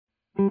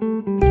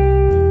Welcome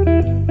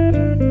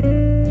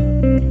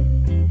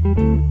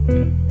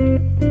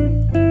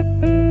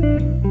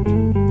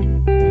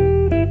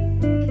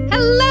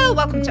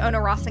to Ono,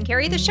 Ross, and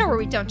Carrie, the show where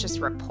we don't just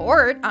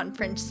report on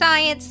fringe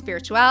science,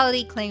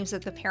 spirituality, claims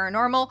of the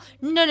paranormal.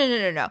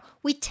 No.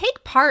 We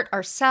take part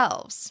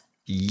ourselves.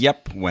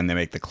 Yep, when they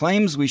make the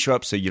claims, we show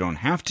up so you don't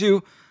have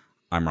to.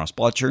 I'm Ross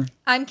Blotcher.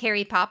 I'm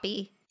Carrie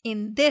Poppy.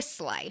 In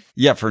this life.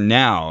 Yeah, for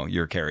now,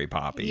 you're Carrie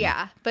Poppy.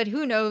 Yeah, but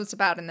who knows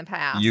about in the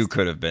past? You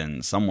could have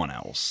been someone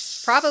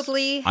else.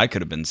 Probably. I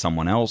could have been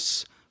someone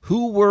else.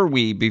 Who were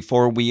we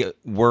before we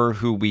were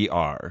who we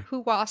are?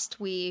 Who wast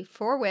we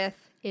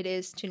forthwith it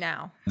is to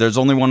now? There's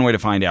only one way to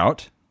find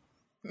out.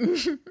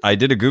 I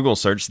did a Google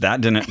search.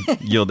 That didn't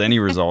yield any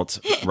results.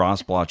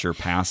 Ross Blotcher,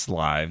 past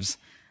lives.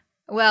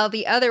 Well,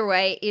 the other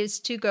way is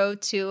to go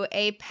to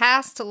a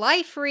past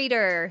life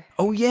reader.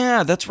 Oh,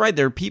 yeah, that's right.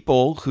 There are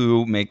people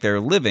who make their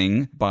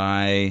living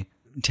by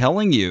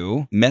telling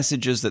you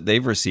messages that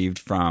they've received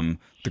from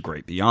the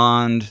great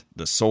beyond,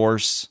 the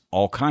source,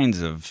 all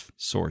kinds of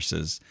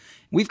sources.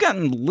 We've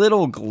gotten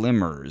little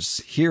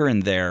glimmers here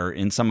and there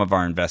in some of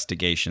our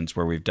investigations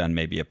where we've done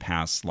maybe a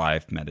past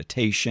life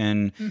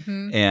meditation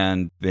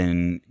and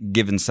been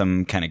given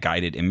some kind of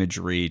guided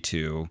imagery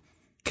to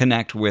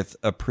connect with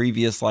a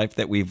previous life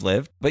that we've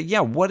lived. But yeah,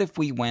 what if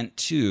we went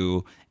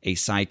to a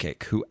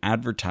psychic who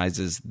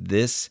advertises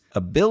this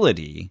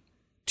ability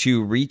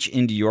to reach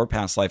into your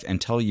past life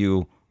and tell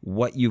you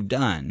what you've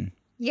done?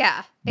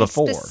 Yeah,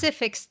 before. A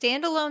specific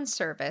standalone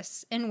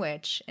service in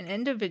which an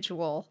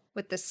individual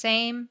with the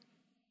same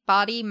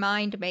body,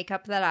 mind,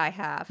 makeup that I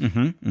have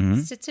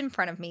sits in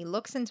front of me,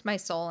 looks into my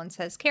soul and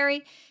says,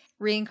 Carrie,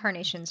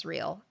 reincarnation's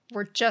real.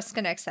 We're just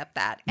going to accept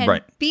that. And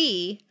right.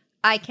 B,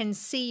 I can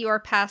see your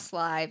past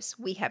lives.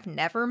 We have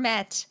never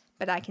met,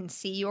 but I can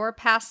see your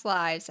past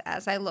lives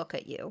as I look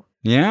at you.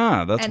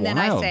 Yeah, that's and wild. And then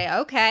I say,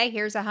 okay,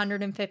 here's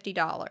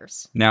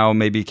 $150. Now,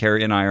 maybe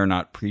Carrie and I are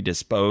not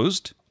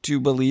predisposed to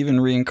believe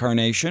in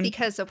reincarnation.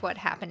 Because of what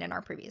happened in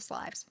our previous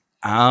lives.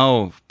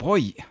 Oh,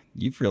 boy,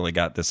 you've really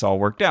got this all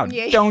worked out,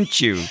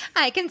 don't you?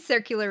 I can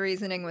circular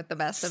reasoning with the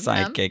best of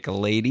them. Psychic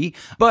lady.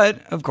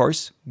 But, of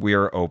course, we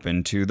are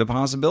open to the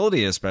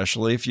possibility,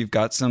 especially if you've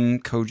got some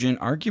cogent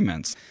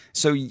arguments.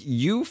 So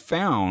you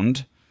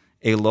found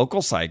a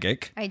local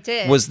psychic. I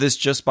did. Was this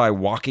just by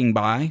walking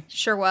by?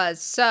 Sure was.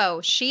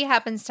 So she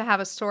happens to have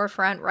a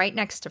storefront right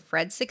next to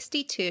Fred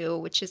 62,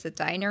 which is a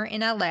diner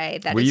in LA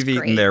that We've is great.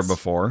 eaten there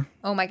before.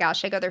 Oh my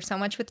gosh, I go there so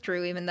much with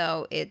Drew, even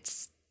though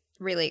it's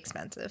really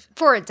expensive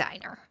for a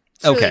diner.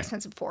 It's really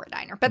expensive for a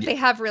diner, but they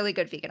have really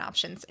good vegan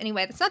options.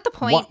 Anyway, that's not the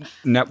point.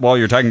 While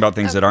you're talking about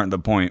things that aren't the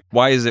point,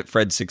 why is it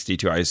Fred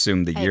 62? I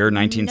assume the year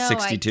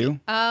 1962?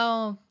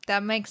 Oh,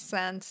 that makes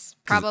sense.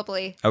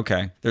 Probably.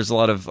 Okay. There's a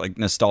lot of like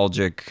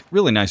nostalgic,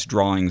 really nice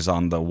drawings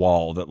on the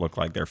wall that look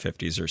like they're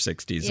 50s or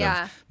 60s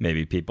of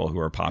maybe people who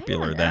were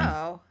popular then.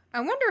 I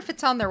wonder if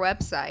it's on their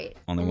website.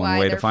 Only one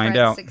way to find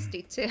out.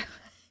 62.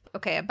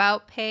 Okay,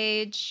 about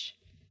page.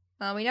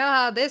 Well, we know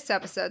how this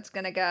episode's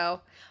going to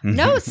go.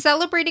 No,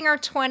 celebrating our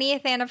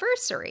 20th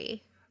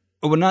anniversary.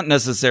 Well, not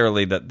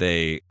necessarily that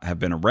they have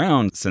been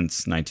around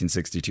since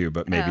 1962,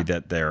 but maybe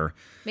that they're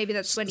maybe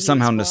that's when he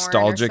somehow was born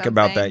nostalgic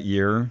about that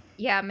year.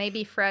 Yeah,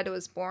 maybe Fred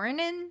was born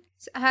in.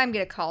 I'm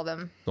going to call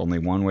them. Only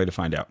one way to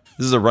find out.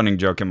 This is a running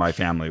joke in my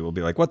family. We'll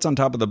be like, what's on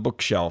top of the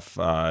bookshelf?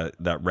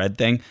 That red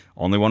thing?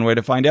 Only one way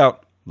to find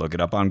out. Look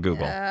it up on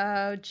Google.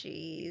 Oh,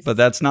 jeez. But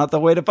that's not the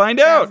way to find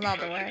out. That's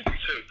not the way.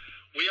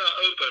 We are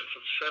open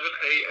from 7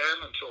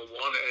 a.m. until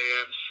 1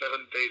 a.m., 7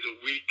 days a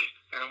week,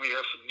 and we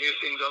have some new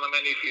things on the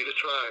menu for you to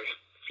try.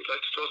 If you'd like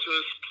to talk to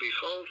us, please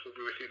hold. We'll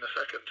be with you in a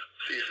second.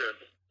 See you soon.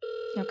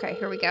 Okay,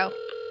 here we go.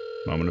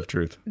 Moment of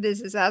truth.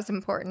 This is as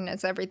important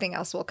as everything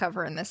else we'll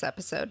cover in this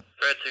episode.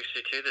 Fred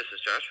 62, this is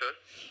Joshua.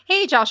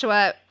 Hey,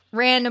 Joshua.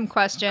 Random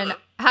question.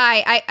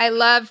 Hi, I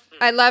love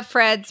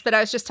Fred's, but I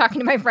was just talking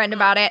to my friend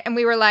about it, and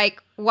we were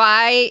like,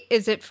 why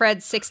is it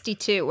Fred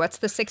 62? What's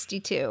the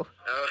 62?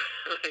 Oh,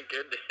 my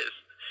goodness.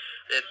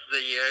 It's the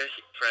year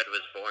Fred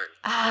was born.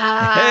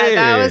 Hey.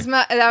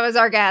 That was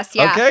our guess.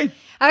 Yeah.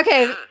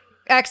 Okay.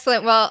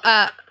 Excellent. Well,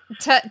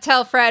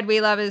 tell Fred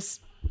we love his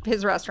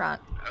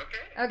restaurant.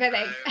 Okay.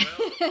 Thanks. Well,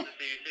 see you soon.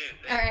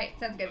 All right.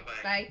 Sounds good.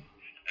 Bye.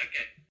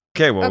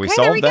 Okay, well, we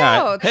solved there we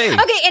that. Go. Hey.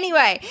 Okay,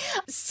 anyway.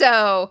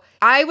 So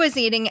I was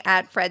eating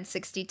at Fred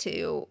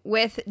 62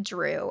 with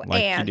Drew.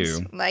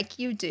 Like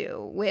you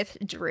do with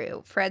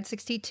Drew, Fred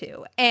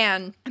 62.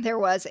 And there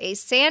was a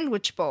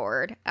sandwich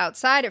board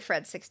outside of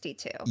Fred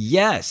 62.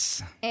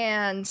 Yes.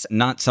 And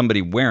not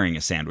somebody wearing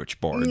a sandwich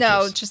board.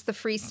 No, just the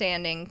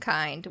freestanding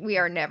kind. We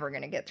are never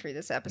going to get through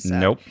this episode.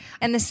 Nope.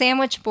 And the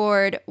sandwich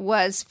board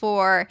was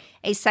for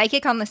a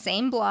psychic on the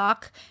same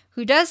block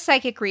who does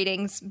psychic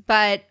readings,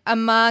 but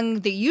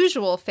among the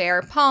usual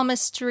fare,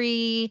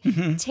 palmistry,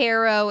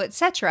 tarot,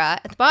 etc.,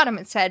 at the bottom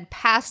it said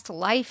past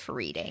life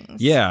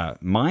readings. Yeah,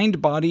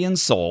 Mind, Body, and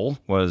Soul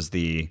was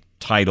the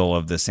title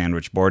of the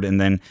sandwich board.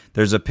 And then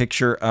there's a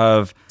picture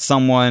of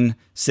someone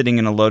sitting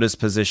in a lotus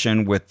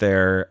position with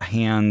their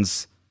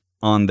hands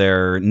on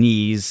their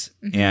knees,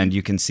 and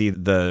you can see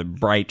the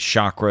bright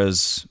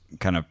chakras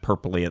kind of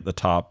purpley at the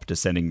top,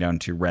 descending down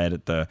to red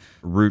at the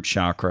root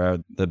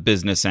chakra, the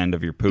business end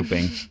of your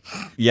pooping.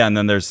 Yeah, and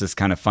then there's this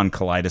kind of fun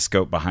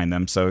kaleidoscope behind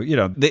them. So,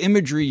 the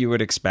imagery you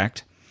would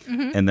expect.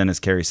 And then, as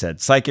Carrie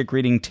said, psychic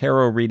reading,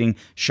 tarot reading,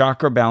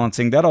 chakra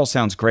balancing. That all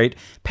sounds great.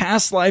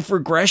 Past life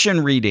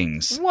regression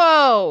readings.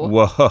 Whoa.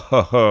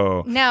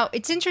 Whoa. Now,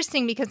 it's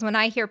interesting because when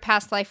I hear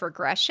past life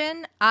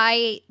regression,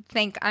 I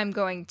think I'm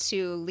going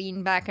to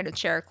lean back in a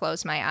chair,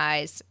 close my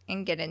eyes,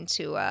 and get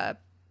into a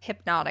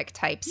hypnotic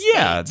type state.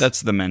 Yeah,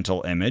 that's the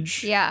mental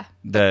image. Yeah.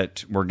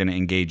 That we're going to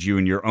engage you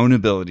in your own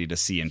ability to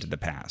see into the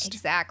past.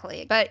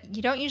 Exactly. But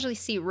you don't usually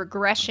see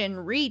regression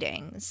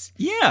readings.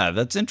 Yeah,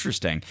 that's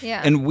interesting.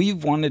 Yeah. And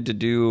we've wanted to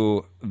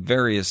do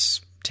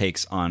various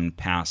takes on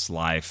past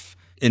life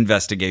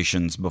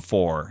investigations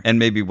before, and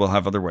maybe we'll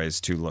have other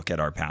ways to look at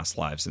our past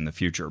lives in the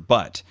future.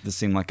 But this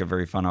seemed like a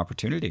very fun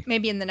opportunity.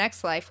 Maybe in the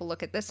next life we'll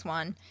look at this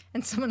one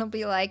and someone will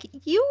be like,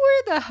 you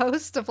were the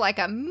host of like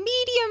a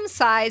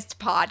medium-sized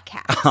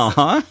podcast.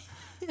 Uh-huh.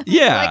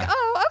 Yeah. Like,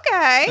 oh,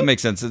 okay. That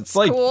makes sense. It's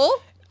like, cool.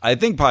 I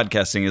think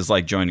podcasting is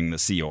like joining the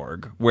Sea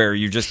Org, where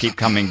you just keep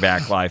coming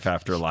back life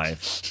after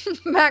life.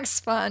 Max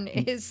Fun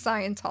is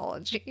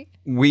Scientology.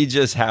 We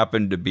just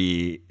happen to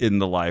be in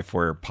the life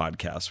where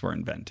podcasts were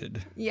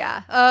invented.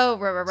 Yeah. Oh,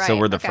 right. So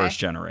we're the first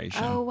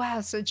generation. Oh,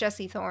 wow. So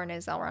Jesse Thorne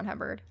is L. Ron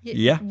Hubbard.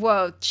 Yeah.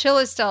 Whoa.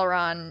 Chillest L.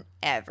 Ron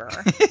ever.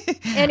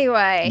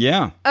 Anyway.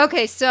 Yeah.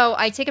 Okay. So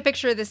I take a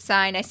picture of this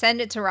sign. I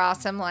send it to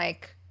Ross. I'm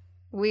like,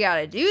 we got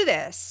to do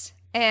this.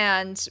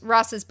 And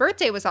Ross's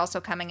birthday was also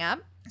coming up.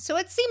 So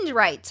it seemed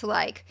right to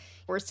like,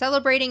 we're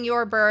celebrating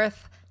your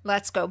birth.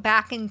 Let's go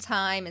back in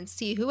time and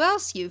see who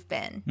else you've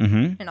been.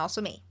 Mm-hmm. And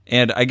also me.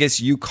 And I guess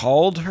you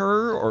called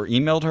her or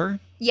emailed her?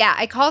 Yeah,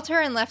 I called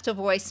her and left a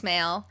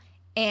voicemail.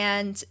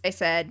 And I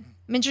said,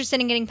 I'm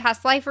interested in getting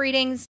past life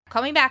readings.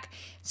 Call me back.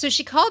 So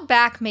she called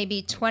back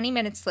maybe 20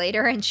 minutes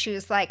later and she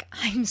was like,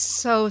 I'm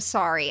so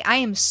sorry. I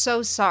am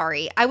so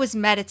sorry. I was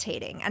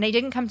meditating and I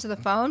didn't come to the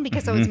phone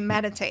because I was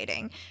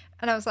meditating.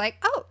 And I was like,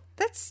 oh,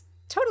 that's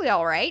totally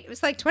all right. It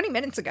was like 20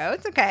 minutes ago.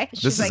 It's okay.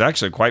 This is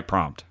actually quite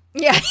prompt.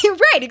 Yeah, you're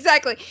right.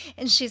 Exactly.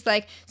 And she's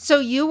like, so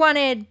you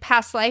wanted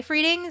past life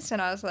readings?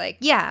 And I was like,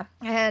 yeah.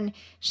 And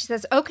she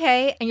says,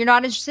 okay. And you're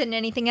not interested in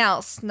anything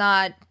else,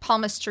 not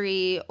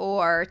palmistry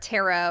or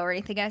tarot or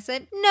anything? I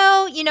said,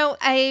 no,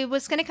 I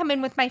was going to come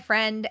in with my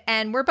friend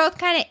and we're both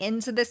kind of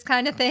into this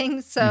kind of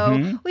thing.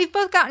 So we've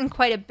both gotten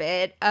quite a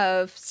bit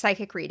of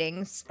psychic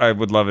readings. I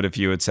would love it if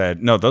you had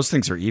said, no, those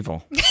things are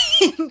evil.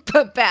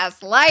 But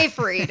past life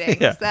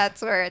readings, Yeah.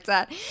 That's where it's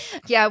at.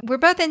 Yeah, we're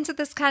both into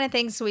this kind of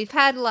thing. So we've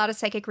had a lot of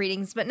psychic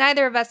readings, but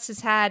neither of us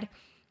has had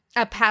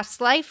a past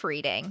life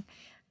reading.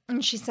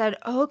 And she said,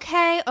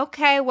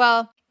 okay,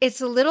 well, it's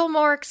a little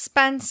more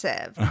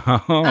expensive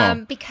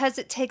because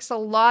it takes a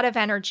lot of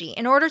energy.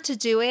 In order to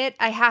do it,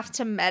 I have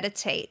to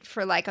meditate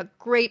for like a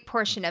great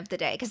portion of the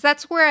day because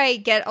that's where I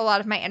get a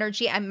lot of my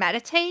energy. I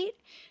meditate.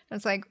 I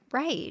was like,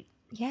 right.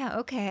 Yeah,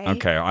 okay.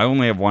 Okay, I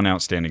only have one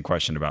outstanding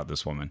question about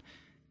this woman.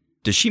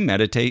 Does she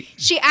meditate?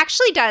 She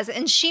actually does,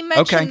 and she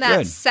mentioned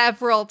that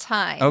several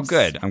times. Oh,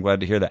 good. I'm glad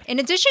to hear that. In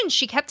addition,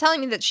 she kept telling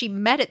me that she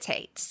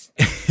meditates.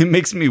 It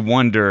makes me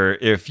wonder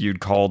if you'd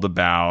called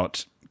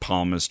about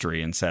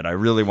palmistry and said, I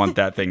really want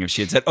that thing. If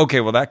she had said,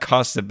 okay, well, that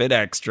costs a bit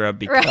extra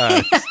because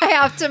right. I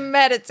have to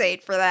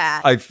meditate for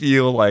that. I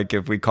feel like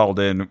if we called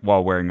in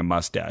while wearing a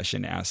mustache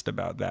and asked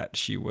about that,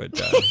 she would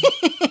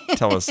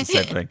tell us the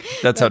same thing.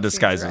 That's how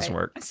disguises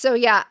work. So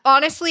yeah,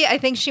 honestly, I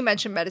think she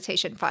mentioned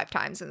meditation 5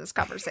 times in this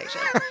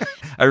conversation.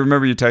 I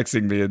remember you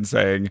texting me and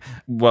saying,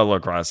 well,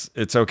 look, Ross,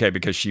 it's okay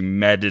because she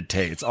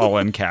meditates, all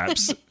in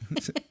caps.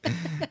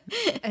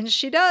 And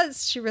she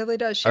does. She really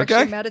does. She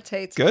actually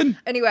meditates. Good.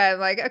 Anyway, I'm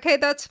like, okay,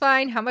 that's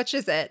fine. How much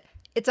is it?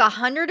 It's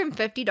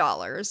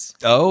 $150.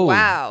 Oh,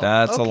 wow.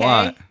 That's a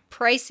lot.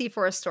 Pricey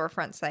for a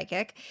storefront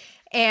psychic.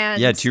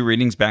 And yeah, 2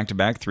 readings back to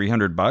back,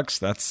 $300.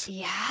 That's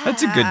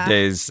a good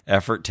day's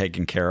effort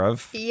taken care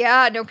of.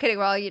 Yeah, no kidding.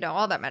 Well,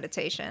 all that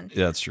meditation.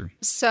 Yeah, that's true.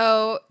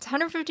 So it's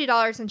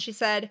 $150. And she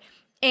said,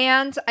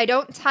 and I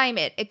don't time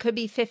it. It could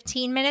be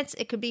 15 minutes.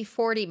 It could be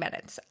 40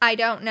 minutes. I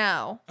don't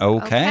know.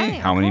 Okay.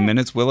 How many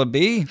minutes will it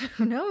be?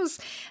 Who knows?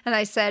 And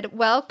I said,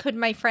 well, could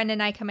my friend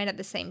and I come in at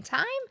the same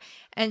time?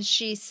 And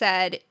she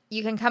said,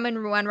 you can come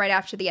in one right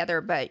after the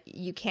other, but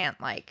you can't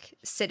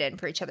sit in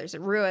for each other's.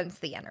 It ruins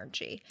the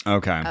energy.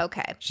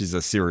 Okay. She's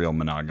a serial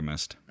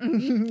monogamist.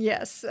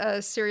 Yes, a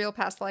serial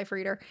past life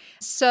reader.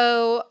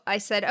 So I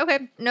said,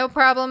 okay, no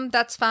problem.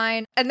 That's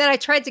fine. And then I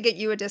tried to get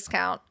you a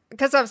discount.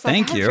 Because I was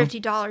like,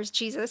 $150,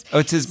 Jesus. Oh,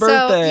 it's his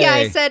birthday. So, yeah,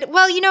 I said,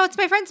 well, it's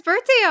my friend's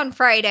birthday on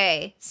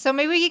Friday. So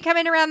maybe we can come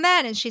in around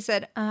then. And she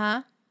said,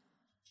 uh-huh.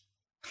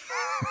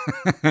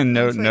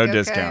 No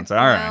discounts. All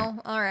right.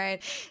 All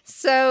right.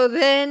 So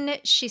then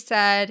she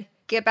said,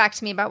 get back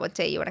to me about what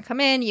day you want to come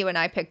in. You and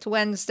I picked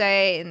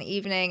Wednesday in the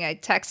evening. I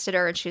texted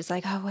her and she was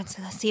like, oh,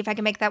 Wednesday, let's see if I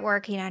can make that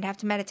work. I'd have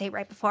to meditate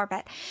right before,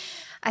 but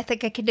I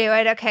think I could do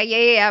it.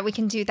 Okay, yeah, we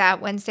can do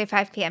that Wednesday,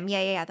 5 p.m.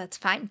 Yeah, that's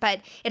fine.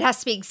 But it has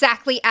to be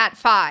exactly at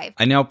 5.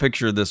 I now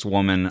picture this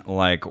woman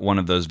like one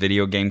of those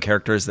video game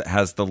characters that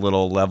has the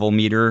little level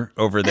meter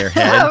over their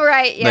head. Oh,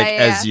 right. Yeah,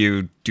 as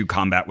you do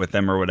combat with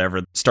them or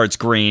whatever, starts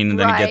green and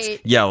then it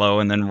gets yellow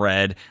and then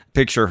red.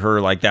 Picture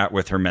her like that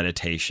with her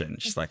meditation.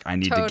 She's like, I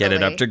need to get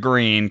it up to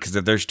green because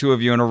if there's 2 of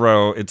you in a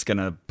row, it's going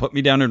to put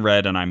me down in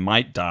red and I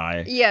might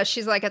die. Yeah,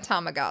 she's like a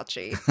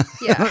Tamagotchi.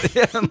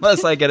 Yeah.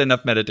 Unless I get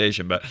enough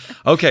meditation. But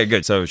okay,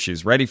 good. So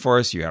she's ready for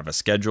us. You have a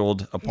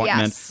scheduled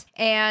appointment. Yes.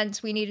 And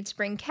we needed to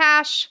bring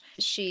cash.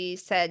 She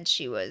said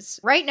she was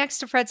right next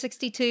to Fred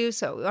 62,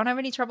 so we won't have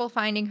any trouble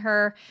finding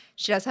her.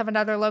 She does have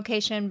another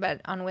location, but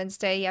on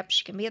Wednesday, yep,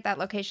 she can be at that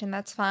location.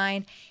 That's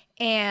fine.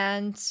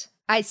 And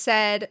I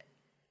said,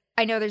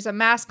 I know there's a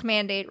mask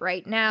mandate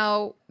right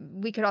now.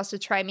 We could also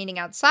try meeting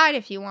outside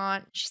if you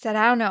want. She said,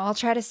 I don't know. I'll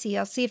try to see.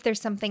 I'll see if there's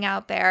something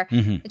out there.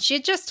 And she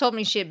had just told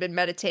me she had been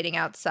meditating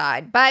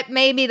outside, but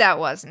maybe that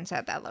wasn't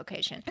at that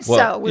location.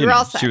 Well, so we were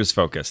all set. She was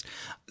focused.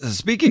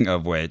 Speaking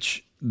of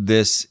which,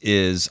 this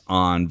is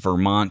on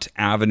Vermont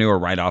Avenue or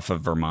right off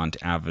of Vermont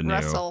Avenue.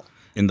 Russell.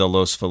 In the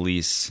Los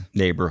Feliz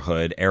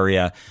neighborhood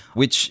area,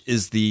 which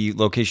is the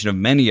location of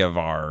many of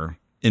our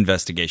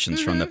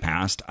investigations from the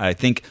past. I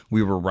think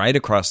we were right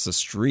across the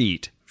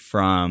street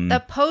from the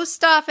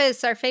post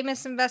office, our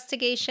famous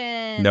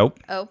investigation. Nope.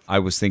 Oh. I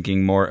was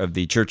thinking more of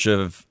the Church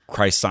of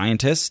Christ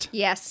Scientist.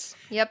 Yes.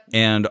 Yep.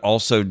 And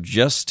also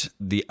just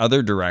the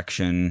other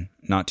direction,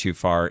 not too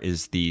far,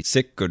 is the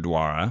Sikh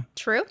Gurdwara.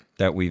 True.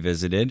 That we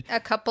visited. A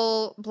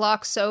couple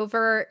blocks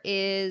over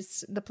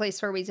is the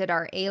place where we did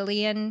our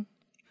alien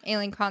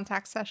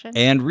contact session.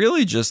 And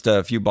really just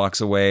a few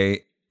blocks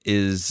away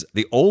is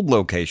the old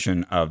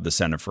location of the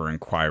Center for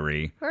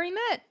Inquiry.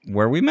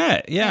 Where we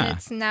met, yeah. And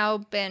it's now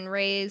been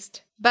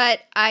raised. But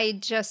I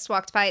just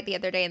walked by it the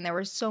other day, and there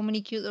were so many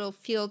cute little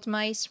field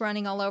mice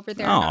running all over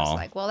there. And I was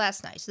like, well,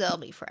 that's nice. They'll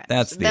be friends.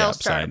 That's the They'll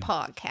upside.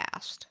 start a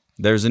podcast.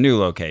 There's a new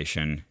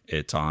location.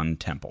 It's on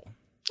Temple.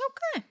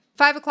 Okay.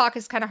 5 o'clock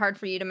is kind of hard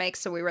for you to make,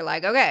 so we were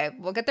like, okay,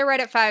 we'll get there right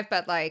at 5,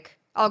 but like,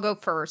 I'll go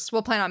first.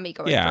 We'll plan on me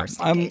going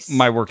first in case.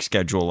 My work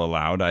schedule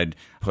allowed. I'd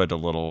put a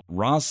little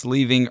Ross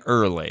leaving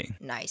early.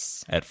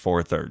 Nice. At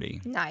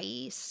 4:30.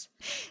 Nice.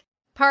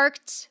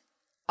 Parked,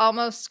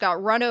 almost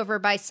got run over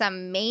by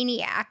some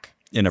maniac.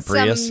 In a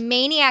Prius? Some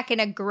maniac in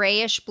a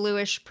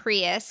grayish-bluish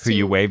Prius. Who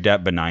you waved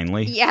at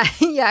benignly? Yeah,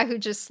 who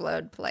just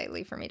slowed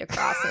politely for me to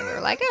cross. And we were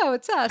like, oh,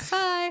 it's us.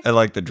 Hi. I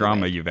like the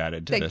drama you've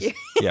added to Thank this. You.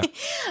 Yeah.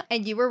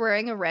 And you were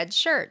wearing a red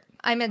shirt.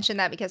 I mentioned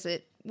that because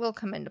it will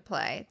come into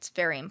play. It's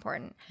very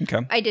important. Okay.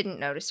 I didn't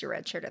notice your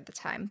red shirt at the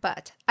time,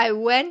 but I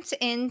went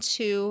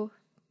into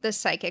the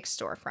psychic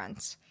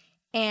storefront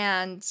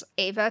and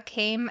Ava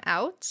came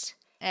out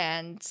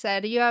and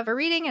said, you have a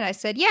reading? And I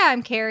said, yeah,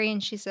 I'm Carrie.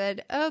 And she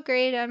said, oh,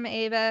 great, I'm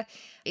Ava.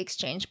 We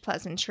exchanged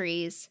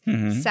pleasantries,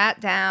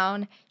 sat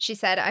down. She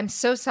said, I'm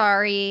so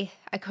sorry.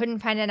 I couldn't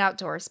find an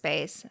outdoor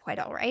space. Quite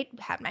all right.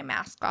 Had my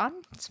mask on.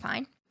 It's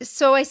fine.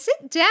 So I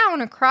sit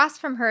down across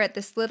from her at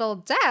this little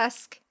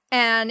desk.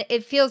 And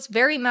it feels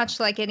very much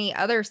like any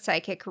other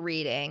psychic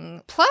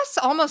reading, plus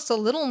almost a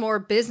little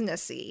more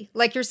businessy.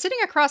 Like you're sitting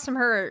across from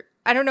her,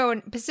 I don't know,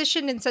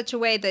 positioned in such a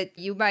way that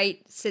you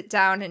might sit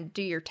down and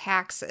do your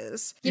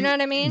taxes. You know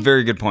what I mean?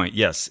 Very good point.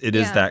 Yes, it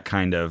is that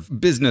kind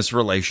of business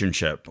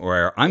relationship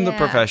where I'm the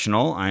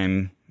professional,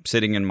 I'm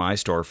sitting in my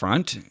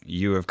storefront,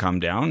 you have come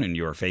down and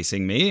you are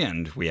facing me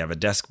and we have a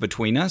desk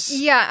between us.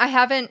 Yeah, I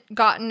haven't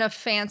gotten a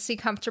fancy,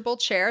 comfortable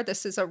chair.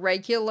 This is a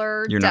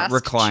regular You're desk not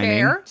reclining.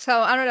 chair.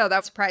 So I don't know,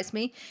 that surprised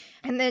me.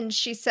 And then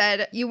she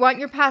said, you want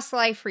your past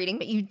life reading,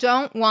 but you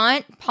don't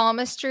want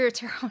palmistry or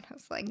tarot. And I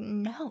was like,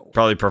 no.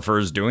 Probably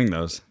prefers doing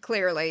those.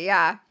 Clearly,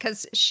 yeah,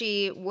 because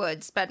she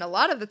would spend a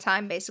lot of the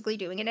time basically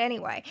doing it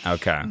anyway.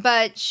 Okay.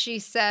 But she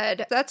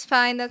said, that's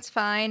fine.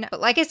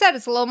 But like I said,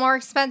 it's a little more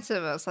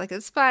expensive. I was like,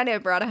 it's fine. I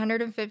brought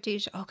 150.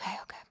 She, okay.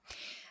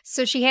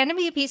 So she handed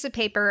me a piece of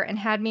paper and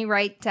had me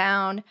write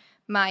down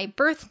my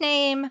birth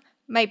name,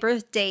 my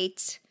birth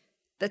date,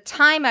 the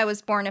time I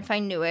was born if I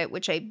knew it,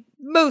 which I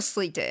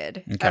mostly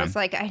did. Okay. I was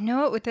like, I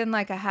know it within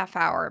like a half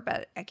hour,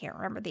 but I can't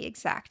remember the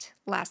exact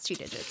last 2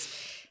 digits.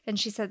 And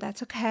she said,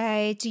 that's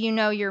okay. Do you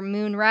know your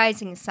moon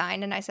rising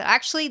sign? And I said,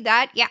 actually,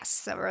 yes.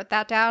 So I wrote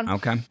that down.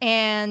 Okay.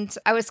 And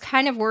I was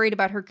kind of worried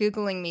about her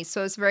Googling me. So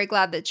I was very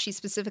glad that she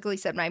specifically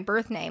said my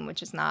birth name,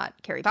 which is not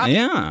Carrie Poppy.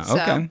 Yeah,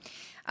 okay.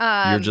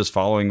 You're just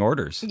following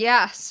orders.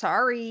 Yeah,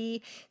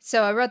 sorry.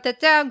 So I wrote that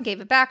down,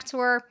 gave it back to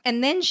her.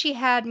 And then she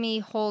had me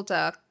hold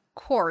a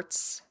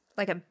quartz,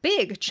 like a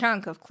big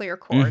chunk of clear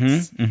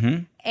quartz,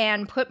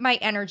 and put my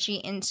energy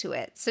into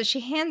it. So she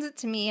hands it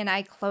to me and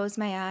I close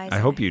my eyes. I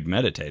hope you'd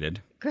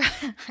meditated.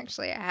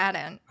 Actually, I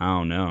hadn't.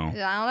 Oh, no. I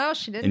don't know.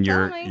 She didn't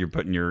tell me. And you're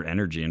putting your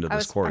energy into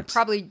this quartz. I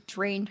probably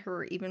drained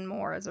her even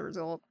more as a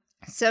result.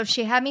 So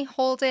she had me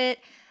hold it.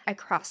 I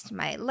crossed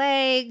my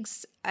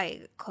legs.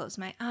 I closed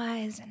my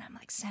eyes and I'm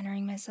like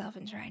centering myself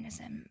and trying to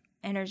send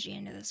energy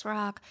into this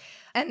rock.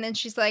 And then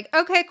she's like,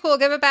 okay, cool,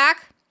 give it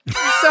back.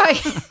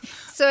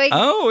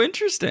 Oh,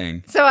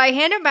 interesting. So I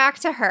hand it back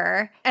to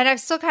her, and I've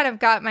still kind of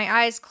got my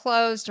eyes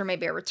closed, or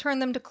maybe I return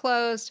them to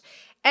closed.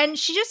 And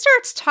she just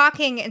starts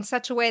talking in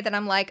such a way that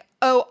I'm like,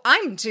 oh,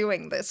 I'm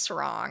doing this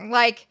wrong.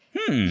 Like,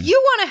 you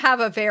want to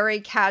have a very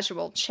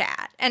casual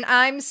chat. And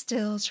I'm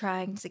still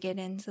trying to get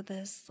into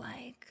this,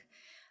 like,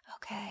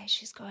 okay,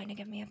 she's going to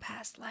give me a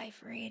past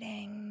life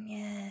reading.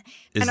 Yeah.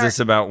 Is this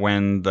about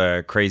when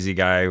the crazy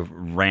guy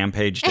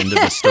rampaged into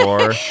the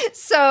store?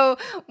 So,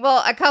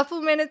 well, a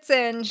couple minutes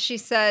in, she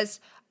says,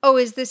 oh,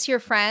 is this your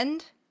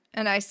friend?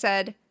 And I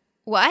said,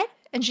 what?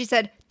 And she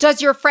said,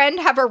 does your friend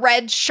have a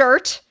red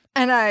shirt?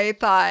 And I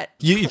thought...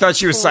 You thought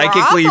she was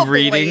psychically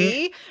probably.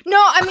 reading?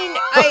 No, I mean,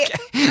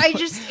 I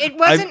just... It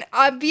wasn't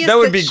obvious that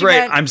would be great.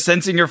 Meant, I'm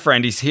sensing your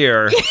friend. He's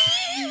here.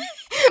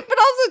 But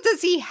also,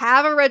 does he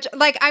have a red...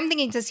 Like, I'm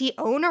thinking, does he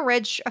own a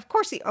red... Of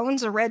course he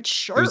owns a red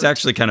shirt. It was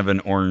actually kind of an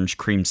orange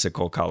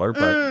creamsicle color,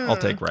 but I'll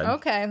take red.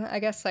 Okay, I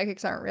guess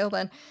psychics aren't real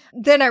then.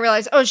 Then I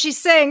realized, oh, she's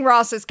saying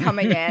Ross is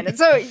coming in. And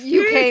so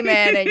you came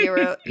in and you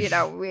were,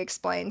 we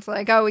explained,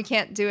 like, oh, we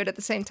can't do it at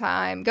the same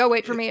time. Go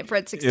wait for me at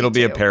Fred 62. It'll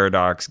be a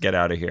paradox. Get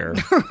out of here.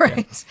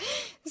 Right. Yeah.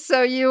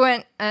 So you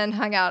went and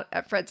hung out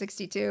at Fred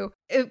 62.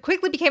 It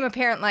quickly became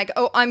apparent, like,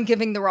 oh, I'm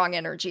giving the wrong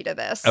energy to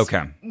this.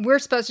 Okay. We're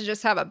supposed to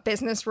just have a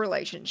business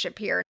relationship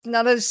here.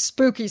 None of this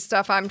spooky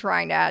stuff I'm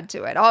trying to add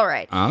to it. All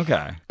right.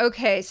 Okay.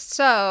 Okay,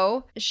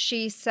 so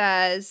she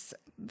says,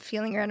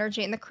 feeling your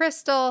energy in the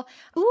crystal.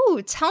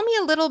 Ooh, tell me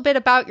a little bit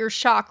about your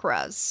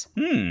chakras.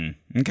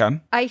 Okay.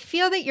 I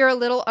feel that you're a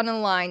little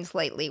unaligned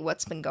lately.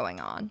 What's been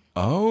going on?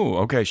 Oh,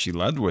 okay. She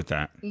led with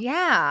that.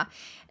 Yeah.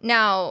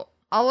 Now,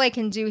 all I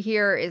can do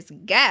here is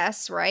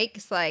guess, right?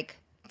 Because, like,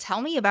 tell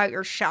me about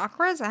your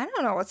chakras. I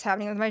don't know what's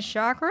happening with my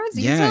chakras.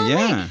 You tell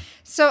me.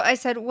 So I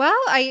said, well,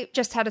 I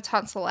just had a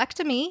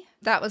tonsillectomy.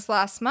 That was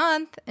last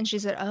month. And she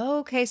said, oh,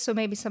 okay, so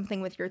maybe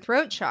something with your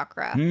throat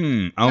chakra.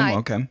 Okay.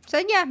 I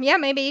said, yeah,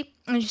 maybe.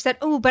 And she said,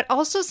 oh, but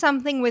also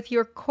something with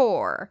your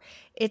core.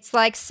 It's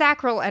like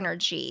sacral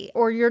energy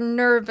or your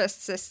nervous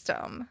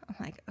system. I'm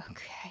like,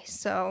 okay,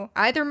 so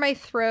either my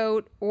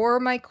throat or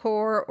my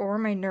core or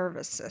my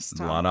nervous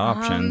system. A lot of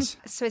options.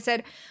 So I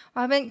said,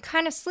 well, I've been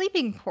kind of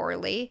sleeping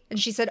poorly. And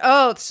she said,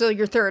 oh, so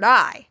your third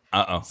eye.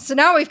 Uh-oh. So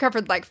now we've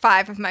covered like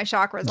 5 of my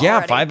chakras Yeah,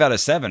 already. 5 out of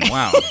 7.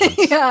 Wow.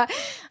 Yeah.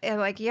 And I'm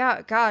like,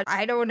 yeah, God,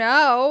 I don't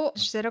know.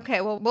 She said,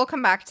 okay, well, we'll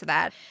come back to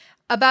that.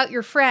 About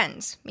your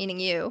friends, meaning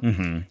you.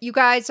 Mm-hmm. You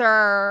guys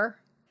are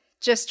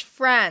just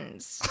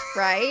friends,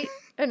 right?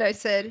 And I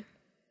said,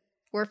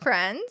 we're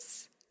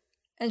friends?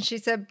 And she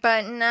said,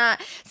 but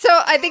not. So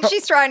I think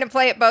she's trying to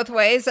play it both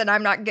ways, and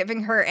I'm not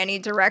giving her any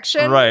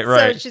direction. Right.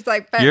 So she's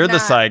like, but you're not. the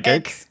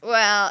psychic.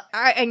 Well,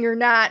 and you're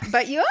not,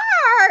 but you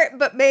are.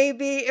 But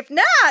maybe if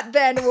not,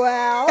 then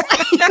well.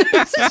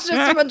 It's just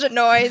a bunch of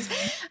noise.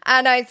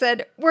 And I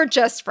said, we're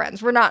just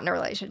friends. We're not in a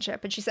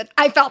relationship. And she said,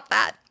 I felt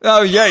that.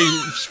 Oh, yeah.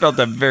 She felt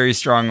that very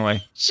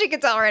strongly. She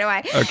could tell right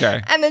away.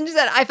 Okay. And then she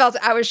said,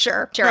 I was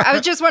sure. I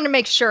was just wanting to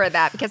make sure of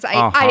that because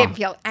I didn't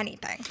feel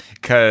anything.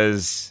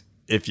 Because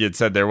if you had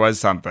said there was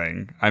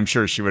something, I'm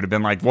sure she would have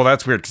been like, well,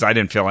 that's weird because I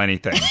didn't feel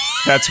anything.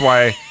 That's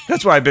why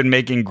I've been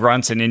making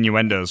grunts and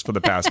innuendos for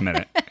the past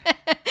minute.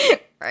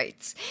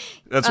 Right.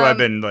 That's why I've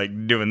been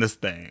like doing this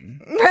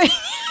thing. Right.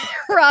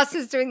 Ross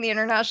is doing the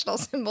international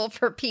symbol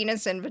for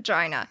penis and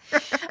vagina.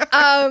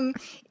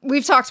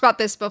 We've talked about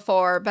this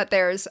before, but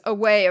there's a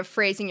way of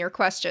phrasing your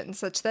question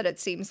such that it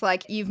seems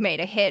like you've made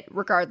a hit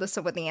regardless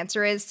of what the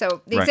answer is.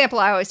 So the example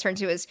I always turn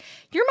to is,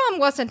 your mom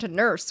wasn't a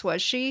nurse,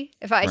 was she?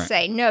 If I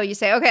say no, you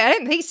say, okay, I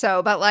didn't think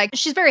so, but like,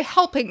 she's a very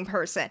helping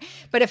person.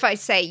 But if I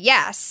say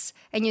yes,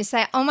 and you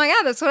say, oh my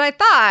God, that's what I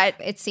thought,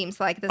 it seems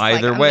like this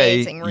either like, way,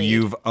 amazing read.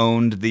 You've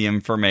owned the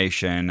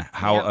information.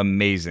 How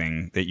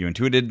amazing that you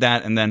intuited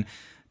that. And then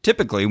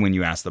typically when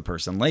you ask the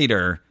person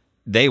later,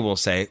 they will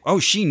say, oh,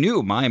 she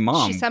knew my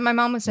mom. She said my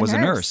mom was a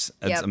nurse.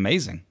 That's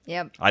amazing.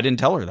 Yep. I didn't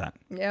tell her that.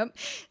 Yep.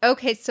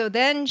 Okay, so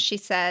then she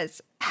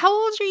says, how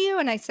old are you?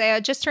 And I say, I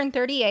just turned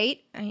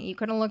 38. And you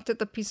could have looked at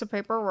the piece of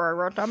paper where I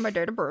wrote down my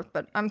date of birth,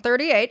 but I'm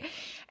 38.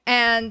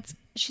 And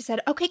she said,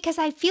 okay, because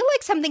I feel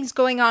like something's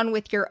going on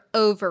with your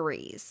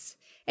ovaries.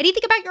 And you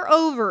think about your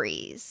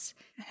ovaries.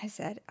 And I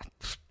said,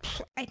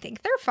 I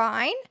think they're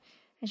fine.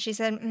 And she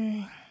said,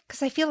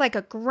 because I feel like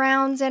a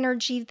grounds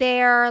energy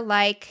there,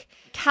 like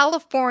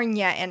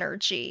California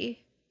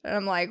energy. And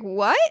I'm like,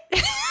 what?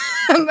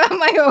 About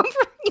my ovaries?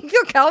 You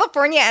feel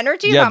California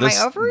energy about my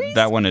ovaries?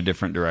 That went a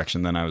different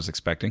direction than I was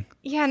expecting.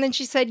 Yeah, and then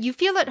she said, you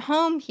feel at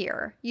home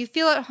here. You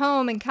feel at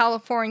home in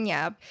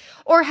California.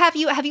 Or have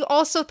you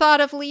also thought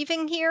of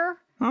leaving here?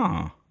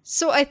 Oh.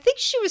 So I think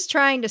she was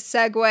trying to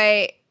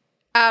segue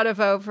out of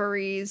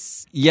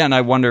ovaries. Yeah, and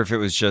I wonder if it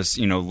was just,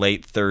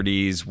 late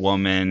 30s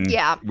woman.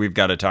 Yeah. We've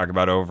got to talk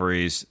about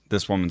ovaries.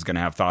 This woman's going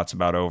to have thoughts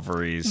about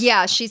ovaries.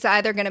 Yeah, she's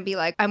either going to be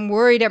like, I'm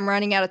worried I'm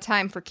running out of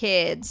time for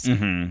kids,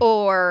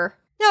 or...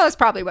 No, that's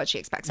probably what she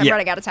expects. I'm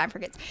running out of time for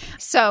kids.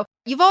 So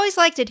you've always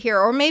liked it here,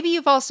 or maybe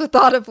you've also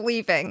thought of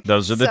leaving.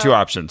 Those are the two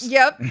options.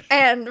 Yep.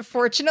 And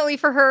fortunately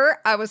for her,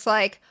 I was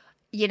like,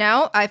 you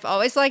know, I've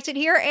always liked it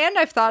here and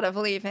I've thought of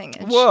leaving.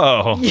 And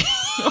Whoa.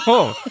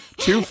 Oh,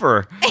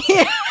 twofer.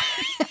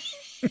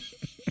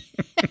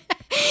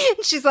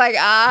 she's like,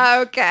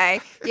 okay.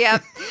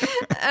 Yep.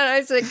 And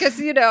I said, because,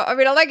 you know, I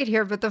mean, I like it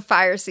here, but the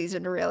fire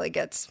season really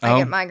gets, I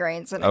get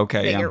migraines and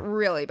they get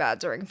really bad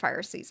during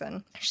fire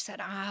season. She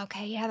said,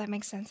 okay, yeah, that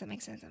makes sense. That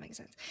makes sense.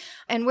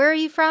 And where are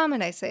you from?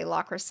 And I say,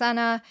 La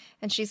Crescenta.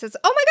 And she says,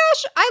 oh my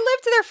gosh, I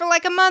lived there for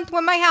like a month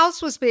when my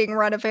house was being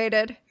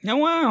renovated. Oh,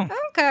 wow.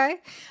 Okay.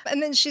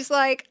 And then she's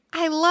like,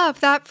 I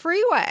love that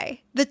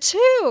freeway. The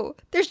 2.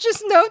 There's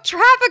just no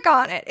traffic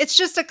on it. It's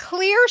just a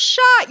clear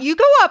shot. You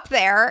go up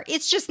there.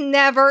 It's just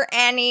never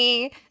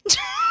any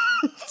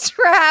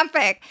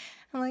traffic.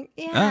 I'm like,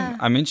 yeah.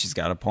 I mean, she's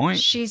got a point.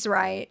 She's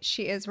right.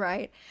 She is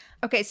right.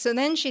 Okay, so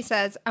then she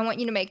says, I want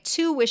you to make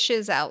 2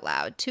 wishes out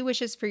loud. 2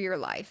 wishes for your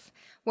life.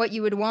 What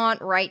you would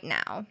want right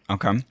now.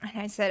 Okay. And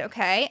I said,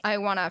 okay, I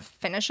want to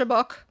finish a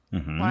book.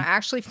 Mm-hmm. I want to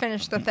actually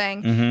finish the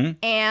thing. Mm-hmm.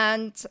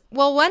 And,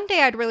 well, one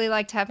day I'd really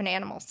like to have an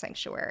animal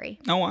sanctuary.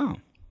 Oh, wow.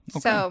 Okay.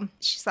 So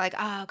she's like,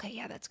 okay,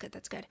 yeah, that's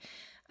good.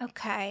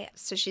 Okay.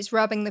 So she's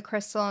rubbing the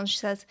crystal and she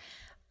says,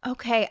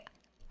 okay,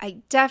 I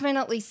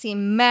definitely see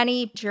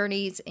many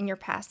journeys in your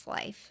past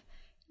life.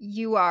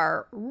 You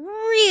are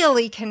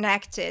really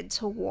connected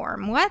to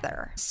warm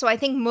weather. So I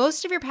think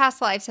most of your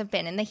past lives have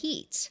been in the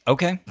heat.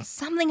 Okay.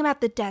 Something about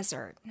the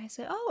desert. And I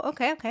said, oh,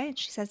 okay. And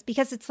she says,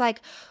 because it's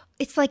like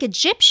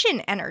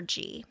Egyptian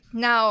energy.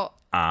 Now,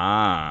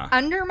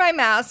 under my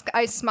mask,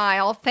 I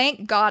smile.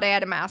 Thank God I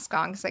had a mask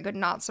on because I could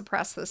not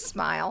suppress this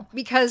smile.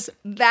 Because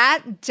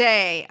that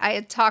day, I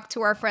had talked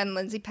to our friend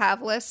Lindsay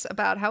Pavlis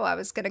about how I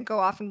was going to go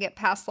off and get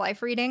past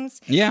life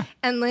readings. Yeah.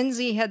 And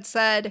Lindsay had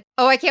said,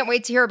 oh, I can't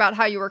wait to hear about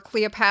how you were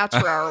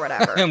Cleopatra or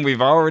whatever. And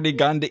we've already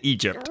gone to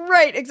Egypt.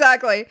 Right,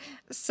 exactly.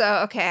 So,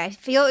 okay, I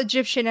feel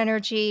Egyptian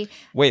energy.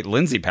 Wait,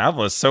 Lindsay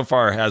Pavlis so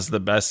far has the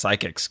best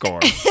psychic score.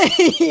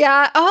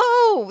 Yeah.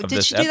 Oh,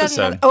 did she do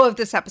episode. that? Of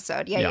this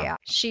episode. Yeah.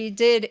 She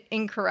did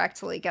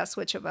incorrectly guess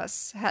which of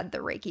us had the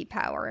Reiki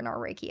power in our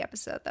Reiki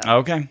episode,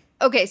 though.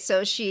 Okay,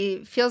 so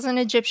she feels an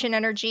Egyptian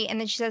energy, and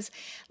then she says,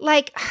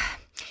 like,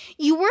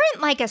 you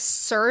weren't like a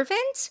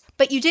servant,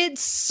 but you did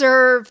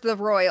serve the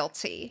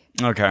royalty.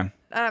 Okay. And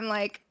I'm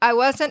like, I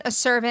wasn't a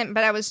servant,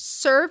 but I was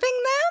serving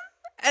them?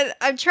 And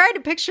I'm trying to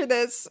picture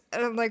this,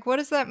 and I'm like, what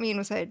does that mean?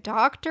 Was I a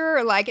doctor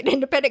or like an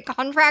independent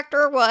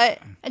contractor or what?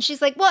 And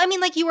she's like, well, I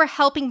mean, like you were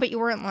helping, but you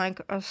weren't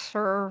like a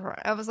servant.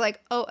 I was like,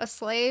 oh, a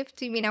slave?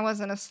 Do you mean I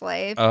wasn't a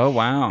slave? Oh,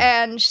 wow.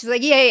 And she's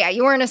like, yeah,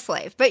 you weren't a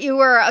slave, but you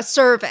were a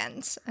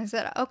servant. I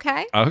said,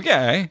 okay.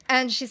 Okay.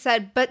 And she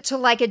said, but to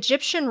like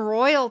Egyptian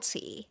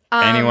royalty.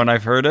 Anyone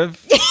I've heard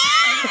of?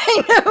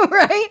 I know,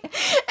 right?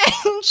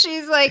 And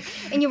she's like,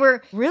 and you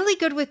were really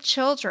good with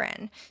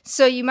children.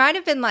 So you might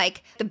have been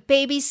like the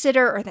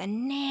babysitter or the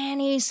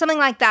nanny, something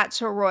like that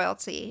to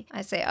royalty.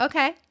 I say,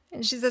 okay.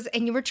 And she says,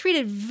 and you were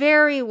treated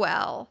very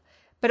well,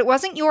 but it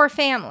wasn't your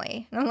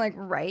family. And I'm like,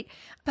 right.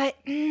 But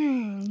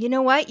you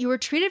know what? You were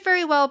treated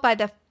very well by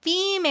the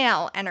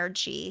female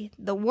energy,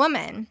 the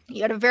woman.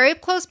 You had a very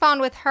close bond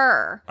with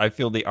her. I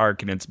feel the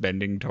arc and it's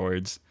bending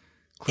towards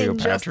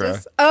Cleopatra.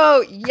 Injustice.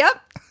 Oh,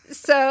 yep.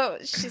 So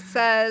she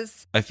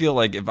says, I feel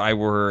like if I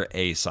were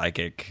a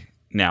psychic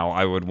now,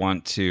 I would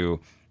want to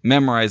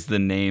memorize the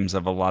names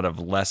of a lot of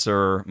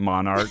lesser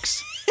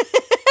monarchs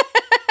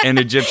and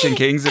Egyptian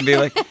kings and be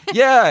like,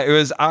 yeah, it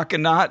was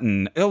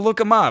Akhenaten. Look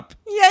him up.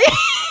 Yeah.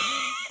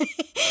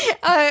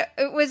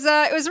 It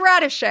was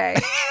Radishay.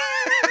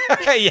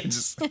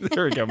 Yeah,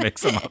 there we go.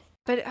 Mix them up.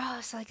 But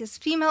it's like his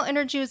female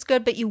energy was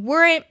good, but you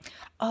weren't.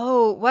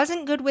 Oh,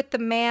 wasn't good with the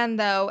man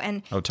though.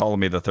 And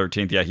Ptolemy the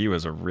 13th. Yeah, he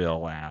was a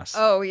real ass.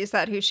 Oh, is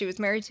that who she was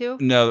married to?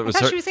 No, that was I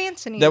thought her. She was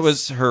Antony. That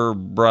was her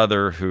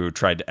brother who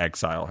tried to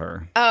exile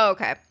her. Oh,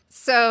 okay.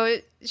 So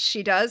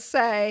she does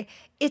say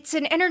it's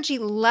an energy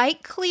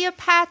like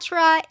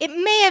Cleopatra. It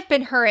may have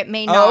been her. It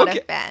may not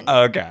have been.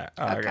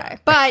 Okay.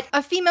 But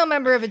a female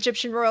member of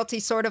Egyptian royalty,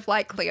 sort of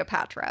like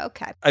Cleopatra.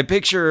 Okay. I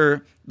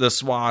picture the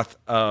swath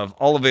of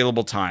all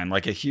available time,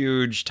 like a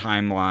huge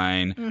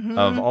timeline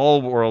of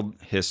all world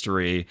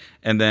history,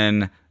 and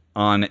then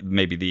on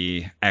maybe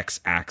the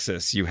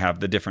x-axis, you have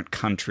the different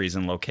countries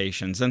and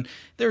locations. And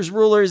there's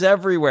rulers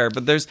everywhere,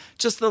 but there's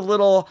just the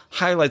little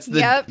highlights,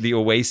 the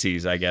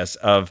oases, I guess,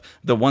 of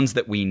the ones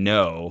that we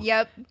know.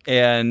 Yep.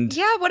 And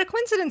yeah, what a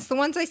coincidence. The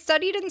ones I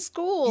studied in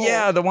school.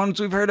 Yeah, the ones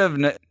we've heard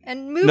of.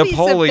 And movies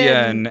Napoleon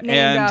have been named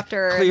and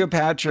after.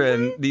 Cleopatra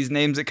and these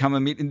names that come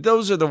and meet.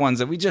 Those are the ones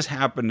that we just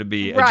happen to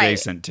be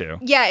adjacent to.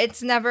 Yeah,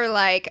 it's never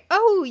like,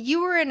 oh,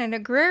 you were in an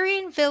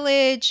agrarian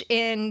village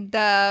in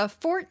the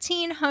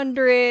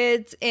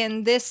 1400s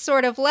in this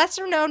sort of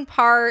lesser known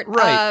part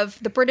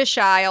of the British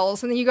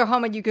Isles. And then you go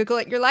home and you Google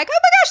it. You're like, oh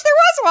my gosh, there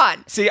was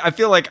one. See, I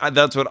feel like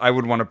that's what I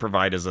would want to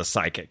provide as a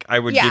psychic. I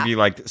would give you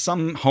like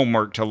some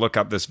homework to look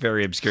up this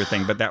very obscure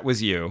thing, but that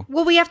was you.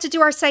 Well, we have to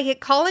do our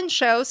psychic call-in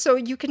show, so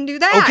you can do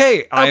that.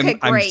 Okay,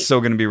 I'm so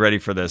going to be ready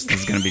for this.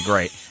 This is going to be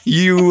great.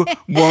 You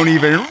won't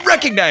even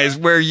recognize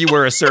where you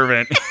were a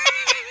servant.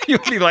 You'll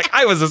be like,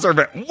 I was a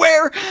servant.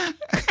 Where?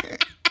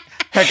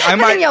 Heck, I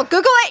And might. then you'll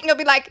Google it and you'll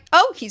be like,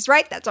 oh, he's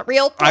right. That's a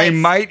real place. I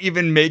might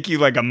even make you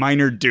like a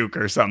minor duke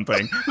or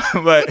something.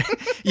 But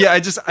yeah,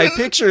 I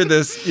picture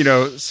this,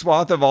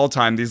 swath of all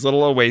time, these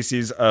little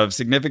oases of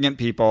significant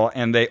people,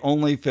 and they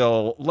only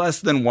fill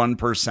less than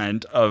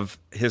 1% of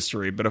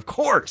history. But of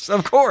course,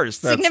 that's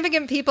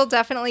Significant people,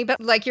 definitely. But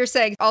like you're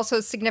saying,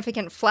 also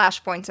significant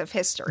flashpoints of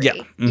history. Yeah.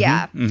 Mm-hmm.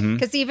 Yeah.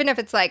 Because even if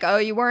it's like, oh,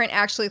 you weren't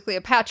actually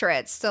Cleopatra,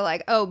 it's still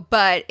like, oh,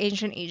 but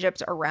ancient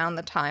Egypt around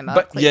the time of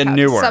But Cleopatra. you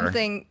knew her.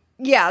 Something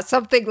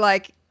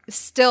like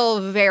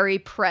still very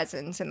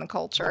present in the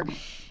culture.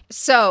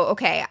 So,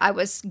 okay, I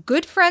was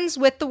good friends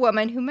with the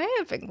woman who may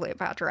have been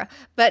Cleopatra,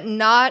 but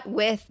not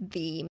with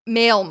the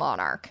male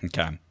monarch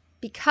Okay.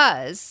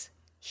 because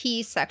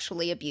he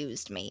sexually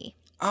abused me.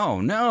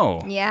 Oh,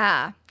 no.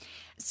 Yeah.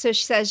 So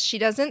she says she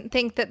doesn't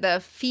think that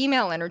the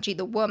female energy,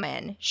 the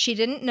woman, she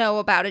didn't know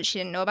about it. She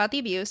didn't know about the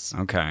abuse.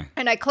 Okay.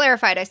 And I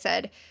clarified. I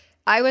said,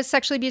 I was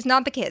sexually abused,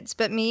 not the kids,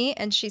 but me.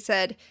 And she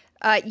said,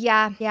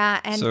 yeah.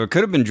 And So it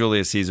could have been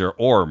Julius Caesar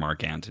or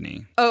Mark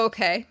Antony. oh,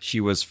 okay. She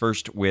was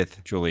first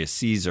with Julius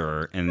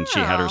Caesar, and she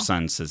had her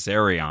son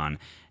Caesarion.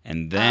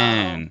 And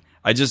then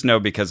I just know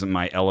because of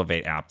my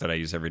Elevate app that I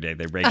use every day,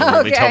 they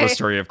regularly tell the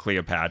story of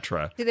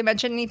Cleopatra. Did they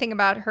mention anything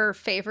about her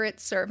favorite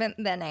servant,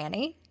 the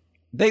nanny?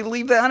 They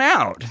leave that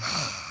out.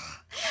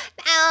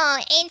 Oh,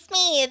 it's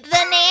me, the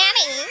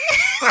nanny.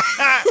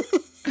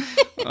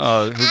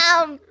 Oh,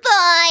 Oh, boy.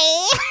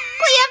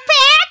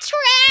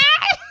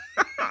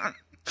 Cleopatra!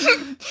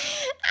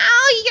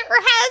 Oh, your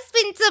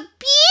husband's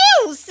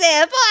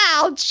abusive.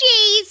 Oh,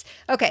 jeez.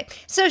 Okay,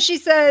 so she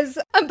says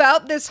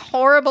about this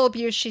horrible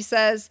abuse, she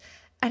says,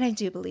 and I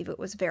do believe it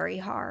was very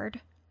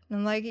hard. And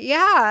I'm like,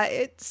 yeah,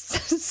 it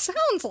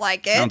sounds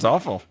like it. sounds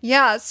awful.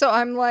 Yeah, so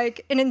I'm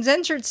like, an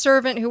indentured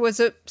servant who was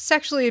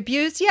sexually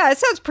abused? Yeah, it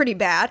sounds pretty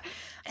bad.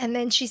 And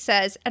then she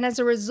says, and as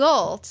a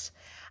result,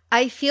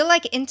 I feel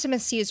like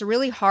intimacy is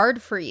really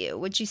hard for you.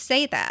 Would you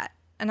say that?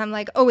 And I'm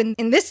like, oh,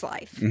 in this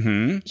life?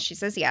 Mm-hmm. She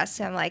says yes.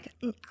 And I'm like,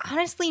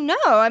 honestly, no.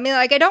 I mean,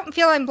 like, I don't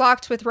feel I'm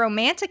blocked with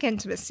romantic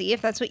intimacy,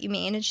 if that's what you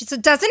mean. And she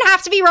said, doesn't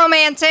have to be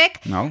romantic.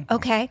 No.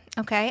 Okay.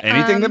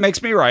 Anything that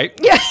makes me right.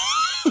 Yeah.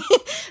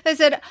 I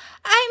said,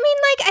 I mean,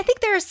 like, I think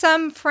there are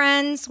some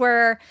friends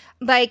where,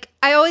 like,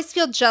 I always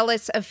feel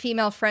jealous of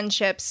female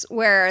friendships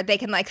where they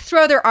can, like,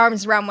 throw their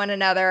arms around one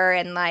another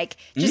and, like,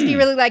 just be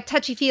really, like,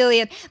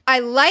 touchy-feely. And I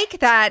like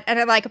that, and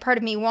I like a part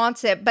of me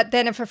wants it. But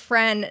then if a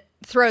friend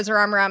throws her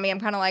arm around me, I'm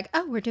kind of like,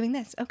 oh, we're doing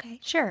this. Okay,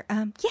 sure.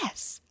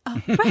 Yes. Oh,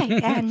 right.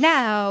 And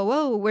now,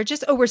 we're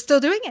still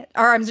doing it.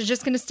 Our arms are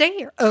just going to stay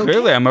here. Okay.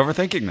 Clearly, I'm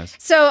overthinking this.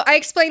 So I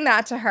explained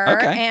that to her,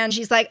 Okay. and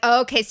she's like,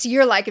 oh, okay, so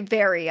you're, like,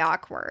 very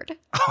awkward.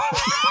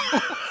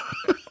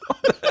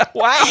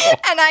 Wow.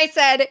 And I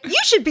said, you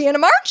should be in a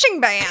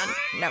marching band.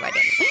 No, I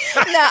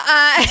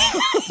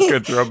didn't. No,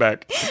 Good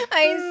throwback.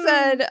 I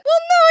said, well,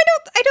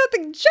 no, I don't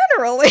think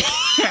generally.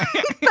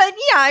 But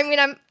yeah, I mean,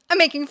 I'm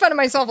making fun of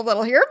myself a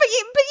little here, but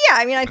yeah,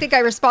 I mean, I think I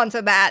respond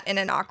to that in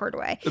an awkward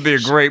way. It'd be a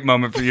great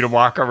moment for you to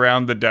walk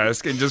around the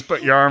desk and just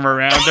put your arm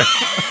around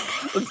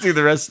it. Let's do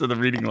the rest of the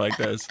reading like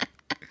this.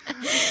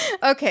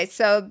 Okay,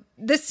 so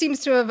this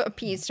seems to have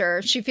appeased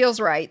her. She feels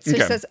right. So she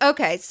says,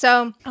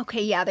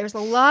 yeah, there's a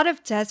lot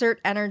of desert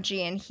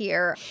energy in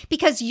here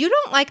because you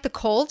don't like the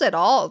cold at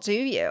all, do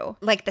you?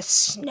 Like the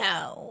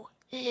snow.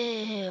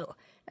 Ew.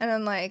 And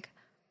I'm like,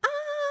 I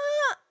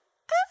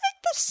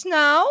like the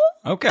snow.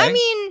 Okay. I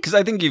mean, because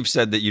I think you've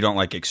said that you don't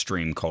like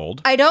extreme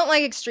cold. I don't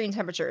like extreme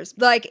temperatures.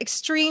 Like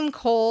extreme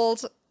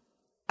cold,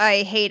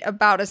 I hate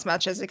about as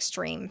much as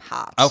extreme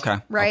hot. Okay.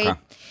 Right? Okay.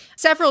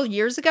 Several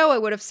years ago, I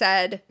would have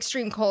said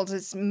extreme cold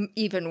is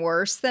even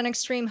worse than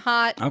extreme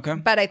hot. Okay.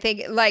 But I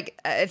think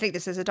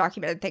this is a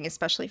documented thing,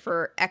 especially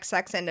for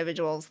XX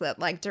individuals that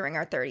like during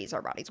our 30s,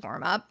 our bodies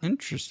warm up.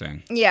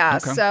 Interesting. Yeah.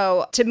 Okay.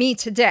 So to me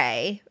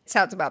today, it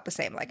sounds about the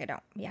same. Like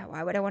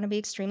why would I want to be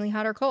extremely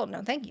hot or cold?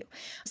 No, thank you.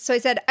 So I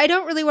said, I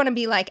don't really want to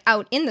be like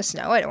out in the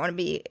snow. I don't want to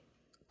be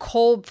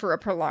cold for a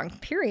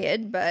prolonged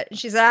period. But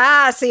she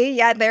said, see,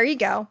 yeah, there you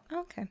go.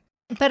 Okay.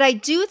 But I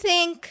do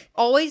think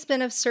always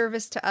been of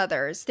service to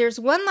others. There's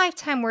one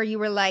lifetime where you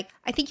were like,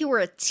 I think you were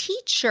a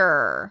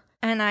teacher.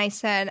 And I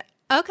said,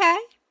 okay.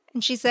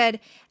 And she said,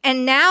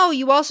 and now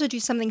you also do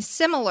something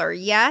similar,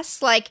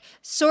 yes? Like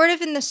sort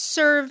of in the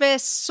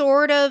service,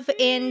 sort of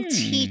in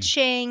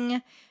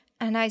teaching.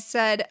 And I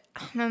said,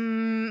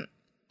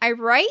 I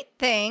write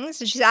things.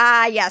 And she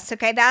said, yes,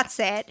 okay, that's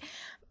it.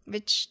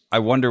 Which I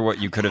wonder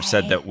what you could have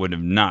said that would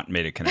have not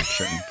made a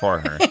connection for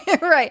her.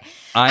 Right.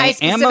 I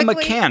am a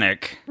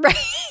mechanic. Right.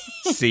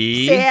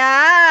 See?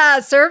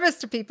 Yeah, service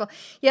to people.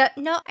 Yeah,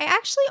 no, I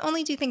actually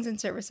only do things in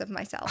service of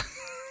myself.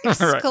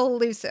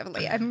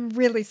 Exclusively. I'm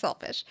really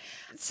selfish.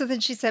 So then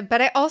she said,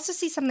 but I also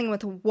see something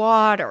with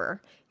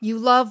water. You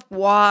love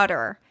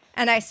water.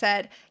 And I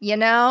said,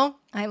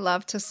 I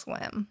love to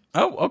swim.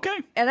 Oh, okay.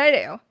 And I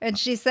do. And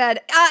she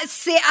said,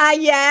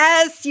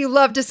 yes, you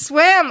love to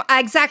swim.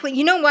 Exactly.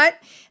 You know what?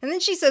 And then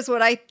she says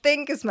what I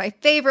think is my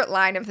favorite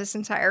line of this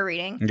entire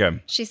reading.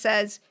 Okay. She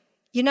says,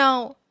 you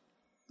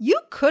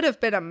could have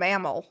been a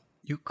mammal.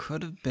 You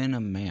could have been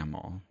a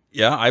mammal.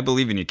 Yeah, I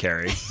believe in you,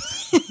 Carrie.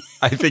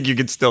 I think you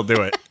could still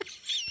do it.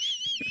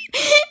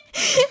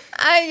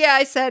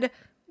 I said,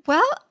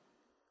 well,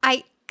 I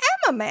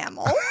am a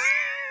mammal.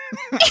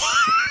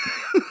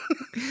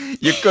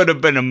 You could have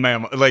been a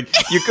mammal. Like,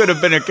 you could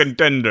have been a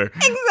contender.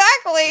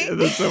 Exactly.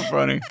 That's so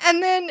funny.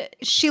 And then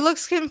she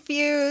looks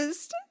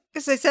confused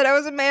because I said I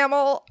was a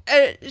mammal.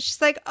 And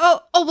she's like,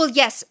 oh, well,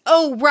 yes.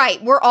 Oh,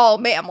 right. We're all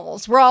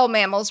mammals.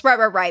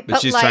 Right.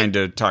 But she's trying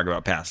to talk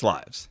about past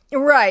lives.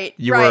 Right.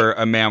 You were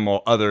a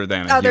mammal other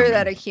than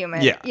a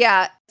human. Yeah.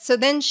 Yeah. So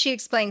then she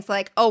explains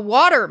like a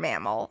water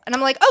mammal. And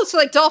I'm like, oh, so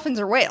like dolphins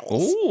or whales.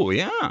 Oh,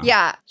 yeah.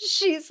 Yeah.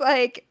 She's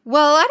like,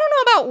 well, I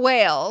don't know about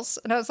whales.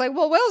 And I was like,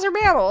 well, whales are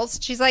mammals.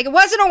 She's like, it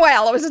wasn't a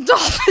whale. It was a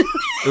dolphin.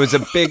 It was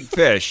a big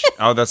fish.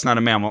 Oh, that's not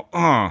a mammal.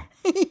 Oh.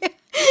 Yeah.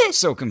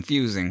 So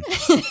confusing.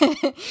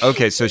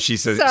 Okay, so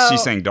she's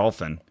saying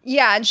dolphin.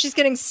 Yeah, and she's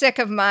getting sick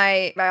of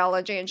my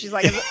biology. And she's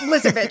like,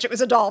 listen, bitch, it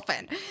was a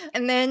dolphin.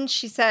 And then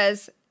she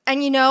says...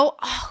 And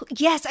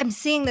yes, I'm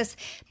seeing this.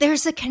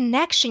 There's a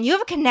connection. You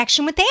have a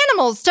connection with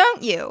animals,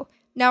 don't you?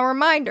 Now,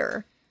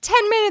 reminder,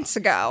 10 minutes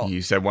ago.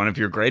 You said one of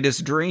your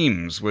greatest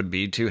dreams would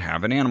be to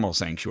have an animal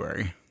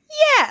sanctuary.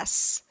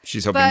 Yes.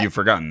 She's hoping you've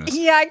forgotten this.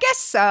 Yeah, I guess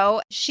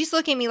so. She's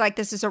looking at me like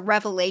this is a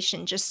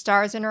revelation. Just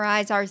stars in her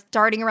eyes are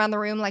darting around the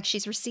room like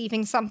she's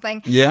receiving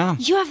something. Yeah.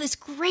 You have this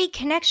great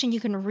connection. You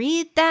can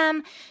read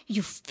them.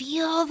 You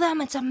feel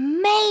them. It's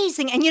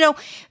amazing. And,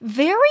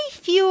 very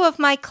few of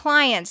my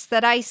clients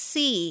that I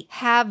see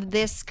have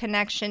this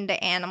connection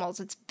to animals.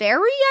 It's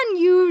very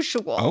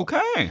unusual.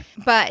 Okay.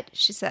 But,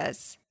 she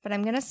says, but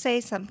I'm going to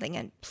say something,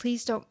 and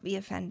please don't be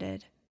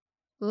offended.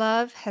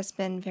 Love has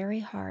been very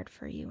hard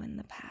for you in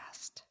the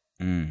past.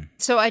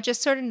 So I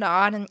just sort of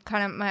nod and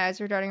kind of my eyes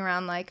are darting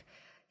around like,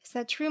 is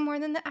that true more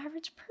than the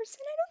average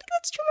person? I don't think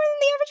that's true more than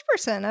the average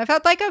person. I've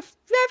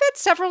had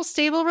several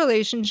stable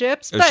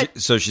relationships. But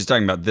so she's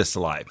talking about this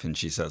life, and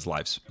she says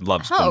love's been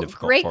difficult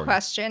great for you.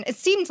 question. It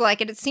seems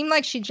like it. It seemed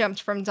like she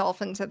jumped from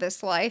dolphin to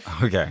this life.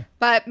 Okay.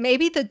 But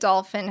maybe the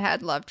dolphin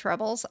had love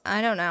troubles.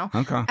 I don't know.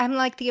 Okay. I'm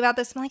like thinking about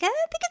this. I'm like, I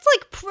think it's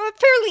like a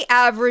fairly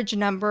average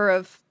number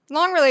of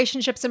long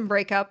relationships and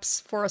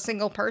breakups for a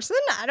single person.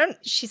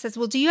 She says,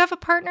 well, do you have a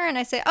partner? And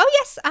I say, oh,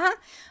 yes.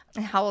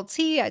 And how old's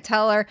he? I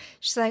tell her.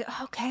 She's like,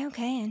 okay.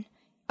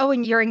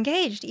 And you're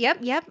engaged.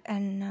 Yep.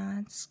 And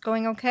it's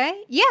going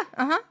okay? Yeah.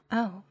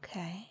 Oh,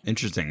 okay.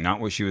 Interesting.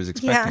 Not what she was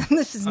expecting. Yeah,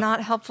 this is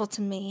not helpful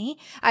to me.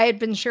 I had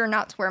been sure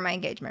not to wear my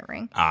engagement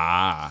ring.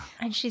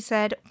 And she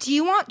said, do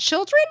you want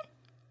children?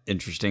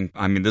 Interesting.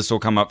 I mean, this will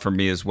come up for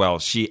me as well.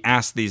 She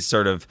asked these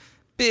sort of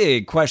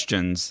big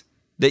questions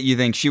that you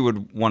think she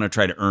would want to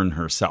try to earn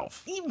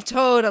herself.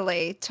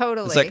 Totally.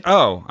 It's like,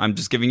 oh, I'm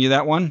just giving you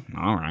that one?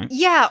 All right.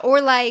 Yeah,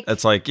 or like...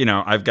 It's like,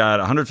 I've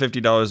got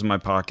 $150 in my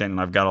pocket, and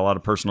I've got a lot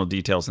of personal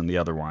details in the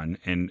other one,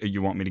 and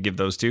you want me to give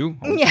those too?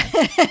 Oh. Yeah.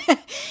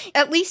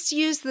 At least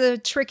use the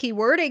tricky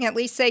wording. At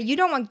least say, you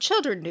don't want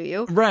children, do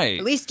you? Right.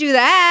 At least do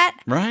that.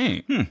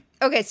 Right.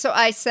 Okay, so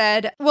I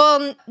said,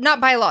 well,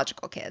 not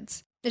biological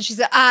kids. And she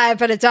said,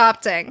 but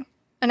adopting.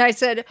 And I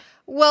said,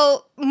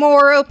 well,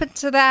 more open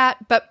to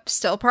that, but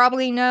still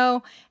probably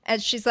no.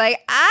 And she's like,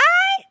 I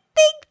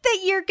think that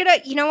you're going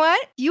to, you know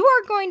what? You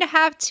are going to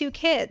have 2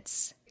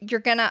 kids.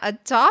 You're going to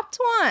adopt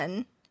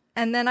one.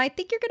 And then I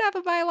think you're going to have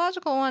a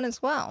biological one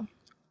as well.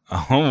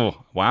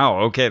 Oh,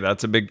 wow. Okay,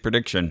 that's a big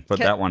prediction. Put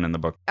that one in the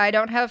book. I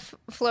don't have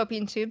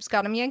fallopian tubes.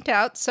 Got them yanked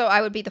out. So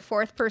I would be the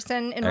 4th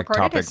person in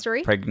recorded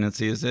history.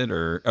 Pregnancy, is it?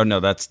 Or no,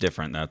 that's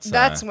different.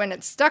 That's when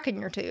it's stuck in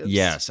your tubes.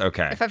 Yes,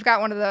 okay. If I've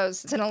got one of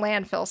those, it's in a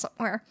landfill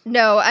somewhere.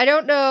 No, I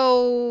don't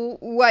know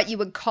what you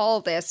would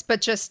call this, but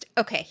just,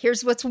 okay,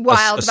 here's what's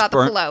wild about the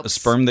fallopian. A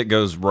sperm that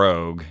goes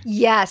rogue.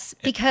 Yes,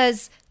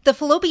 because... the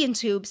fallopian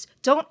tubes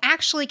don't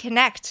actually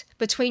connect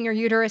between your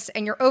uterus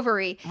and your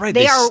ovary. Right,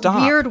 they are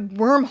stop. Weird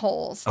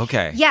wormholes.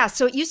 Okay. Yeah,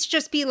 so it used to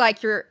just be like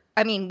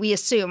we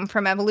assume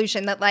from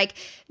evolution that like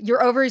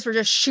your ovaries were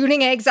just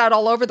shooting eggs out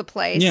all over the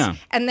place. Yeah.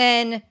 And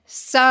then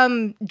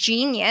some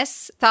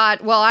genius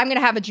thought, well, I'm going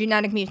to have a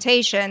genetic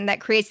mutation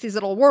that creates these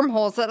little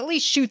wormholes that at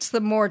least shoots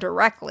them more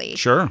directly.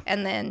 Sure.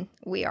 And then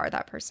we are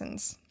that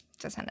person's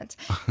descendants.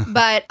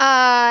 But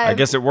I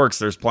guess it works.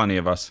 There's plenty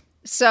of us.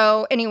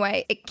 So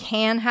anyway, it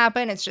can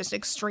happen. It's just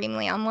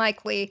extremely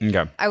unlikely.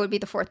 Okay. I would be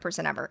the 4th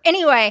person ever.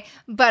 Anyway,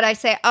 but I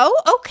say, oh,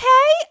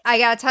 okay. I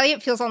got to tell you,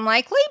 it feels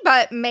unlikely,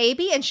 but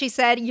maybe. And she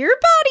said, your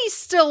body's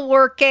still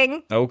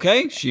working.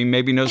 Okay. She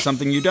maybe knows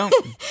something you don't.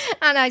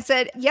 And I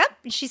said, yep.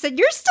 She said,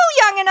 you're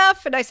still young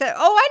enough. And I said,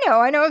 oh,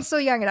 I know I'm still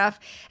young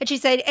enough. And she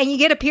said, and you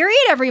get a period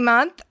every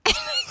month. And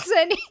I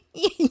said,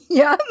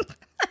 yep.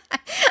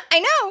 I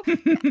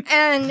know.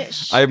 And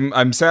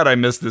I'm sad I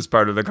missed this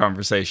part of the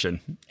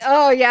conversation.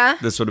 Oh, yeah?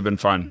 This would have been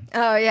fun.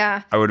 Oh,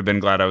 yeah. I would have been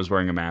glad I was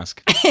wearing a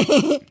mask.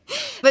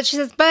 But she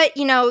says, but,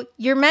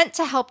 you're meant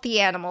to help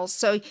the animals.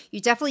 So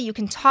you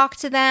can talk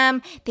to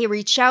them. They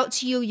reach out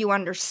to you. You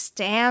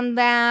understand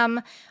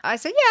them. I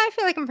said, yeah, I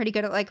feel like I'm pretty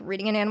good at like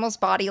reading an animal's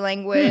body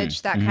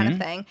language, that kind of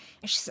thing.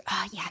 And she said,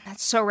 oh, yeah,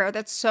 that's so rare.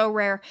 That's so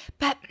rare.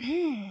 But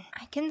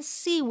I can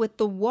see with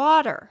the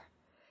water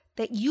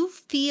that you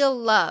feel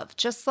love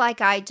just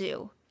like I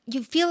do.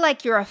 You feel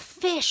like you're a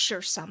fish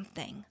or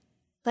something.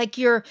 Like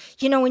you're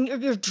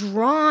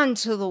drawn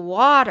to the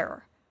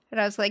water. And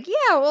I was like,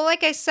 yeah, well,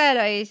 like I said,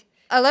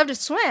 I love to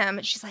swim.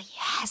 And she's like,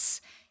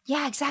 yes.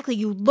 Yeah, exactly.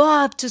 You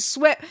love to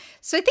swim.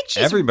 So I think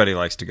she's... Everybody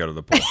likes to go to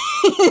the pool.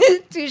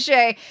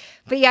 Touche.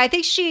 But yeah, I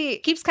think she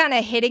keeps kind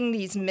of hitting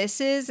these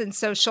misses. And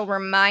so she'll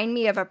remind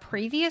me of a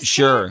previous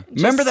Sure. thing.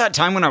 Remember that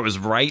time when I was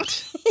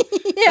right?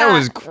 Yeah. That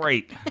was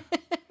great.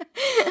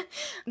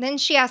 Then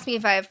she asked me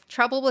if I have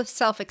trouble with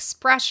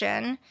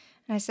self-expression.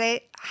 And I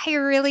say, I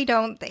really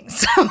don't think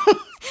so.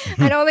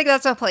 I don't think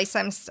that's a place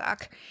I'm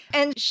stuck.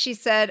 And she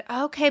said,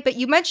 okay, but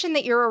you mentioned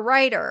that you're a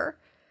writer.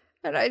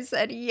 And I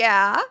said,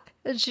 yeah.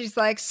 And she's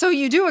like, so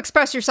you do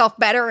express yourself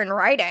better in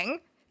writing?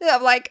 And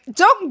I'm like,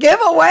 don't give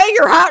away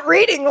your hot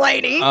reading,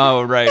 lady.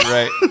 Oh, right.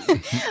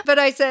 But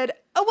I said,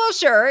 oh, well,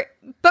 sure.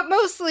 But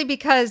mostly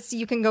because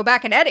you can go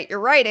back and edit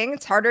your writing.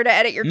 It's harder to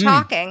edit your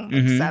talking,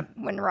 except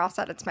when Ross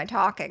edits my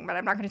talking. But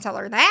I'm not going to tell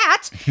her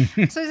that.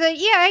 So I said,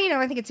 yeah,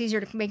 I think it's easier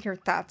to make your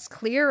thoughts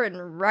clear in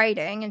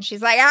writing. And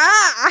she's like,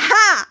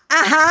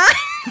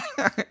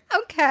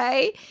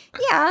 okay,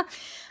 yeah.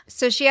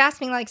 So she asked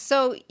me, like,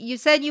 so you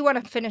said you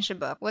want to finish a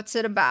book. What's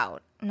it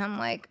about? And I'm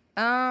like,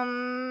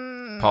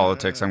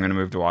 Politics. I'm going to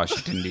move to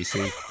Washington,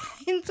 D.C.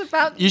 It's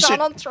about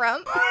Donald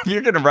Trump. If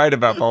you're going to write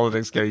about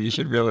politics, Gary, you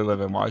should really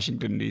live in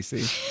Washington,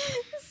 D.C.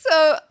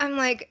 So I'm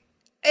like,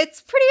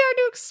 it's pretty hard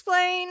to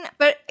explain,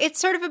 but it's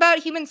sort of about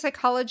human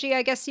psychology,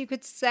 I guess you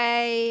could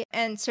say,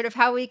 and sort of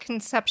how we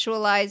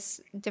conceptualize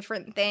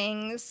different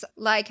things,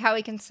 like how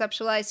we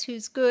conceptualize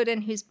who's good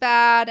and who's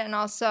bad, and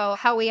also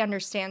how we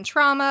understand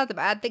trauma, the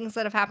bad things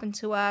that have happened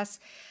to us.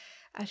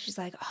 She's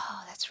like,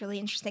 oh, that's really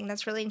interesting.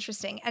 That's really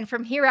interesting. And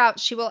from here out,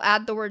 she will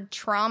add the word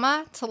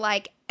trauma to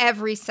like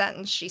every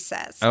sentence she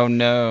says. Oh,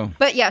 no.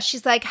 But yeah,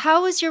 she's like,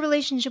 how was your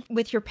relationship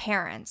with your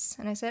parents?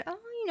 And I said, oh,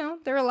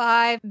 they're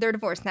alive. They're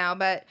divorced now.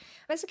 But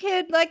as a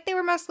kid, like they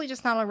were mostly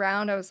just not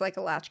around. I was like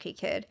a latchkey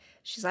kid.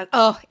 She's like,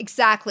 oh,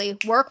 exactly.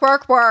 Work,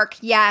 work, work.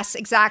 Yes,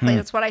 exactly.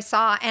 That's what I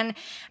saw. And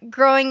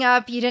growing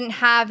up, you didn't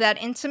have that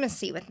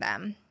intimacy with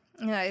them.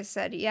 And I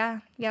said, yeah.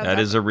 That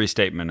is a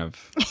restatement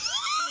of...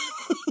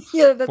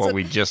 Yeah, that's what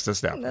we just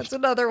established. That's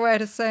another way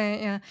to say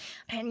it, yeah.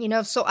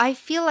 And, so I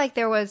feel like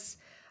there was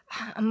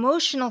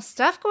emotional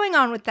stuff going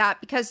on with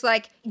that because,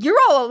 like, you're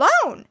all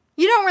alone.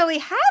 You don't really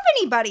have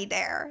anybody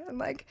there. I'm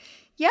like,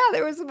 yeah,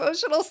 there was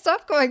emotional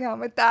stuff going on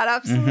with that.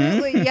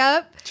 Absolutely. Mm-hmm.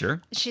 Yep.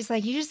 Sure. She's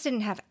like, you just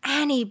didn't have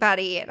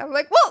anybody. And I'm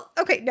like, well,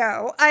 okay,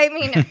 no. I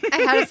mean, I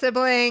had a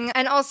sibling.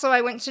 And also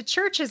I went to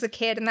church as a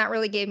kid, and that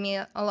really gave me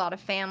a lot of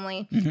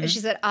family. Mm-hmm. And she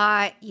said,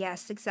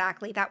 yes,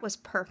 exactly. That was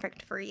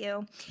perfect for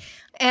you.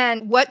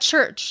 And what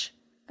church?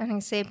 And I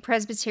say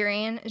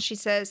Presbyterian. And she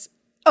says,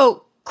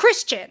 oh,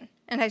 Christian.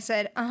 And I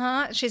said,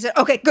 She said,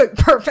 okay, good,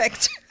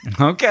 perfect.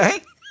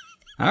 Okay.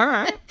 All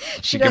right.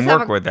 She can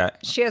work with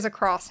that. She has a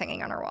cross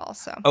hanging on her wall,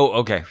 so. Oh,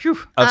 okay. Phew.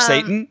 Of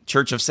Satan?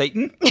 Church of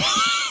Satan?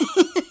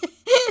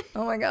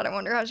 Oh my God, I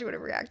wonder how she would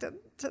have reacted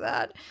to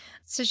that.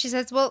 So she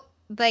says, well,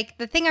 like,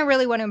 the thing I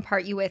really want to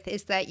impart you with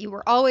is that you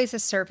were always a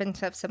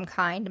servant of some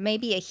kind,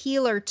 maybe a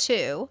healer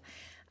too.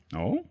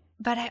 Oh?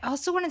 But I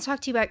also want to talk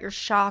to you about your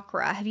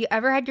chakra. Have you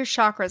ever had your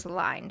chakras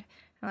aligned?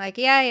 I'm like,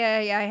 yeah,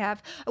 I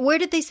have. Where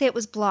did they say it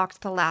was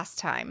blocked the last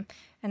time?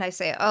 And I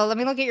say, oh, let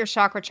me look at your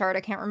chakra chart. I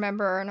can't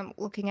remember. And I'm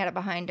looking at it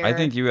behind her. I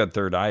think you had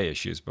third eye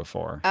issues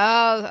before.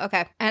 Oh,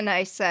 okay. And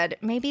I said,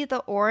 maybe the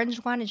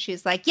orange one. And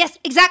she's like, yes,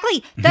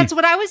 exactly. That's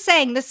what I was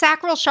saying. The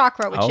sacral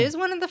chakra, which is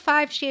one of the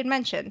 5 she had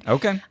mentioned.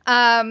 Okay.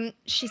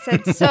 She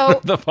said, so.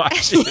 The 5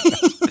 she had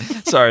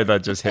mentioned. Sorry,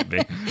 that just hit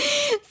me.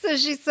 So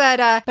she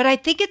said, but I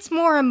think it's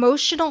more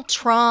emotional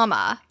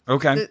trauma.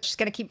 Okay. She's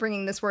going to keep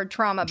bringing this word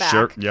trauma back.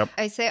 Sure, yep.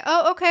 I say,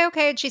 oh,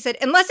 okay. And she said,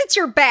 unless it's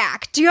your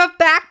back. Do you have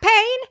back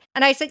pain?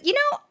 And I said,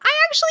 I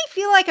actually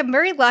feel like I'm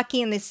very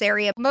lucky in this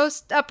area.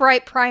 Most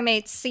upright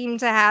primates seem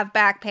to have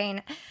back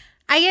pain.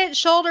 I get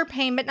shoulder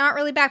pain, but not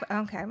really back.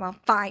 Okay, well,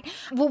 fine.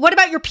 Well, what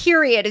about your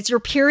period? Is your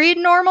period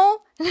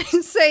normal? And I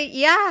say,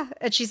 yeah.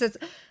 And she says,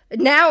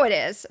 now it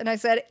is. And I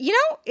said,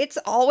 it's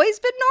always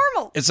been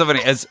normal. It's so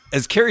funny.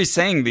 As Carrie's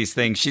saying these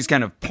things, she's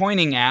kind of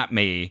pointing at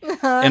me.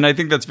 And I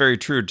think that's very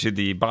true to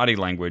the body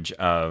language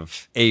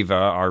of Ava,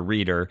 our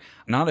reader.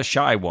 Not a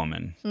shy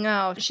woman.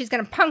 No, she's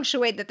going to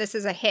punctuate that this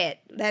is a hit,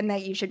 then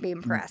that you should be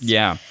impressed.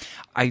 Yeah.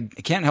 I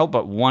can't help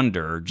but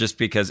wonder, just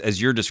because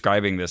as you're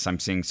describing this, I'm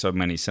seeing so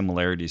many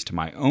similarities to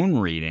my own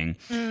reading,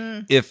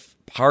 if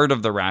part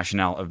of the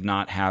rationale of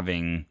not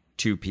having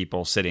 2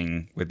 people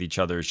sitting with each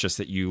other is just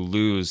that you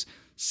lose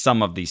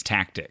some of these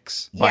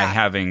tactics by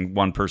having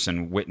one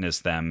person witness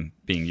them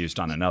being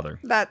used on another.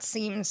 That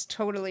seems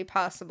totally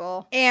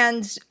possible.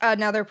 And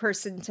another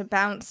person to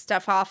bounce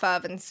stuff off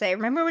of and say,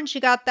 remember when she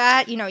got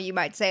that? You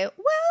might say,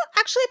 well,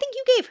 actually, I think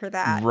you gave her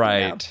that.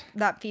 Right.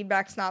 That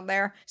feedback's not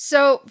there.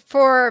 So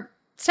for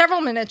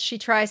several minutes, she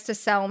tries to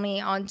sell me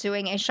on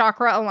doing a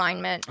chakra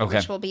alignment,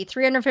 which will be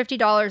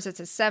 $350. It's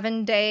a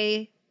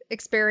 7-day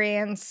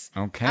experience.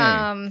 Okay.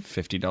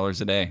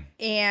 $50 a day.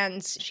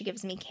 And she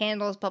gives me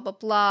candles, blah, blah,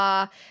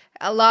 blah.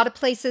 A lot of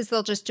places,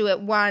 they'll just do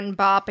it one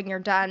bop and you're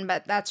done,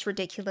 but that's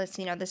ridiculous.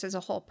 You know, this is a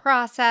whole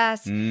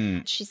process.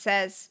 She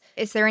says,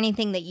 is there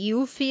anything that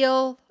you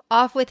feel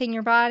off with in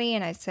your body?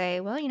 And I say,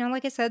 well, you know,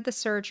 like I said, the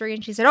surgery.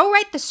 And she said, oh,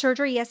 right, the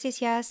surgery.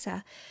 Yes.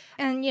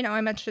 And, you know,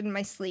 I mentioned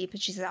my sleep.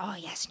 And she said, oh,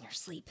 yes, in your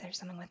sleep. There's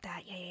something with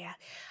that. Yeah.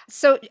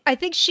 So I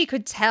think she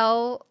could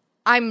tell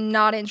I'm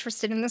not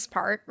interested in this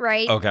part,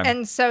 right? Okay.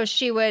 And so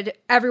she would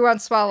every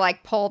once in a while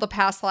like pull the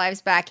past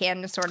lives back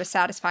in to sort of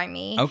satisfy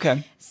me.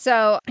 Okay.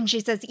 So, and she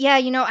says, yeah,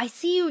 you know, I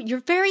see you're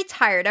very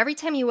tired. Every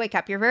time you wake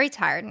up, you're very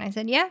tired. And I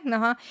said, yeah,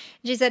 uh-huh.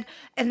 She said,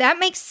 and that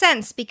makes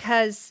sense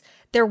because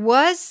there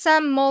was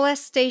some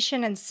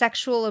molestation and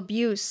sexual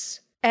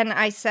abuse. And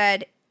I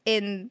said,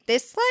 in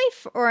this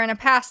life or in a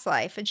past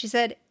life? And she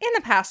said, in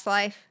the past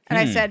life. And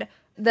I said,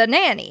 the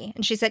nanny.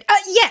 And she said,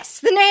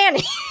 yes, the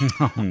nanny.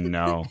 Oh,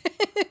 no.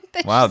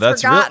 Wow,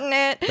 that's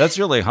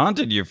really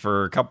haunted you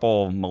for a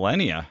couple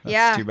millennia.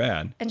 That's too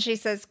bad. And she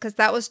says, because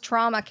that was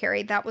trauma,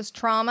 Carrie. That was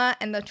trauma,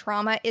 and the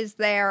trauma is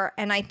there,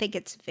 and I think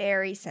it's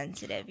very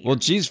sensitive. Well,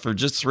 geez, for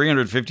just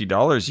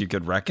 $350, you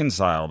could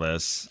reconcile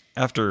this.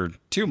 After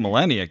 2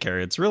 millennia,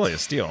 Carrie, it's really a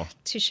steal.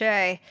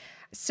 Touche.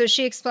 So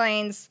she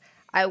explains,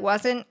 I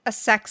wasn't a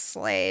sex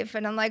slave.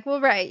 And I'm like,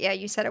 well, right. Yeah,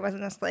 you said I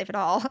wasn't a slave at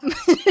all.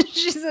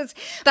 She says,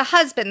 the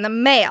husband, the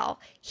male,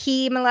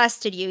 he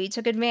molested you. He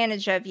took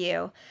advantage of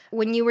you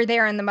when you were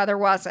there and the mother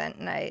wasn't.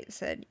 And I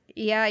said,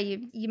 yeah,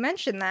 you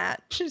mentioned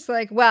that. She's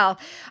like, well,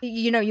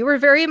 you know, you were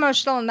very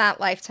emotional in that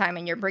lifetime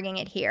and you're bringing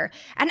it here.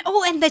 And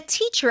and the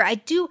teacher, I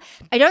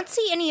don't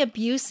see any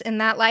abuse in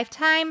that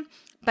lifetime,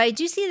 but I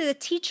do see that the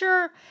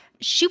teacher,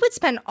 she would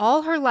spend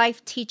all her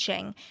life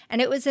teaching. And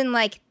it was in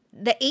like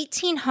the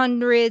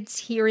 1800s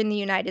here in the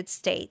United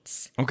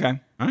States. Okay.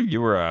 You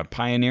were a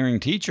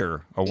pioneering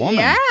teacher, a woman.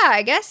 Yeah,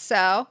 I guess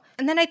so.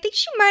 And then I think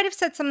she might have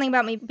said something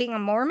about me being a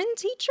Mormon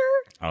teacher.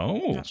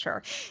 Oh. I'm not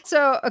sure.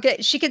 So, okay,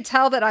 she could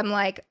tell that I'm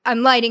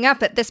lighting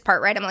up at this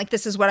part, right? I'm like,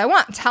 this is what I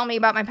want. Tell me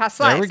about my past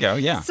lives. There we go,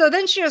 yeah. So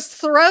then she just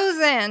throws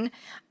in,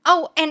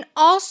 and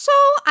also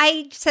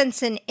I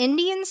sense an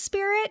Indian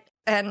spirit.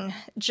 And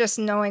just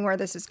knowing where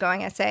this is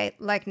going, I say,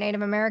 like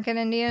Native American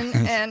Indian.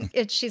 And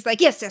she's like,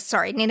 yes,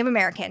 sorry, Native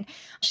American.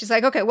 She's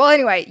like, okay, well,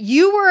 anyway,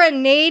 you were a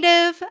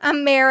Native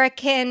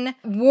American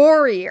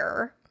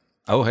warrior.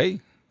 Oh, hey.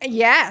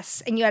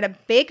 Yes. And you had a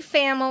big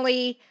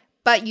family,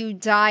 but you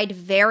died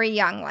very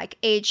young, like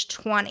age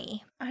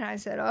 20. And I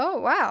said, oh,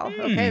 wow.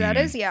 Okay, that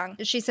is young.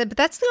 She said, but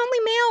that's the only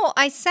male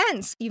I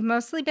sense. You've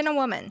mostly been a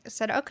woman. I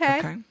said,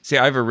 okay. See,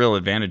 I have a real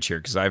advantage here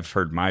because I've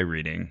heard my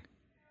reading.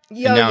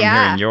 And now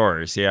I'm hearing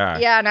yours, yeah.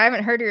 Yeah, and I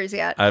haven't heard yours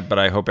yet. But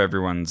I hope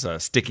everyone's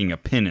sticking a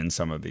pin in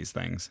some of these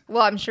things.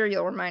 Well, I'm sure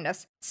you'll remind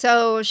us.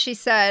 So she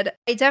said,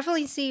 I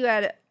definitely see you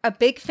had a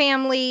big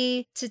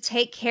family to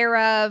take care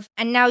of,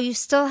 and now you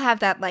still have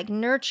that, like,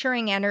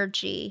 nurturing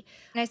energy.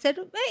 And I said,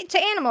 hey, to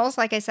animals,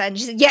 like I said. And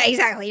she said, yeah,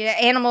 exactly, to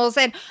animals,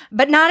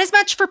 but not as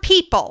much for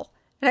people.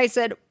 And I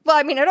said, well,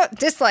 I mean, I don't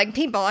dislike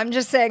people. I'm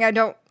just saying I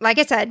don't, like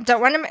I said,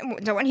 don't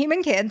want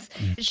human kids.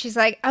 She's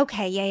like,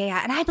 okay,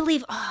 yeah. And I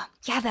believe,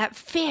 that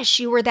fish,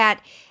 you were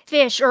that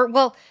fish. Or,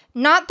 well,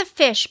 not the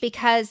fish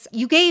because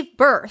you gave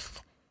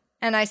birth.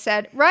 And I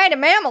said, right, a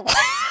mammal.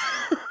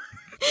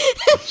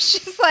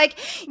 She's like,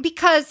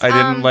 because I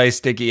didn't lay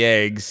sticky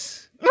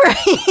eggs.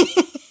 Right.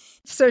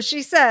 So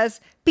she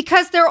says,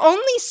 because there are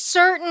only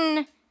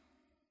certain,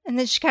 and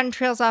then she kind of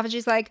trails off and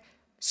she's like,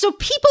 so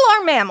people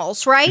are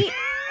mammals, right?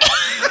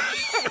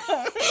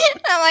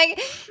 I'm like,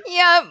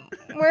 yep,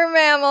 we're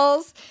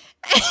mammals.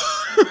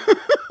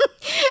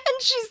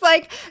 And she's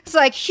like, it's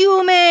like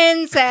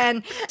humans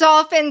and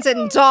dolphins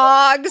and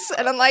dogs.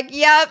 And I'm like,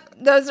 yep,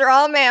 those are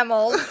all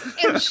mammals.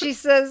 And she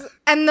says,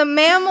 and the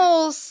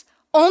mammals,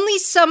 only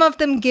some of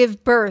them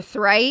give birth,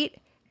 right?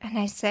 And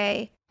I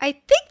say, I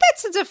think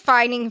that's a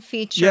defining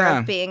feature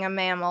of being a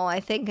mammal, I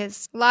think,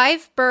 is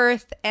live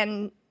birth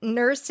and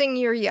nursing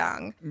your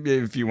young.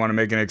 If you want to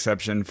make an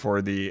exception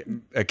for the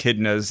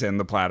echidnas and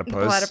the platypus.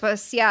 The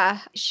platypus,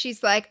 yeah.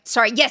 She's like,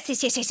 sorry, yes.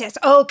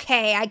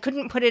 Okay, I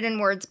couldn't put it in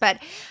words, but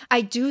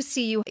I do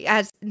see you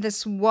as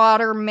this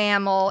water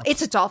mammal.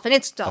 It's a dolphin. A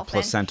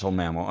placental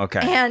mammal, okay.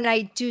 And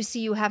I do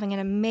see you having an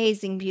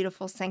amazing,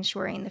 beautiful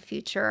sanctuary in the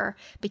future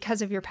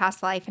because of your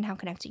past life and how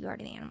connected you are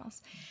to the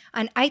animals.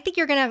 And I think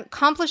you're going to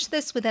accomplish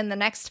this within the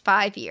next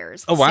 5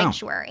 years, the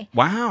sanctuary.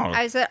 Wow.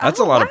 I said, that's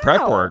a lot of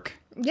prep work.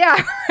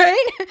 Yeah,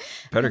 right?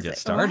 Better get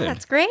started. Oh,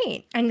 that's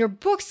great. And your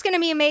book's going to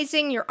be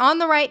amazing. You're on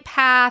the right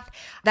path.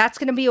 That's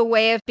going to be a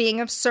way of being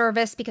of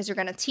service because you're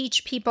going to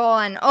teach people.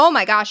 And oh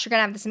my gosh, you're going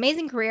to have this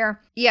amazing career.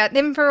 Yeah,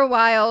 then for a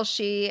while,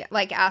 she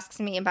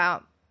asks me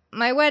about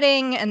my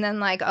wedding and then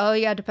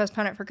you had to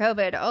postpone it for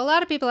COVID. A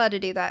lot of people had to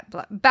do that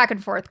back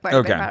and forth quite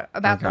a bit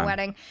about the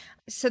wedding.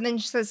 So then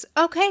she says,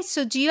 okay,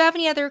 so do you have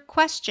any other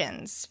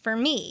questions for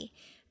me?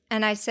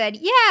 And I said,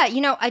 yeah,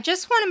 I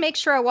just want to make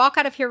sure I walk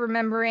out of here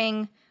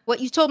remembering what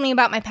you told me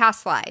about my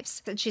past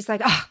lives. And she's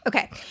like, oh,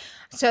 okay.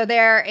 So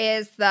there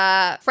is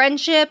the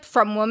friendship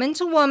from woman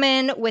to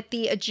woman with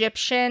the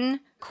Egyptian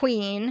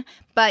queen,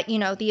 but,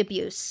 the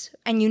abuse.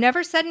 And you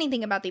never said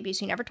anything about the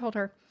abuse. You never told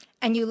her.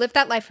 And you lived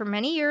that life for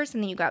many years,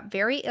 and then you got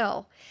very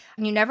ill.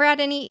 And you never had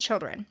any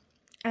children.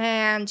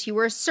 And you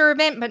were a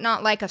servant, but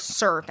not like a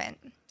servant.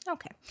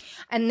 Okay.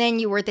 And then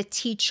you were the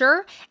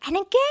teacher. And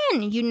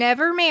again, you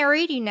never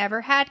married. You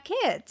never had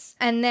kids.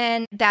 And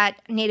then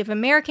that Native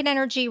American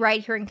energy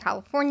right here in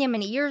California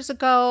many years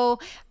ago.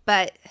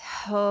 But,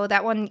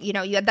 that one, you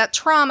had that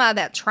trauma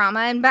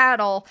in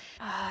battle.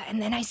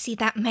 And then I see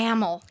that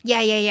mammal.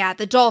 Yeah.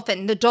 The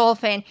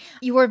dolphin.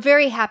 You were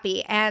very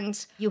happy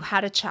and you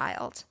had a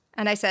child.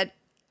 And I said,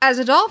 as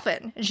a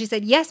dolphin? And she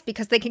said, yes,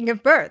 because they can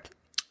give birth.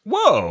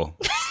 Whoa.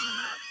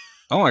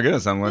 Oh my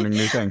goodness, I'm learning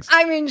new things.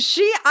 I mean,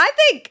 I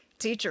think,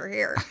 teacher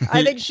here.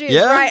 I think she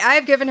is right. I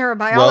have given her a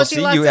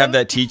biology lesson. You have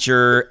that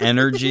teacher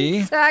energy.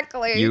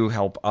 Exactly. You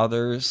help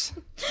others.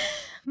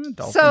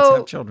 Dolphins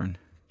have children.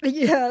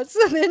 Yeah,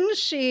 so then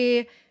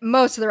she,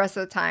 most of the rest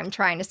of the time,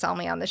 trying to sell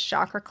me on this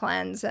chakra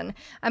cleanse. And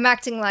I'm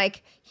acting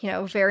like,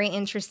 very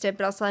interested,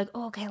 but also like,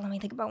 okay, let me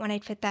think about when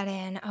I'd fit that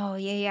in. Oh,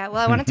 yeah.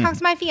 Well, I want to talk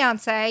to my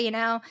fiance, those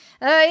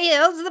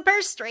are the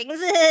purse strings,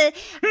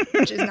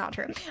 which is not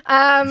true.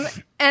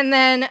 And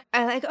then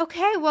I'm like,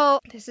 okay, well,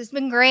 this has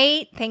been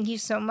great. Thank you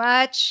so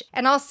much.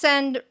 And I'll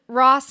send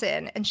Ross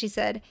in. And she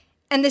said,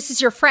 and this is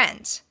your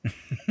friend.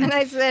 And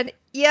I said,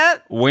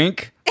 yep.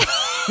 Wink.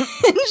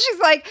 And she's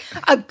like,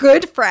 a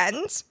good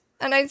friend.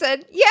 And I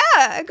said,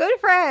 yeah, a good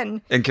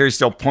friend. And Carrie's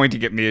still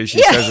pointing at me as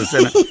she says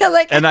this.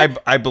 And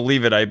I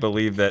believe it. I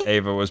believe that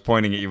Ava was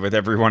pointing at you with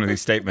every one of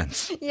these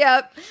statements.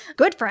 Yep.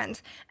 Good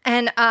friend.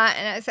 And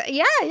I said,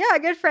 yeah,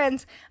 good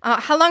friends.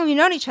 How long have you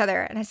known each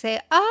other? And I say,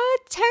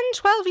 10,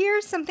 12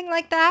 years, something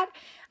like that.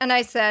 And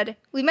I said,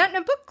 we met in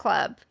a book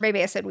club.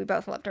 Maybe I said we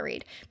both love to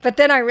read. But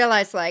then I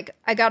realized, I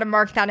got to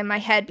mark that in my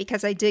head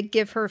because I did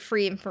give her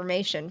free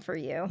information for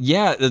you.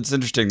 Yeah, it's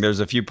interesting. There's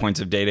a few points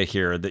of data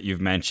here that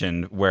you've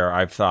mentioned where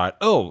I've thought,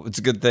 it's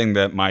a good thing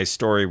that my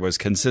story was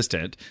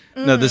consistent.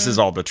 Mm. No, this is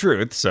all the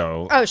truth,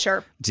 so... Oh,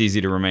 sure. It's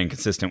easy to remain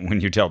consistent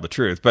when you tell the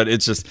truth. But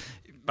it's just...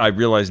 I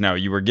realize now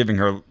you were giving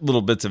her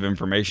little bits of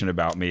information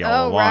about me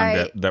all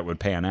along that would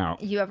pan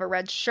out. You have a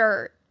red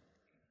shirt,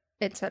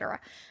 etc.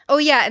 Oh,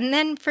 yeah. And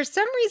then for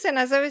some reason,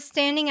 as I was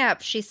standing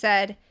up, she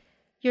said,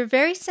 you're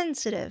very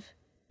sensitive,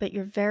 but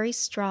you're very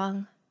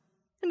strong.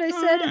 And I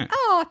said,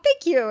 oh,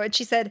 thank you. And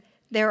she said,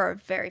 there are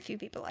very few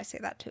people I say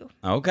that to.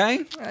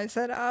 Okay. I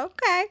said,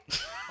 okay.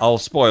 I'll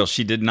spoil.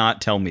 She did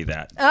not tell me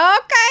that.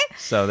 Okay.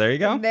 So there you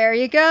go. There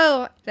you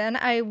go. Then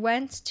I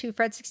went to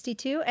Fred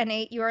 62 and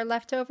ate your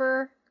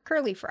leftover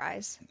curly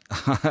fries.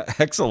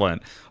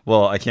 Excellent.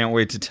 Well, I can't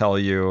wait to tell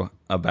you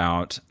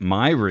about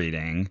my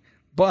reading,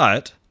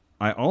 but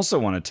I also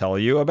want to tell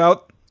you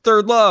about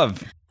Third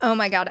Love. Oh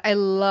my God. I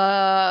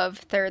love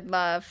Third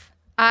Love.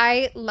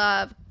 I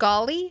love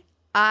Golly.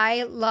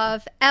 I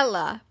love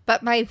Ella.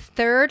 But my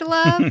third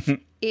love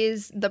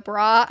is the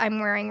bra I'm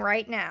wearing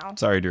right now.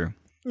 Sorry, Drew.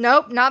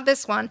 Nope, not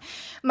this one.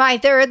 My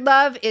third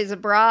love is a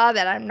bra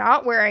that I'm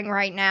not wearing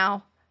right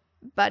now,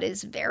 but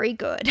is very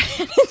good.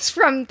 It's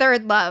from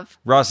Third Love.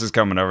 Ross is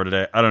coming over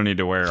today. I don't need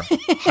to wear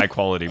high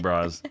quality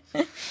bras.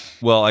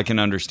 Well, I can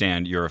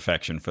understand your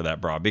affection for that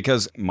bra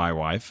because my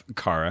wife,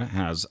 Cara,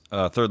 has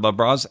Third Love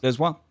bras as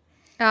well.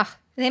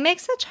 They make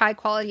such high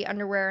quality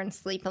underwear and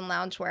sleep and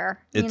loungewear.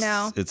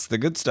 It's the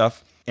good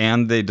stuff.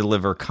 And they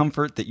deliver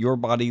comfort that your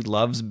body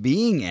loves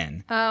being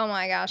in. Oh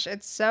my gosh,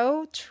 it's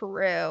so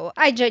true.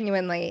 I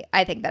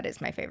think that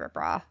is my favorite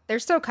bra. They're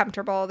so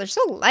comfortable. They're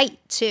so light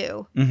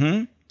too.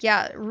 Mm-hmm.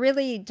 Yeah,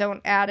 really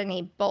don't add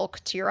any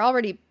bulk to your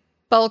already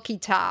bulky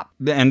top.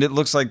 And it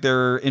looks like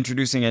they're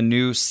introducing a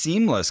new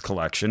seamless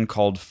collection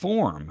called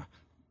Form.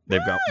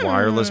 They've got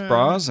wireless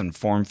bras and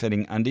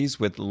form-fitting undies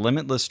with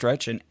limitless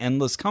stretch and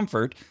endless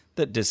comfort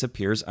that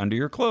disappears under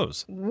your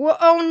clothes.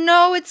 Oh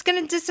no, it's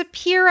going to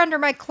disappear under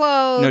my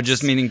clothes. No,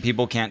 just meaning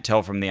people can't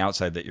tell from the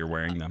outside that you're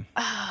wearing them.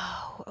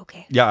 Oh,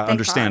 okay. Yeah,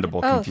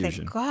 understandable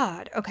confusion. Oh, thank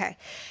God. Okay.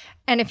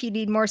 And if you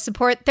need more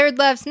support, Third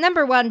Love's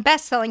 #1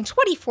 best-selling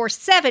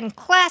 24/7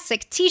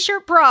 classic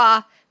t-shirt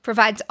bra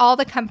provides all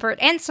the comfort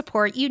and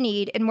support you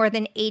need in more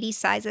than 80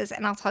 sizes.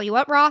 And I'll tell you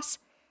what, Ross,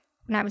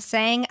 when I was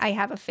saying I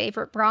have a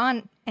favorite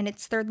bra and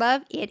it's Third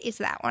Love, it is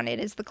that one. It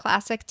is the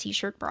classic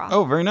t-shirt bra.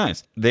 Oh, very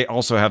nice. They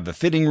also have the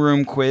fitting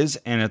room quiz,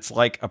 and it's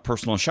like a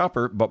personal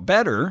shopper, but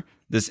better.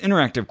 This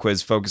interactive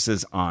quiz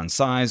focuses on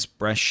size,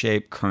 breast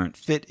shape, current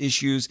fit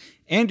issues,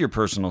 and your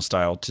personal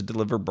style to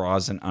deliver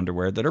bras and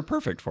underwear that are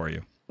perfect for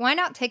you. Why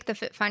not take the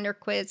Fit Finder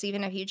quiz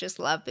even if you just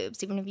love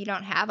boobs, even if you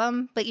don't have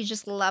them, but you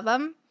just love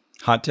them?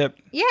 Hot tip?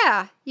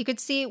 Yeah. You could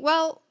see,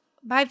 well,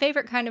 my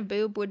favorite kind of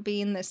boob would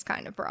be in this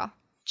kind of bra.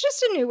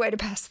 Just a new way to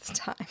pass the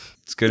time.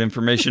 It's good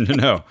information to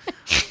know.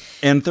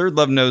 And Third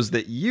Love knows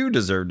that you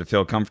deserve to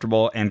feel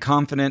comfortable and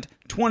confident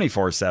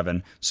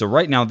 24/7. So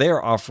right now they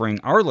are offering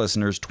our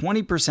listeners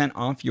 20%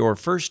 off your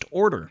first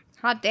order.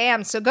 Hot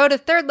damn. So go to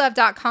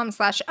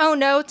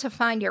thirdlove.com/ohno to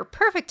find your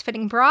perfect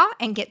fitting bra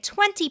and get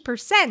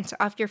 20%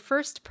 off your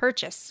first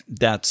purchase.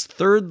 That's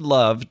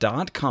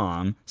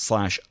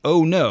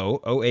thirdlove.com/ohno,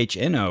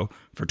 O-H-N-O,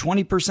 for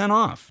 20%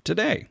 off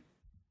today.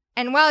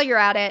 And while you're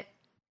at it,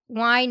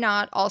 why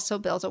not also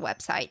build a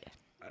website?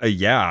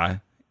 Yeah,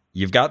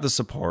 you've got the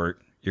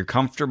support. You're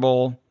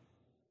comfortable.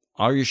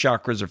 All your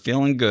chakras are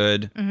feeling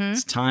good.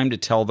 It's time to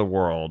tell the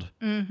world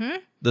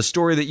the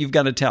story that you've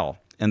got to tell.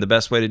 And the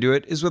best way to do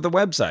it is with a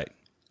website.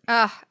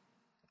 God,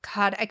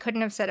 I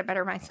couldn't have said it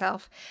better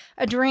myself.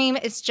 A dream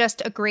is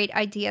just a great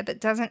idea that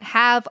doesn't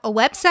have a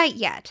website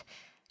yet.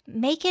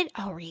 Make it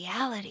a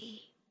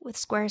reality with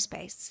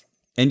Squarespace.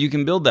 And you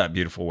can build that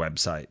beautiful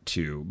website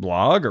to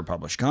blog or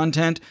publish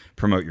content,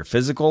 promote your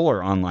physical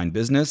or online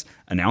business,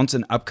 announce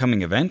an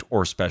upcoming event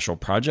or special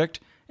project,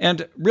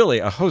 and really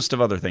a host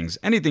of other things.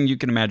 Anything you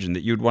can imagine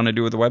that you'd want to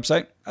do with a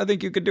website, I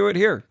think you could do it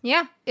here.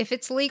 Yeah, if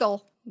it's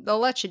legal, they'll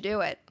let you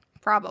do it.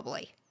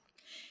 Probably.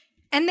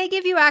 And they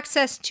give you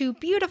access to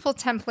beautiful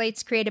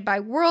templates created by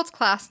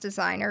world-class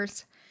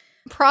designers.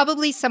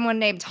 Probably someone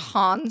named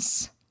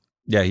Hans.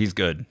 Yeah, he's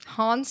good.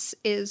 Hans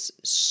is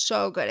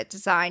so good at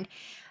design.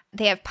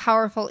 They have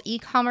powerful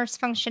e-commerce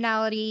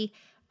functionality,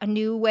 a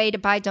new way to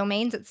buy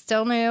domains that's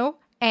still new,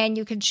 and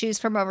you can choose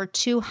from over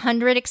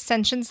 200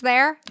 extensions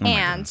there.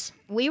 And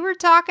we were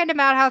talking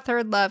about how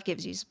Third Love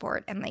gives you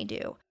support, and they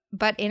do.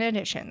 But in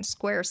addition,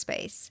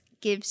 Squarespace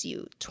gives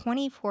you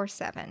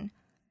 24/7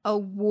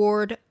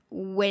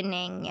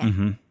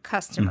 award-winning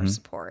customer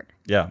support.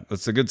 Yeah,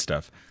 that's the good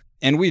stuff.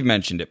 And we've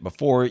mentioned it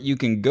before. You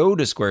can go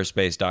to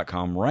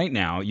squarespace.com right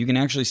now. You can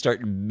actually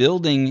start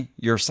building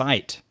your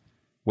site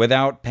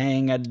without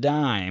paying a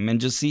dime and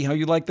just see how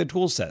you like the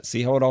tool set,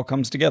 see how it all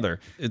comes together.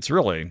 It's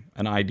really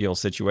an ideal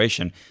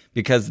situation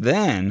because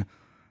then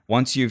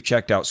once you've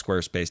checked out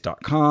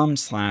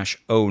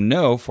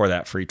squarespace.com/ohno for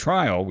that free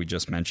trial we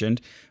just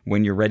mentioned,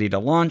 when you're ready to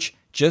launch,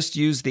 just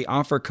use the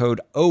offer code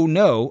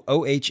OHNO,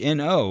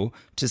 O-H-N-O,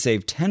 to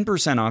save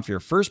 10% off your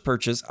first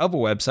purchase of a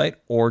website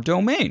or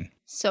domain.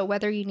 So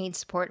whether you need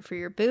support for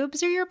your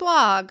boobs or your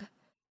blog,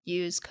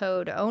 use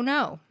code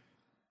OHNO.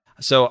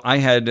 So I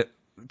had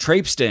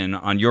traipsed in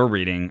on your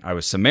reading. I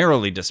was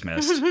summarily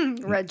dismissed.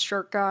 Red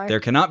shirt guy. There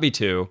cannot be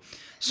two.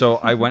 So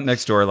I went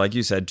next door, like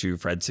you said, to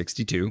Fred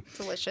 62.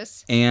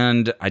 Delicious.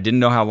 And I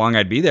didn't know how long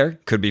I'd be there.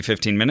 Could be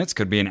 15 minutes,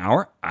 could be an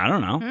hour. I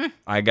don't know.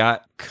 I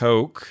got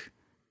Coke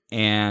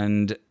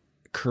and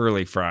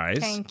curly fries.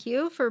 Thank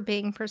you for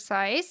being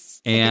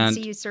precise. I And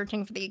can see you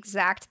searching for the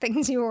exact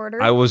things you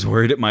ordered. I was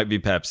worried it might be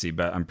Pepsi,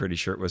 but I'm pretty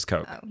sure it was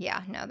Coke. Oh,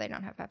 yeah. No, they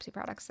don't have Pepsi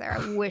products there.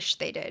 I wish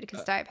they did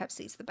because Diet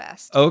Pepsi's the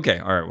best. Okay.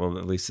 All right. Well,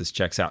 at least this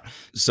checks out.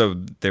 So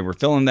they were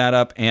filling that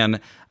up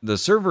and the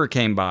server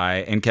came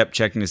by and kept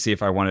checking to see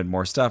if I wanted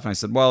more stuff. And I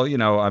said, well,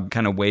 I'm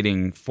kind of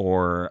waiting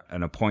for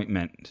an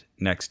appointment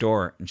next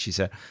door. And she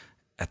said,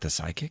 at the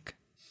psychic?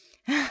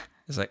 I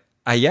was like,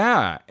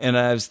 yeah. And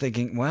I was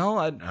thinking, well,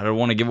 I don't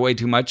want to give away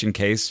too much in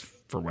case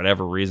for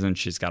whatever reason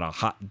she's got a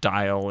hot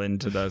dial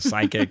into the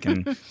psychic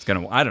and it's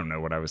going to, I don't know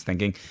what I was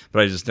thinking,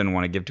 but I just didn't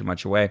want to give too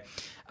much away.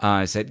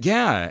 I said,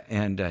 yeah.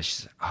 And she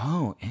said,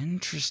 oh,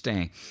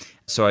 interesting.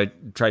 So I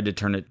tried to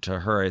turn it to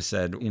her. I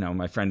said,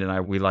 my friend and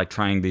I, we like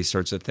trying these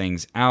sorts of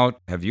things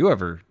out. Have you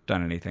ever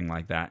done anything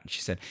like that? And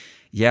she said,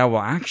 yeah,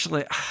 well,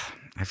 actually,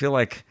 I feel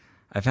like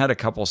I've had a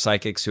couple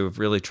psychics who have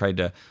really tried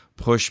to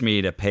push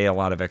me to pay a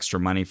lot of extra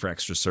money for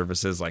extra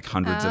services, like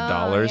hundreds of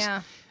dollars.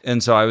 Yeah.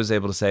 And so I was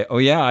able to say, oh,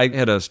 yeah, I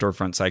had a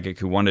storefront psychic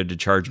who wanted to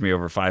charge me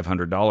over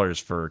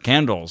 $500 for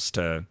candles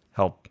to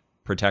help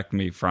protect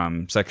me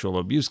from sexual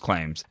abuse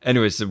claims.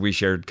 Anyways, so we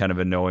shared kind of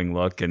a knowing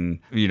look and,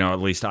 at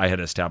least I had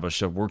established,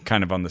 so we're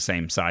kind of on the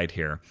same side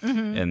here.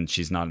 And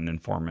she's not an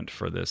informant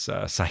for this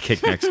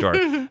psychic next door,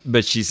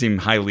 but she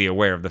seemed highly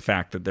aware of the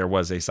fact that there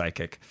was a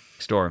psychic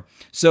store.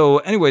 So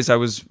anyways, I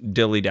was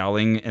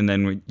dilly-dallying and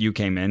then when you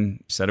came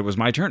in, said it was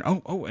my turn.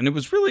 Oh, and it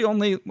was really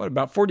only,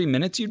 about 40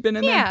 minutes you'd been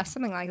in there? Yeah,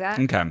 something like that.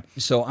 Okay.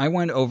 So I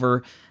went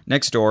over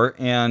next door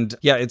and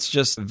yeah, it's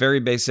just very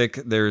basic.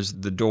 There's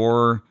the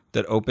door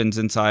that opens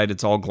inside.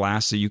 It's all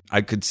glass, so I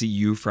could see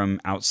you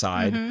from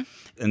outside.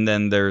 And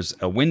then there's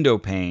a window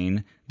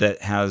pane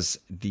that has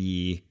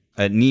a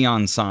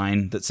neon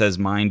sign that says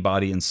mind,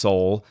 body, and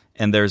soul.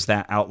 And there's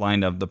that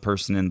outline of the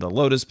person in the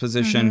lotus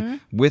position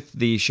with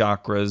the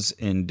chakras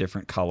in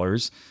different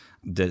colors,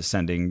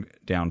 descending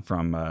down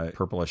from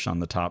purplish on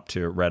the top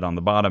to red on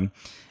the bottom,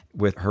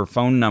 with her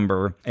phone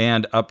number.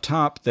 And up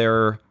top,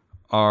 there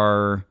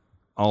are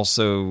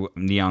also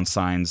neon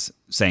signs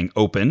saying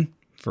open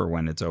for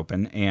when it's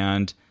open,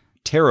 and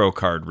tarot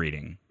card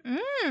reading.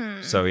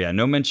 So yeah,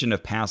 no mention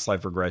of past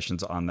life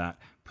regressions on that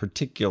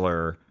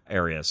particular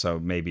area. So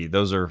maybe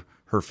those are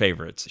her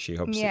favorites. She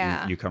hopes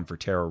that you come for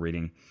tarot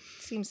reading.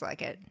 Seems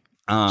like it.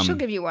 She'll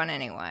give you one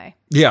anyway.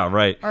 Yeah,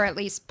 right. Or at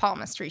least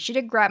palmistry. She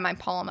did grab my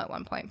palm at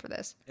one point for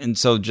this. And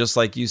so just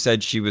like you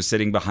said, she was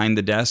sitting behind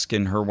the desk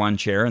in her one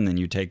chair, and then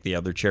you take the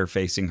other chair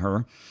facing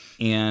her.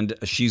 And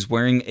she's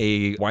wearing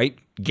a white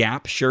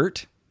Gap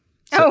shirt.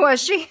 Oh,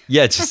 was she?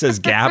 Yeah, it just says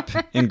Gap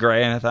in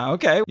gray. And I thought,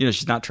 okay,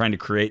 she's not trying to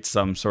create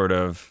some sort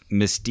of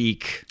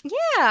mystique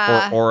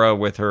Yeah. or aura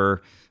with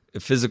her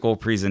physical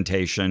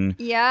presentation.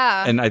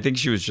 Yeah. And I think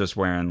she was just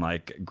wearing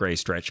like gray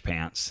stretch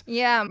pants.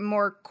 Yeah,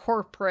 more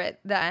corporate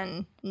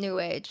than New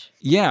Age.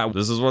 Yeah,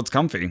 this is what's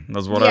comfy.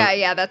 That's what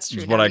That's true.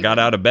 This is what I got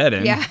out of bed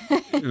in. Yeah.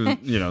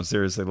 It was,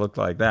 seriously looked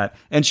like that.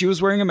 And she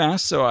was wearing a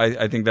mask, so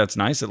I think that's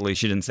nice. At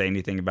least she didn't say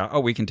anything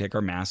about, we can take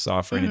our masks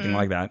off or anything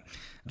like that.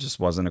 It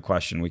just wasn't a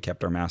question. We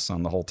kept our masks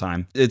on the whole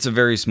time. It's a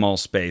very small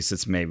space.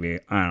 It's maybe,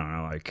 I don't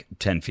know, like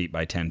 10 feet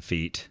by 10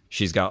 feet.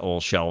 She's got little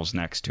shelves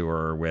next to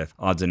her with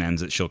odds and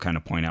ends that she'll kind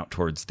of point out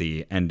towards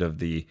the end of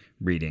the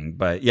reading.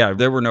 But yeah,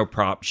 there were no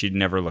props. She'd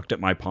never looked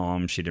at my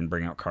palm. She didn't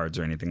bring out cards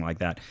or anything like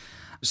that.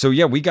 So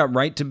yeah, we got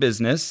right to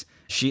business.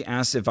 She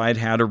asked if I'd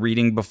had a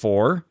reading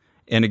before.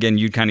 And again,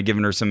 you'd kind of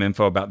given her some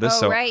info about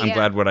this. I'm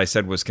glad what I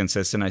said was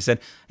consistent. I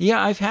said,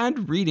 yeah, I've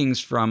had readings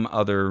from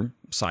other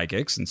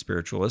psychics and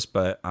spiritualists,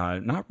 but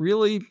not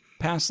really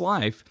past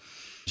life.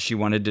 She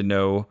wanted to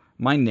know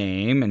my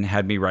name and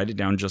had me write it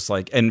down just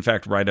like, and in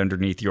fact, right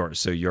underneath yours.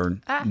 So your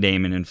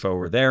name and info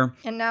were there.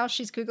 And now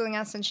she's Googling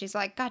us and she's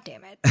like, God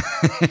damn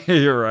it.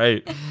 You're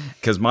right.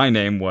 Because my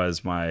name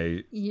was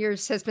my...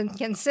 Yours has been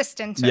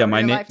consistent. Yeah,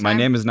 my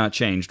name has not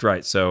changed.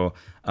 Right. So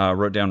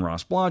wrote down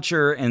Ross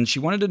Blotcher, and she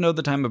wanted to know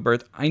the time of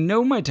birth. I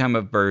know my time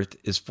of birth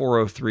is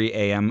 4:03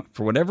 a.m.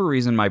 For whatever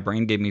reason, my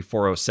brain gave me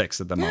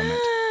 4:06 at the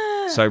moment.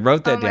 So I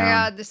wrote that down. Oh my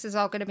God, this is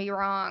all going to be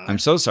wrong. I'm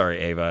so sorry,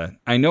 Ava.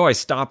 I know I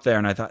stopped there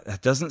and I thought,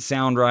 that doesn't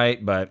sound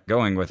right, but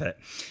going with it.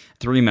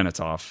 3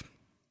 minutes off.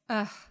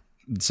 Ugh.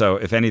 So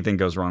if anything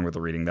goes wrong with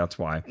the reading, that's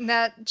why.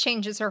 That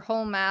changes her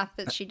whole math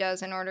that she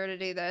does in order to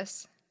do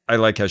this. I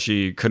like how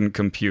she couldn't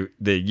compute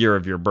the year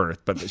of your birth,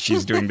 but that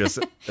she's doing this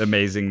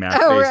amazing math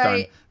based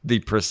on the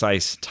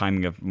precise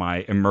timing of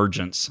my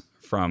emergence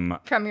from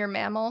your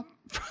mammal.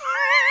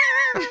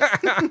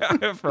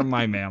 From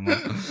my mammal.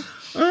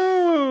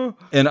 Oh.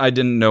 And I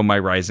didn't know my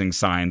rising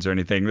signs or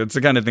anything. That's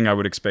the kind of thing I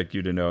would expect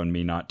you to know and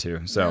me not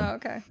to. So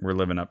we're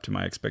living up to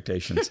my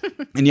expectations.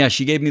 And yeah,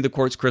 she gave me the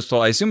quartz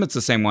crystal. I assume it's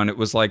the same one. It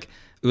was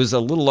a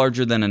little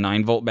larger than a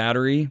 9-volt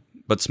battery,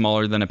 but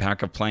smaller than a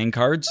pack of playing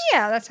cards.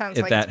 Yeah, that sounds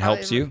if that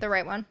helps you. The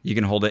right one. You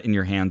can hold it in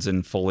your hands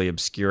and fully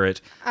obscure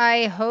it.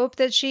 I hope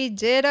that she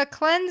did a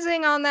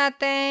cleansing on that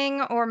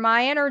thing, or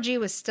my energy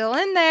was still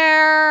in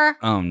there.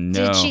 Oh,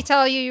 no. Did she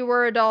tell you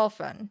were a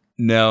dolphin?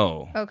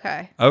 No.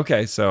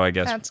 Okay, so I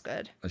guess that's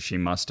good. She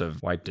must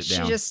have wiped it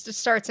down. She just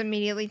starts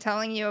immediately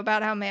telling you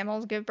about how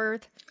mammals give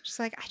birth. She's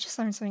like, I just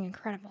learned something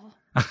incredible.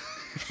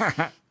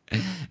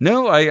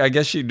 No, I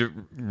guess she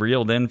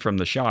reeled in from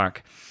the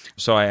shock.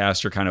 So I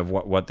asked her kind of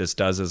what this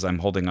does as I'm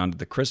holding onto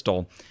the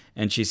crystal.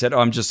 And she said,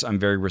 I'm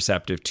very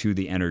receptive to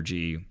the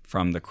energy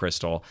from the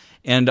crystal.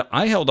 And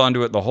I held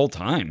onto it the whole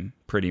time,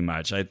 pretty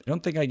much. I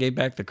don't think I gave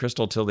back the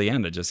crystal till the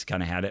end. I just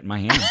kind of had it in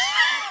my hands.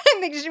 I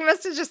think she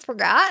must have just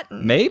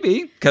forgotten.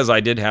 Maybe, because I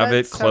did have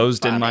it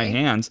closed in my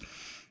hands.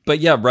 But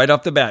yeah, right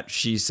off the bat,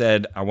 she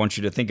said, I want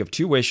you to think of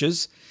 2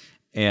 wishes.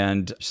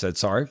 And she said,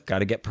 sorry, got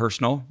to get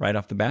personal right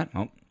off the bat.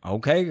 Oh,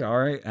 okay, all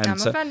right. And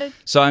I'm offended.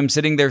 So I'm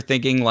sitting there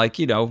thinking like,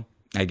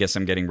 I guess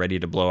I'm getting ready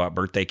to blow out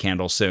birthday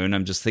candles soon.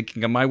 I'm just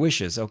thinking of my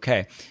wishes.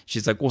 Okay.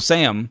 She's like, well,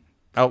 say them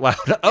out loud.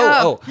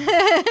 Oh,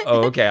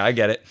 okay. I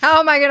get it. How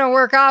am I going to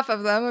work off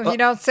of them if you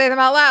don't say them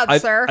out loud,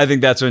 sir? I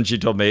think that's when she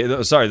told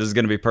me, sorry, this is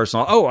going to be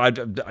personal. Oh, I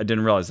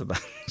didn't realize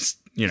that.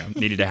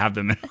 Needed to have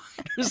them in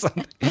mind or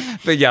something.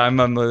 But yeah, I'm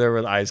there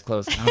with eyes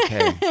closed.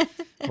 Okay.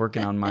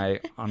 Working on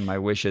my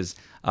wishes.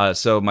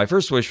 So my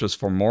first wish was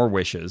for more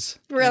wishes.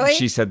 Really?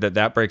 She said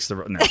that breaks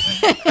the... No.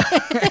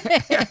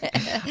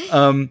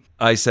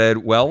 I said,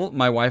 well,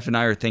 my wife and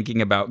I are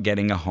thinking about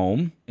getting a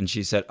home. And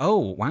she said, oh,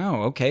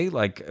 wow, okay.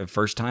 Like a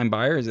first-time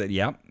buyer? I said,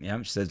 yeah.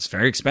 She said, it's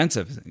very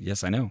expensive.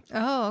 Yes, I know.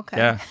 Oh, okay.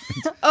 Yeah.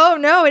 Oh,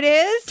 no, it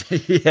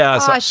is? Yeah.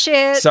 Oh,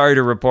 shit. Sorry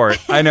to report.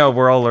 I know,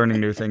 we're all learning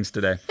new things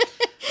today.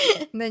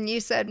 And then you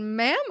said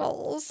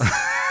mammals.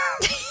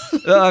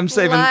 I'm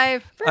saving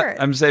Live birth.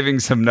 I'm saving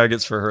some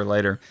nuggets for her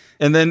later.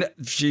 And then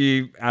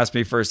she asked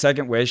me for a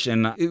second wish,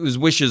 and it was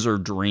wishes or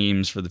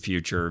dreams for the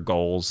future,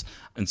 goals.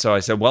 And so I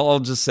said, well, I'll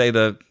just say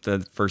the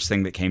first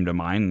thing that came to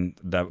mind,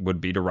 that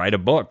would be to write a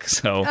book.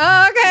 So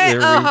okay.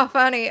 How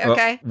funny.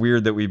 Okay.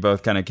 Weird that we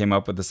both kind of came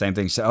up with the same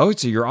thing. She said, oh,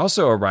 so you're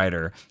also a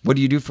writer. What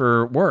do you do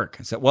for work?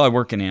 I said, well, I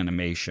work in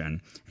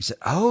animation. He said,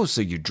 oh,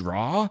 so you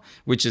draw?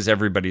 Which is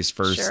everybody's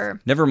first. Sure.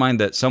 Never mind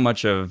that so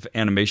much of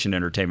animation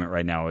entertainment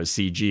right now is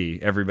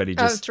CG. Everybody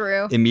just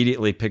true.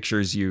 Immediately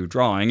pictures you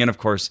drawing. And of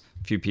course,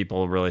 few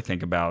people really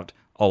think about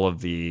all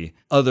of the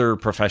other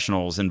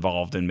professionals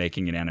involved in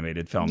making an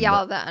animated film. Yeah,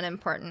 all the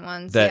unimportant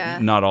ones.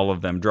 That not all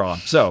of them draw.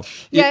 So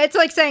yeah, it's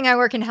like saying I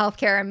work in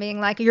healthcare and being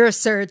like, you're a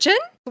surgeon?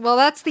 Well,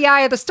 that's the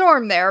eye of the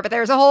storm there, but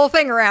there's a whole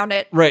thing around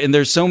it. Right, and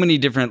there's so many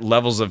different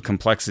levels of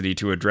complexity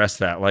to address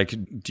that. Like,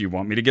 do you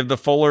want me to give the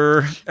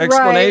fuller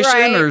explanation,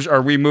 right. or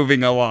are we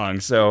moving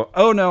along? So,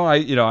 oh no,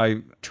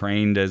 I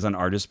trained as an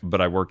artist, but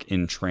I work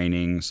in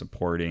training,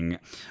 supporting.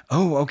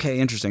 Oh, okay,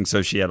 interesting.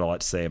 So she had a lot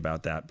to say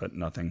about that, but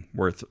nothing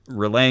worth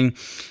relaying.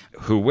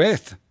 Who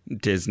with?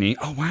 Disney.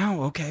 Oh,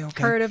 wow. Okay.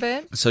 Heard of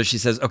it? So she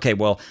says, okay,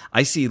 well,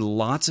 I see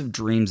lots of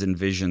dreams and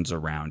visions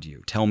around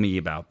you. Tell me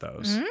about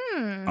those.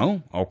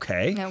 Oh,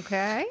 okay.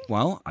 Okay.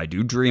 Well, I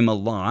do dream a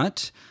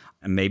lot.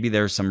 And maybe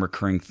there's some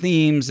recurring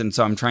themes. And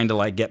so I'm trying to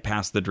like get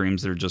past the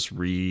dreams that are just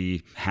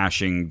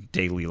rehashing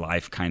daily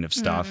life kind of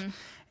stuff.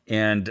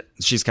 And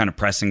she's kind of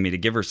pressing me to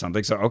give her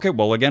something. So, okay,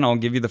 well, again, I'll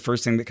give you the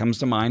first thing that comes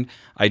to mind.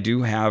 I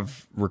do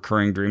have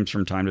recurring dreams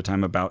from time to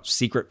time about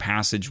secret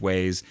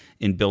passageways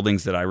in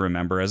buildings that I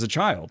remember as a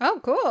child.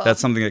 Oh, cool. That's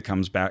something that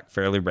comes back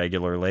fairly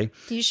regularly.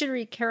 You should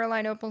read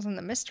Caroline Opals and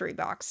the Mystery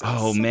Boxes.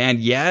 Oh, man,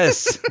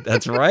 yes.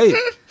 That's right.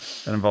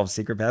 That involves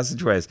secret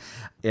passageways.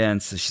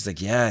 And so she's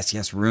like,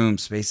 yes,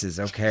 rooms, spaces,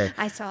 okay.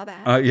 I saw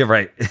that. Yeah,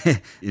 right.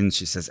 And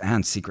she says,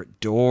 and secret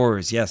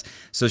doors, yes.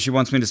 So she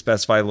wants me to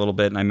specify a little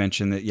bit, and I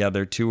mentioned that,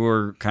 there are two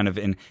are kind of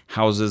in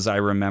houses I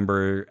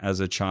remember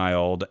as a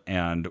child,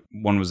 and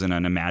one was in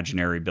an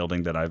imaginary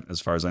building that as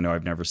far as I know,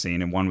 I've never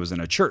seen, and one was in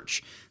a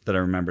church that I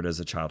remembered as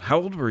a child. How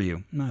old were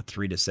you?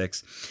 3 to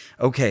 6.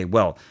 Okay,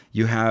 well,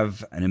 you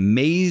have an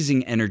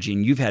amazing energy,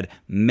 and you've had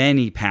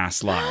many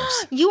past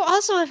lives. You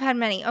also have had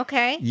many,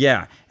 okay.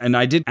 Yeah, and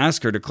I did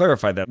ask her to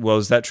clarify that. Well,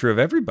 is that true of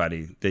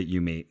everybody that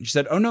you meet? She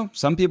said, oh, no,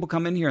 some people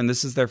come in here, and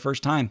this is their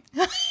first time.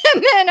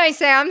 And then I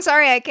say, I'm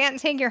sorry, I can't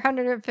take your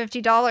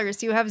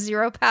 $150. You have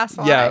 0 past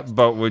lives. Yeah,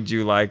 but would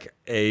you like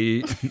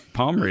a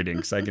palm reading?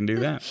 Because I can do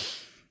that.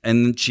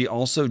 And she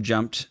also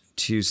jumped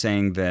to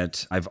saying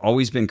that I've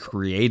always been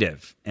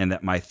creative and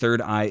that my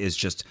third eye is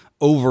just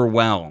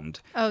overwhelmed.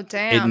 Oh,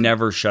 damn. It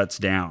never shuts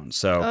down.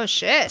 So oh,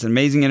 shit. It's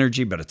amazing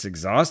energy, but it's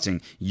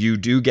exhausting. You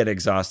do get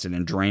exhausted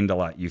and drained a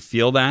lot. You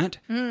feel that?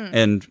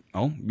 And,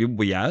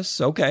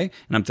 yes, okay.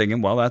 And I'm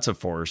thinking, well, that's a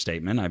for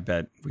statement. I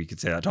bet we could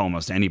say that to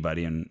almost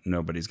anybody and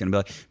nobody's going to be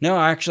like, no,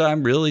 actually,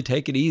 I'm really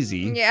take it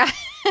easy. Yeah.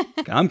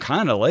 I'm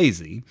kind of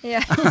lazy.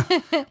 Yeah.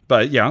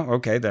 But yeah,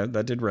 okay,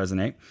 that did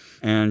resonate.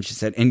 And she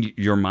said, and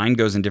your mind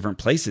goes in different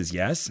places,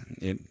 yes?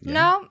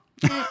 No.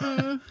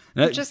 I'm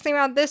just thinking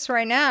about this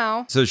right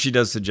now. So she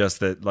does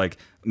suggest that, like,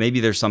 maybe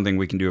there's something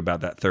we can do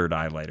about that third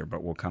eye later,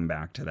 but we'll come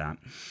back to that.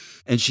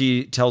 And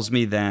she tells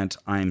me that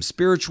I'm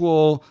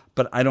spiritual,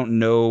 but I don't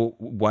know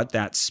what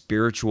that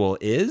spiritual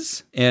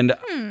is. And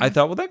I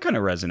thought, well, that kind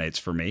of resonates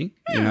for me,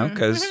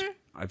 because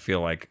I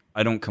feel like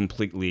I don't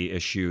completely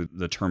eschew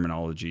the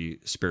terminology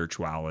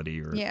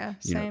spirituality or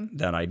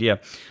that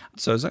idea.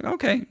 So I was like,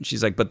 okay.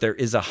 She's like, but there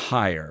is a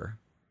higher,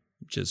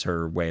 which is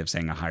her way of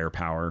saying a higher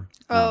power.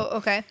 Oh,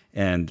 okay.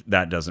 And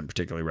that doesn't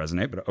particularly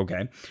resonate, but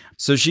okay.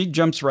 So she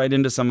jumps right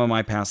into some of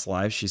my past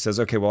lives. She says,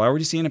 okay, well, I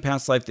already see in a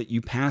past life that you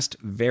passed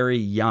very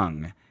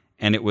young,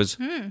 and it was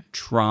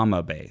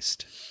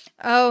trauma-based.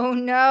 Oh,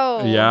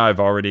 no. Yeah, I've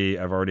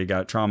already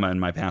got trauma in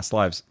my past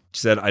lives.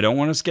 She said, I don't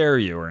want to scare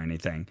you or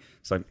anything.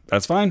 It's like,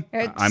 that's fine.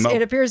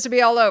 It appears to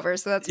be all over,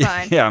 so that's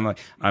fine. Yeah, I'm like,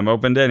 I'm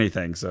open to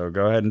anything, so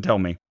go ahead and tell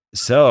me.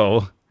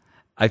 So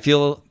I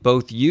feel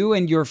both you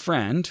and your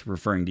friend,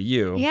 referring to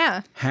you,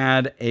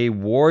 had a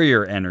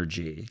warrior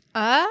energy.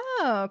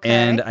 Oh, okay.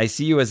 And I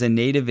see you as a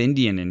native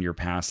Indian in your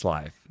past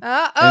life.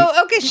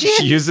 Okay.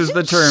 She uses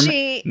the term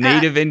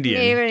native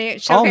Indian. Okay,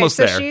 almost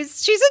so there.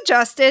 She's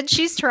adjusted.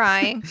 She's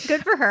trying.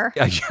 Good for her.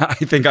 I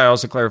think I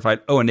also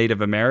clarified, a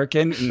Native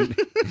American. And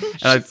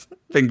I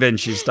think then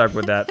she stuck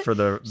with that for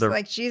the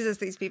like, Jesus,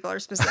 these people are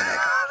specific.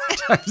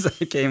 times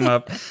that came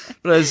up.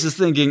 But I was just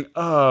thinking,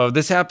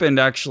 this happened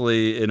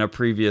actually in a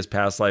previous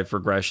past life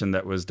regression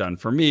that was done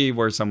for me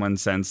where someone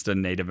sensed a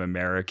Native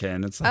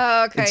American. It's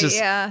like, it's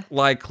just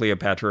like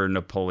Cleopatra or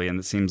Napoleon.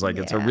 It seems like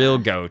it's a real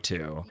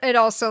go-to. It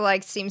also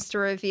seems to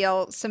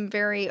reveal some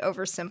very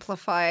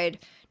oversimplified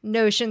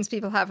notions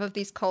people have of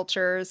these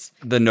cultures.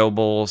 The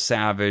noble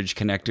savage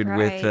connected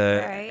with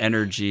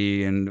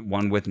energy and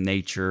one with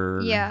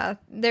nature. Yeah.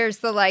 There's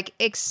the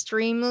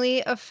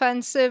extremely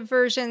offensive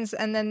versions,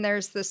 and then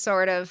there's the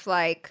sort of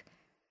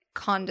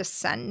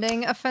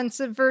condescending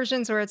offensive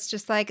versions where it's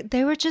just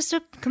they were just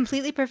a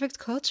completely perfect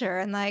culture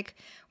and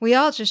we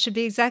all just should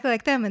be exactly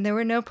like them and there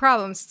were no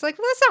problems. It's well,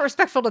 that's not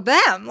respectful to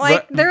them.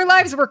 Their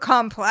lives were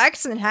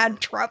complex and had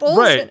troubles.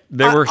 Right.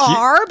 They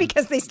are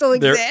because they still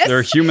exist.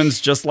 They're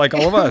humans just like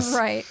all of us.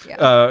 Right.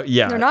 Yeah.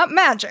 Yeah. They're not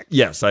magic.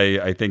 Yes.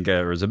 I think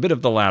there was a bit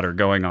of the latter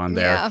going on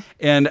there. Yeah.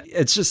 And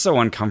it's just so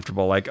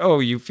uncomfortable.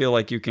 You feel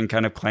like you can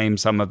kind of claim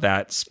some of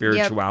that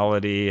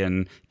spirituality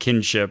and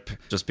kinship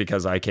just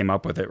because I came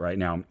up with it right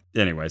now.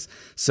 Anyways,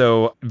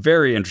 so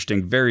very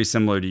interesting, very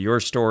similar to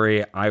your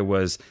story. I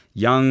was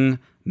young,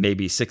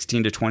 maybe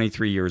 16 to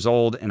 23 years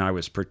old, and I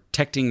was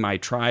protecting my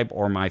tribe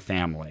or my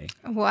family.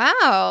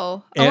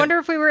 Wow. I wonder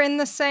if we were in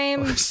the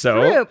same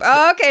So, group.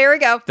 Oh, okay, here we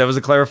go. That was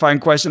a clarifying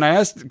question I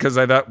asked because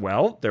I thought,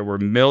 well, there were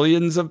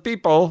millions of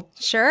people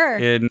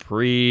in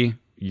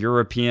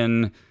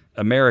pre-European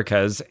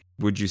Americas.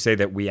 Would you say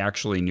that we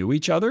actually knew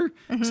each other?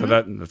 Mm-hmm. So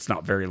that's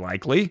not very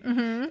likely.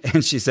 Mm-hmm.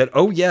 And she said,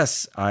 oh,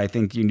 yes, I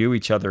think you knew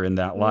each other in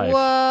that life.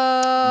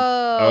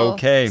 Whoa.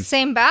 Okay.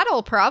 Same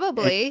battle,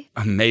 probably.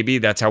 Maybe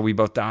that's how we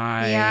both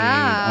died.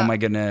 Yeah. Oh, my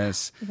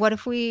goodness. What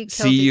if we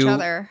killed each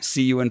other?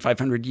 See you in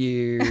 500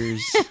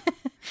 years.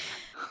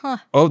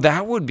 Oh,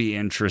 that would be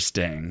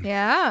interesting.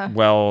 Yeah.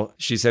 Well,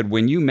 she said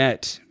when you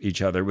met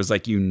each other, it was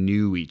like you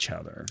knew each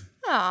other.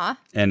 Aw.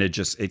 And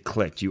it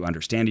clicked. You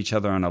understand each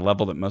other on a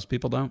level that most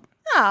people don't.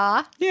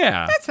 Aw.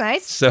 Yeah. That's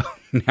nice. So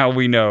now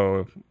we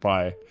know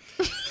why.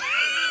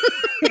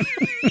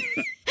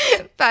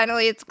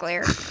 Finally, it's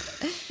clear.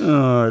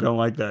 Oh, I don't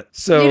like that.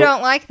 So You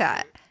don't like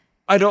that.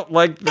 I don't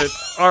like that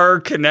our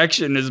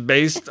connection is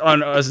based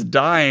on us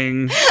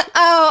dying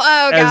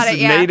Oh, got as it.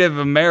 Yeah. Native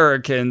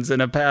Americans in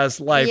a past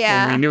life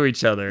Yeah. when we knew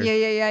each other.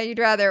 Yeah. You'd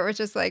rather it was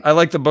just like I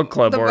like the book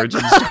club The book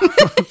origin.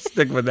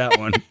 Stick with that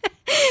one.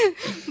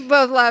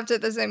 both laughed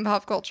at the same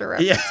pop culture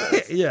Yeah,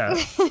 references.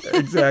 yeah,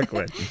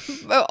 exactly.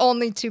 But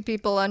only two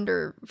people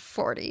under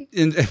 40.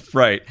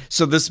 Right.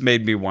 So this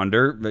made me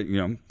wonder, but,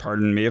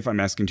 pardon me if I'm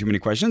asking too many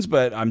questions,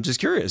 but I'm just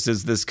curious.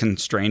 Is this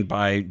constrained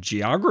by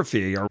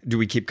geography, or do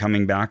we keep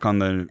coming back on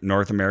the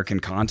North American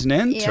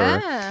continent?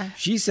 Yeah. Or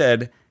she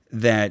said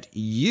that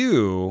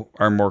you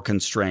are more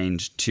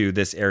constrained to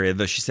this area,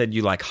 though she said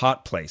you like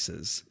hot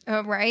places.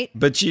 Oh, right.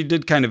 But she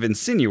did kind of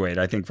insinuate,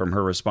 I think, from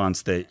her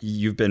response that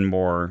you've been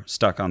more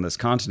stuck on this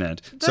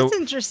continent. That's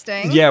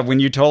interesting. Yeah, when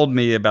you told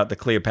me about the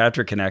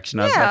Cleopatra connection,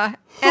 I was like,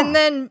 And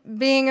then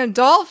being a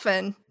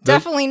dolphin,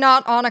 definitely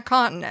not on a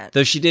continent.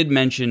 though she did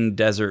mention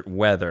desert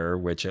weather,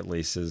 which at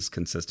least is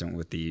consistent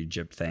with the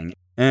Egypt thing.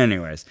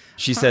 Anyways,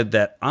 she said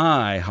that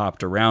I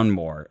hopped around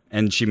more,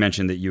 and she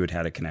mentioned that you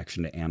had a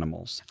connection to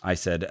animals. I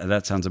said,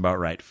 that sounds about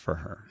right for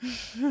her.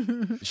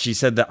 She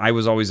said that I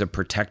was always a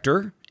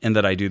protector and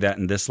that I do that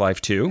in this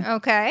life too.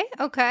 Okay.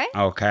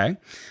 Okay.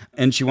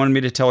 And she wanted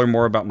me to tell her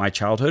more about my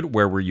childhood.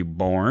 Where were you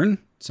born?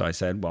 So I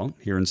said, well,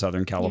 here in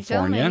Southern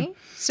California. You tell me.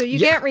 So you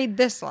Yeah. can't read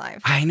this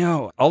live. I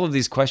know. All of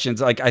these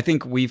questions, I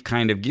think we've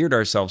kind of geared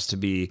ourselves to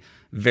be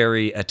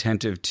very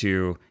attentive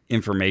to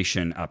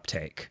information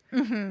uptake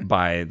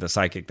by the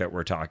psychic that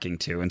we're talking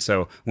to. And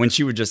so when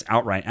she would just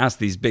outright ask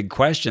these big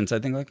questions, I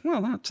think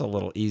well, that's a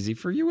little easy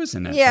for you,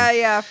 isn't it?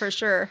 Yeah, for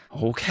sure.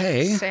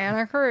 Okay.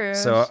 Santa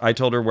Cruz. So I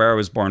told her where I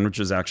was born, which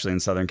was actually in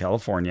Southern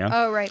California.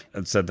 Oh, right.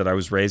 It said that I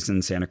was raised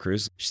in Santa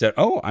Cruz. She said,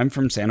 I'm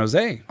from San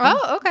Jose.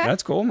 Oh, okay.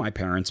 That's cool. My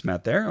parents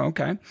met there.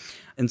 Okay.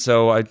 And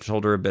so I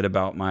told her a bit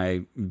about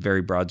my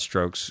very broad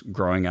strokes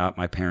growing up.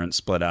 My parents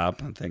split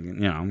up. I'm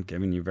thinking, I'm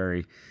giving you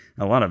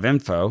a lot of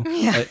info.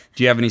 Yeah.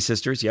 Do you have any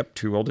sisters? Yep,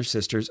 2 older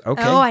sisters.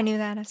 Okay. Oh, I knew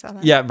that. I saw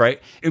that. Yeah, right.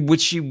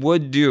 Which she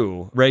would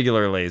do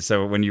regularly.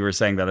 So when you were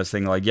saying that, I was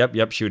thinking like,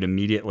 yep, she would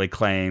immediately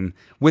claim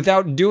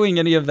without doing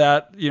any of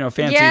that,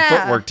 fancy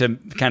footwork to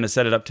kind of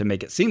set it up to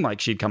make it seem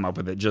like she'd come up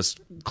with it, just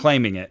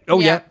claiming it.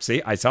 Oh, yeah.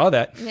 See, I saw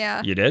that.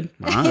 Yeah. You did?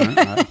 All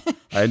right.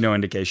 I had no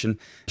indication.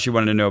 She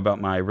wanted to know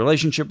about my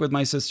relationship with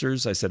my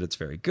sisters. I said it's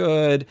very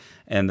good.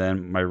 And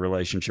then my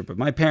relationship with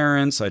my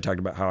parents. I talked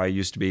about how I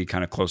used to be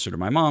kind of closer to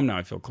my mom. Now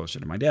I feel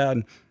closer to my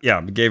dad. Yeah,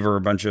 gave her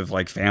a bunch of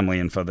like family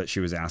info that she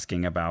was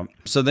asking about.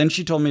 So then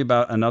she told me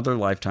about another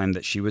lifetime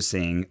that she was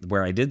seeing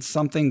where I did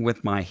something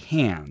with my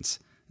hands.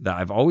 That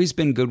I've always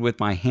been good with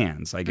my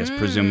hands, I guess,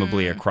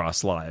 presumably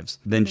across lives.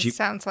 Then It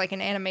sounds like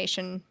an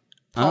animation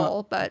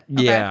poll, but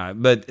okay. Yeah,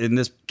 but in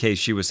this case,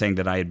 she was saying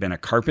that I had been a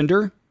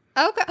carpenter.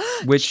 Okay.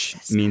 Which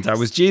means I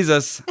was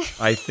Jesus.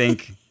 I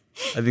think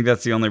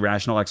that's the only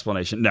rational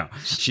explanation. No,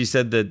 she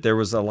said that there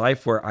was a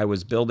life where I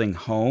was building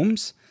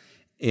homes.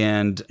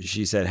 And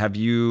she said, have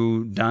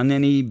you done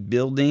any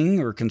building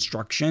or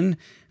construction?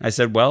 I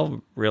said,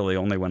 well, really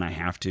only when I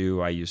have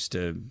to. I used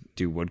to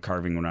do wood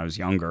carving when I was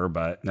younger,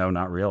 but no,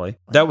 not really.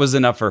 That was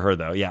enough for her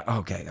though. Yeah.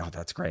 Okay. Oh,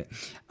 that's great.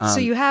 So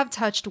you have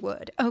touched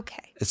wood.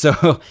 Okay.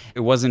 So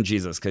it wasn't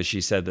Jesus, because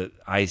she said that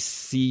I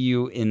see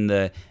you in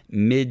the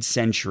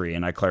mid-century,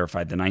 and I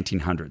clarified the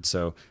 1900s.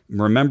 So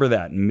remember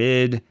that,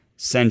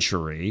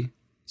 mid-century.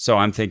 So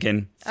I'm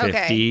thinking 50s.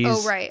 Okay.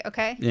 Oh, right.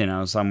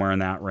 Okay. Somewhere in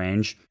that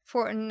range.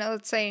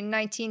 Let's say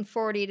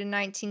 1940 to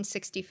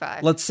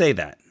 1965. Let's say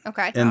that.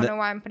 Okay. I And don't know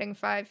why I'm putting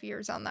 5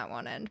 years on that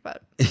one end,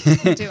 but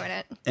I'm doing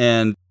it.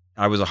 And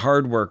I was a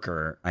hard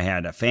worker. I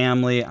had a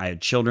family. I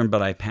had children,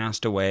 but I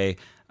passed away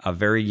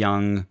very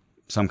young,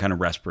 some kind of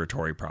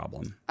respiratory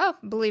problem. Oh,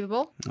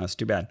 believable. That's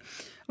too bad.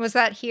 Was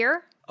that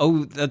here?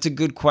 Oh, that's a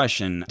good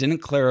question. Didn't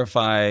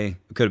clarify. It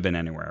could have been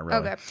anywhere,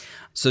 really. Okay.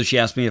 So she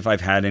asked me if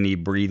I've had any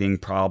breathing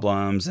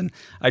problems, and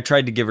I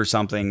tried to give her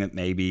something that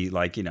maybe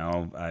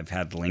I've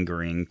had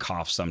lingering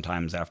coughs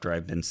sometimes after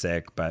I've been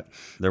sick, but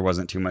there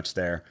wasn't too much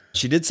there.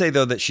 She did say,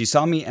 though, that she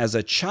saw me as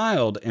a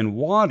child in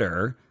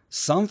water,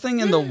 something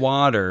in the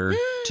water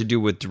to do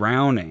with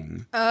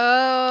drowning.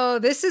 Oh,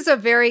 this is a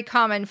very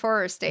common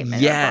Forer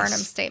statement, Yes. a Barnum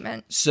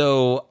statement.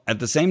 So at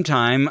the same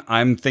time,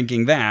 I'm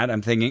thinking,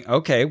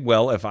 okay,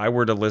 well, if I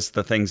were to list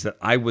the things that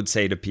I would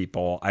say to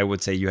people, I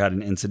would say you had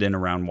an incident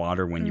around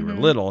water when you were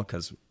little,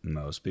 because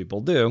most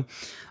people do,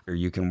 or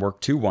you can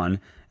work to one.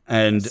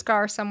 And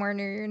Scar somewhere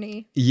near your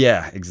knee.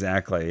 yeah,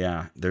 exactly.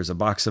 Yeah. There's a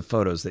box of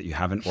photos that you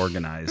haven't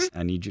organized.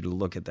 I need you to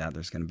look at that.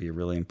 There's going to be a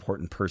really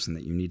important person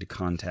that you need to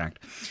contact,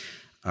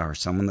 or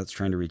someone that's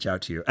trying to reach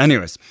out to you.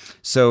 Anyways,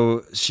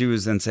 so she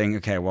was then saying,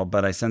 okay, well,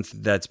 but I sense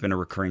that's been a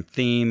recurring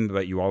theme,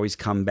 but you always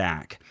come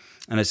back.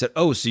 And I said,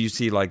 oh, so you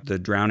see like the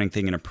drowning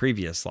thing in a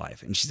previous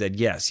life? And she said,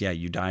 yes, yeah,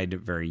 you died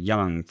very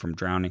young from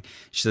drowning.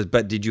 She says,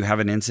 but did you have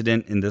an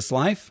incident in this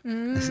life?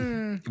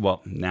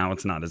 Well, now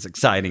it's not as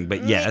exciting,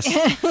 but yes.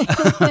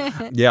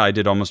 Yeah, I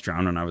did almost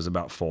drown when I was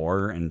about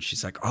 4. And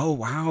she's like, oh,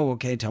 wow,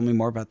 okay, tell me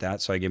more about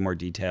that. So I gave more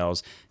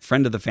details.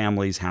 Friend of the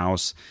family's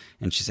house.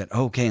 And she said,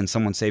 oh, okay, and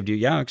someone saved you?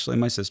 Yeah, actually,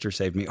 my sister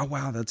saved me. Oh,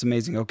 wow, that's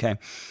amazing. Okay.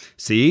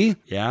 See?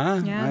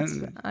 Yeah. Yeah, it's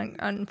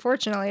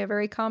unfortunately a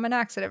very common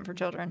accident for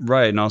children.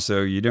 Right, and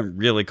also you didn't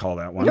really call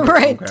that one.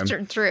 Right,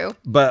 Okay. true.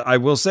 But I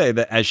will say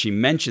that as she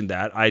mentioned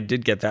that, I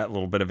did get that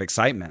little bit of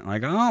excitement.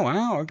 Like, oh,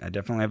 wow, I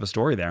definitely have a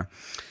story there.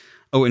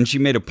 Oh, and she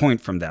made a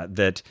point from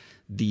that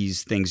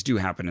these things do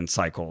happen in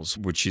cycles,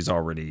 which she's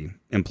already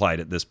implied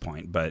at this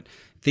point. But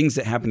things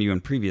that happen to you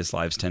in previous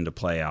lives tend to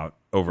play out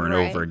over and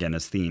over again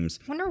as themes.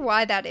 I wonder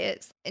why that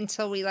is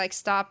until we like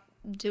stop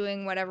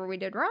doing whatever we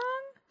did wrong.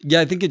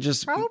 Yeah, I think it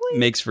just Probably.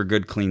 makes for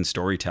good, clean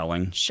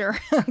storytelling. Sure.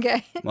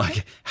 Okay.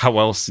 Like, how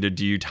else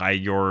do you tie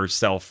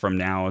yourself from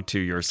now to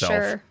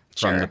yourself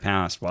from the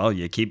past? Well,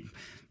 you keep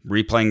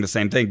replaying the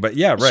same thing. But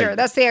yeah, right. Sure,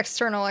 that's the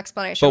external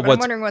explanation. But I'm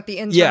wondering what the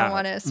internal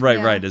one is. Right,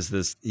 right. Is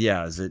this,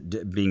 is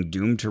it being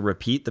doomed to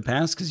repeat the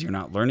past because you're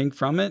not learning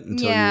from it?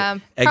 Until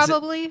you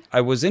probably.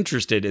 I was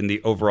interested in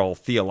the overall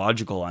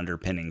theological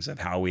underpinnings of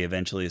how we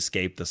eventually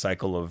escape the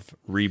cycle of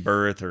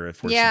rebirth, or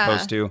if we're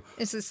supposed to.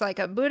 Is this like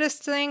a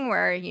Buddhist thing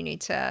where you need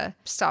to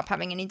stop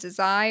having any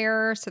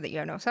desire so that you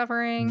have no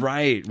suffering?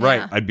 Right,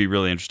 right. I'd be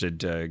really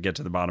interested to get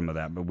to the bottom of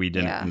that, but we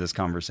didn't in this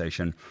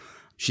conversation.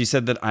 She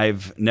said that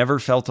I've never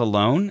felt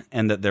alone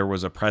and that there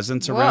was a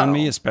presence around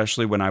me,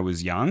 especially when I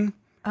was young.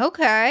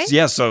 Okay.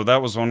 So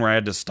that was one where I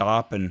had to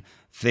stop and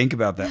think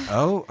about that.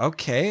 Oh,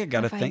 okay. I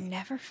got to think. I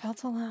never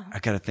felt alone. I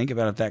got to think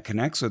about if that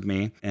connects with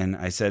me. And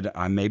I said,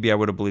 maybe I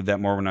would have believed that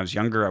more when I was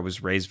younger. I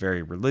was raised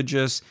very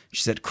religious.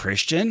 She said,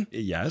 Christian?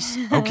 Yes.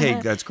 Okay,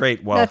 that's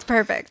great. Well, that's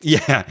perfect.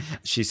 Yeah.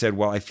 She said,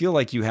 well, I feel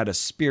like you had a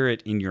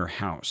spirit in your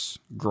house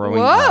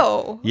growing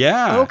up.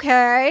 Yeah.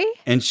 Okay.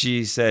 And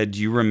she said,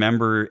 do you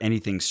remember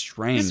anything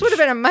strange? This would have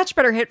been a much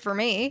better hit for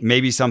me.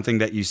 Maybe something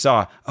that you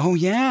saw. Oh,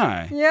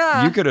 yeah.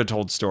 Yeah. You could have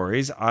told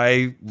stories.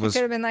 I could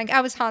have been like,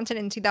 I was haunted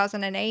in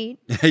 2008.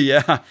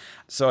 Yeah.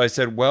 So I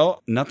said,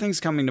 well, nothing's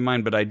coming to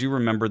mind, but I do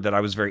remember that I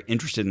was very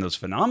interested in those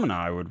phenomena.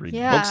 I would read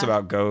books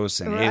about ghosts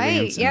and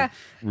aliens and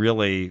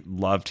really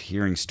loved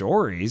hearing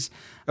stories.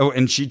 Oh,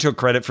 and she took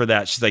credit for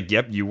that. She's like,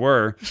 yep, you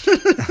were.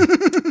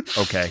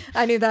 Okay.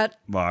 I knew that.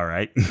 All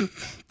right.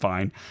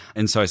 Fine.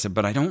 And so I said,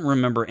 but I don't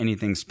remember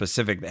anything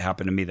specific that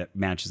happened to me that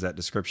matches that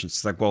description.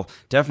 She's like, well,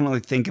 definitely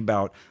think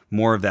about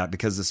more of that,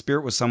 because the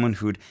spirit was someone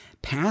who'd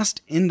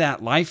passed in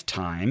that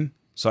lifetime.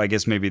 So I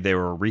guess maybe they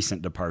were a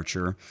recent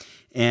departure.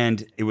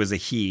 And it was a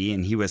he,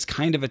 and he was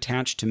kind of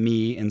attached to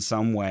me in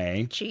some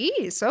way.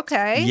 Jeez,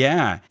 okay.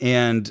 Yeah.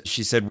 And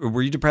she said,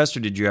 were you depressed or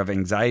did you have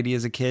anxiety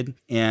as a kid?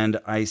 And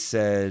I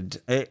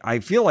said, I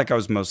feel like I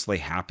was mostly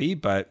happy,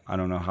 but I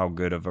don't know how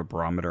good of a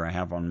barometer I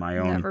have on my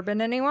own. Never been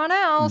anyone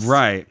else.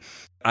 Right.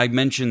 I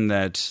mentioned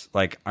that,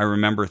 like, I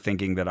remember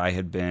thinking that I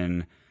had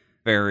been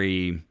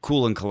very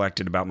cool and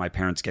collected about my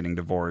parents getting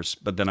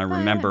divorced. But then I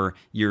remember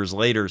years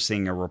later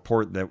seeing a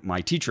report that my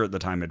teacher at the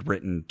time had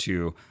written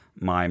to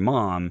my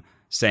mom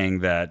saying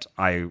that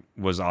I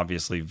was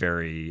obviously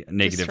very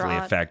negatively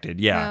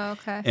affected. Yeah. Oh,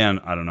 okay. And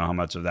I don't know how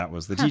much of that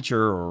was the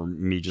teacher or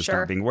me just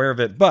not being aware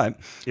of it. But,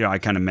 I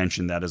kind of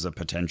mentioned that as a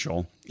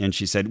potential. And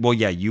she said, well,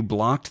 yeah, you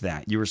blocked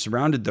that. You were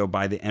surrounded, though,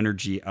 by the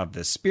energy of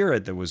the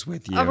spirit that was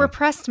with you. A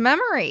repressed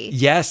memory.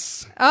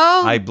 Yes.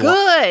 Oh,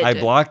 good. I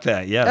blocked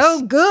that, yes.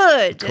 Oh,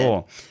 good.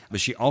 Cool.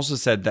 But she also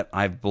said that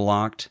I've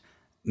blocked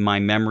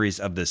my memories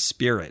of the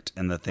spirit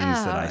and the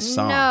things that I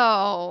saw.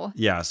 No.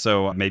 Yeah,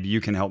 so maybe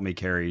you can help me,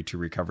 Carrie, to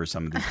recover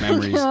some of these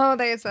memories. No,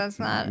 that's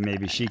not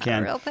maybe she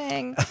can. A real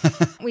thing.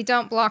 We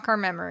don't block our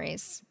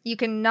memories. You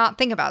can not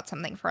think about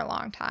something for a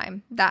long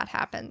time. That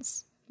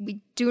happens. We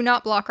do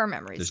not block our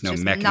memories. There's no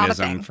just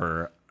mechanism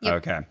for... Yep.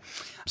 Okay.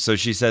 So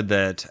she said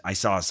that I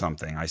saw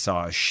something. I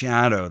saw a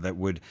shadow that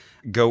would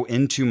go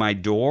into my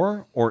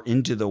door or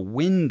into the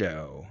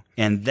window.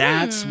 And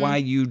that's why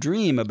you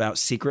dream about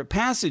secret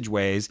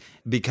passageways,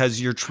 because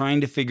you're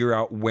trying to figure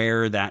out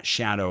where that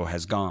shadow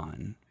has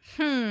gone.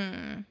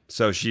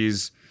 So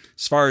she's,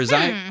 as far as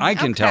I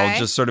can tell,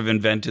 just sort of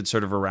invented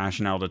sort of a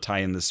rationale to tie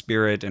in the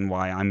spirit and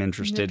why I'm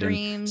interested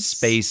in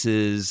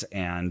spaces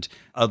and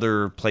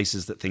other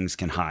places that things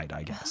can hide,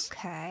 I guess.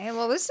 Okay.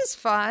 Well, this is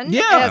fun.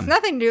 Yeah. It has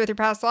nothing to do with your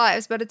past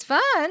lives, but it's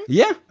fun.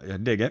 Yeah, I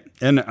dig it.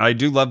 And I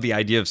do love the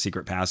idea of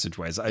secret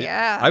passageways.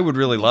 I would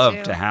really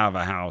love to have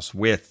a house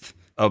with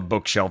a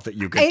bookshelf that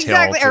you could tilt.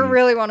 Exactly. I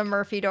really want a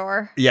Murphy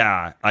door.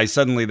 Yeah. I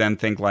suddenly then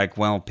think like,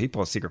 well, people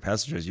with secret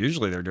passages,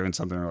 usually they're doing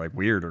something like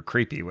weird or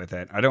creepy with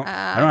it. I don't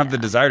have the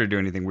desire to do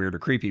anything weird or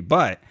creepy,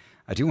 but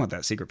I do want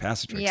that secret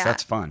passageway. Yeah.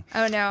 That's fun.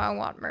 Oh no, I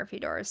want Murphy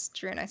doors.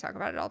 Drew and I talk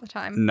about it all the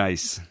time.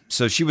 Nice.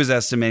 So she was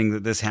estimating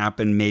that this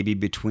happened maybe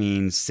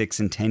between 6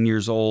 and 10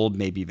 years old,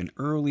 maybe even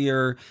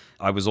earlier.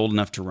 I was old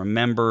enough to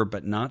remember,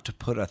 but not to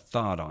put a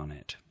thought on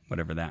it.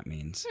 whatever that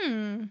means.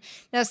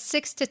 Now,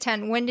 6 to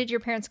 10, when did your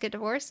parents get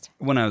divorced?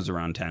 When I was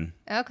around 10.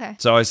 Okay.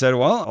 So I said,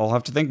 well, I'll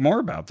have to think more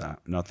about that.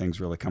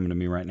 Nothing's really coming to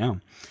me right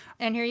now.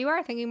 And here you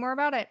are thinking more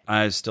about it.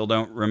 I still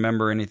don't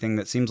remember anything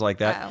that seems like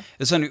that. Wow.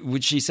 It's funny, when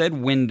she said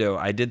window,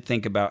 I did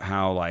think about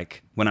how,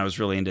 like, when I was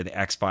really into the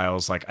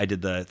X-Files, like, I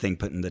did the thing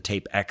putting the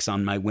tape X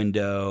on my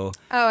window.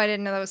 Oh, I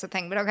didn't know that was a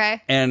thing, but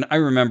okay. And I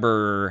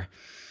remember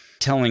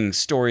telling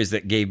stories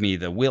that gave me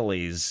the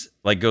willies,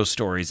 like ghost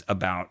stories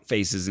about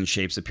faces and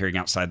shapes appearing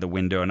outside the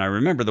window. And I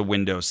remember the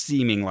window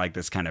seeming like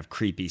this kind of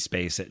creepy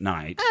space at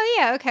night. Oh,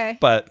 yeah, okay.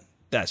 But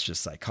that's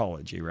just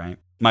psychology, right?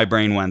 My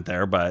brain went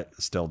there, but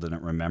still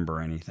didn't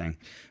remember anything.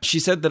 She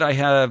said that I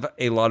have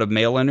a lot of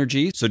male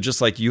energy. So just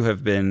like you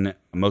have been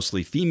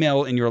mostly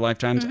female in your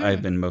lifetimes,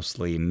 I've been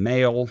mostly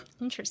male.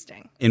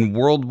 Interesting. In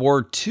World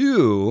War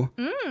II,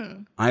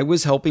 I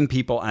was helping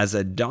people as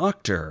a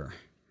doctor.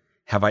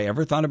 Have I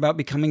ever thought about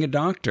becoming a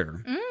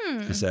doctor?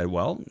 I said,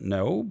 well,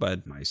 no,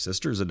 but my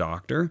sister's a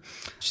doctor.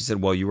 She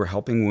said, well, you were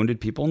helping wounded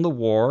people in the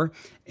war,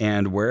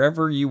 and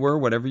wherever you were,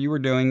 whatever you were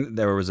doing,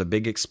 there was a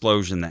big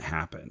explosion that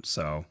happened.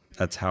 So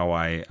that's how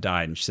I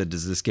died. And she said,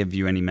 does this give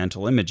you any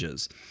mental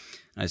images?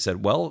 And I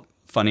said, well,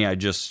 funny, I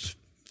just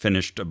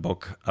finished a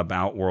book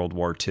about World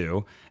War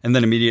II. And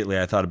then immediately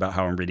I thought about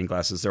how in reading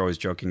classes, they're always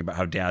joking about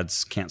how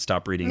dads can't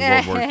stop reading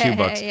World War II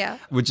books, Yeah.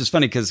 which is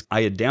funny because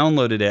I had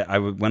downloaded it. I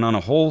went on a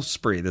whole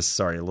spree. A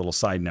little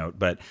side note,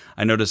 but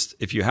I noticed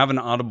if you have an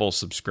Audible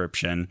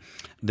subscription,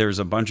 there's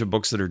a bunch of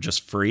books that are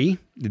just free,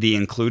 the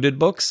included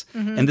books.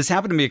 And this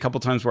happened to me a couple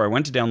times where I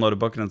went to download a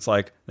book and it's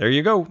like, there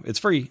you go, it's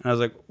free. And I was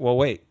like, well,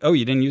 wait, oh,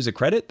 you didn't use a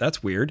credit?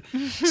 That's weird.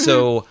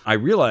 So I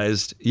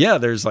realized, yeah,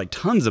 there's like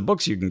tons of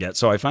books you can get.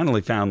 So I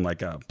finally found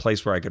like a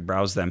place where I could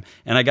browse them,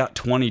 and I got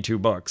 22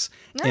 books.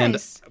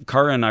 Nice. And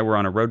Cara and I were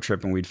on a road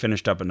trip and we'd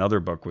finished up another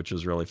book, which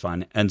was really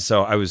fun. And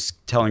so I was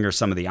telling her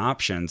some of the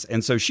options.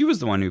 And so she was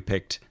the one who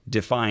picked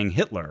Defying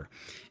Hitler.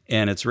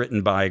 And it's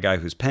written by a guy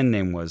whose pen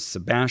name was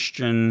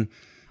Sebastian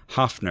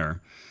Hafner.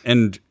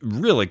 And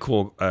really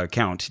cool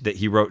account that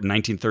he wrote in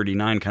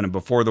 1939, kind of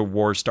before the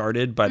war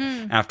started, but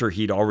after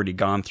he'd already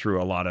gone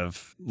through a lot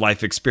of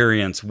life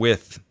experience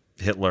with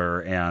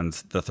Hitler and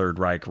the Third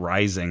Reich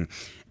rising.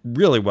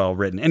 Really well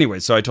written. Anyway,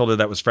 so I told her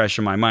that was fresh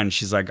in my mind.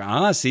 She's like,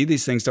 see,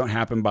 these things don't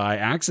happen by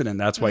accident.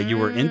 That's why you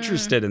were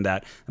interested in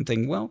that. I'm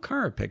thinking, well,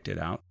 Cara picked it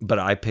out, but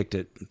I picked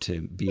it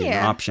to be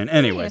an option.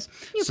 Anyways.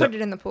 You put it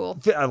in the pool.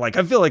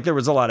 I feel like there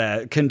was a lot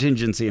of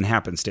contingency and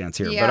happenstance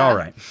here, but all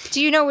right. Do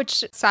you know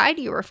which side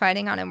you were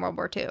fighting on in World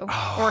War II?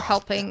 Or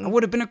helping? That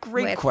would have been a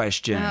great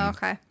question. Oh,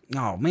 okay.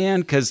 Oh,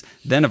 man, because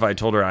then if I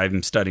told her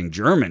I'm studying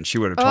German, she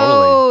would have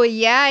Oh,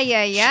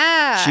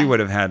 yeah. She would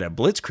have had a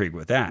blitzkrieg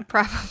with that.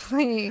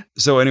 Probably.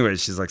 So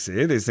anyways, she's like,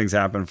 see, these things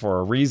happen for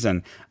a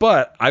reason.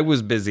 But I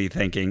was busy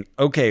thinking,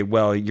 okay,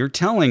 well, you're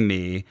telling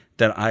me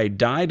that I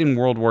died in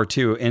World War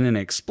II in an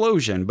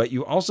explosion, but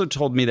you also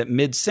told me that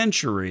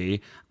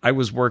mid-century I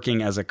was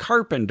working as a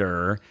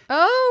carpenter.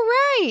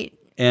 Oh, right.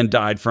 And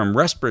died from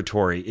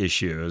respiratory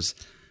issues.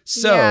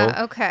 So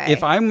yeah, okay.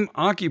 If I'm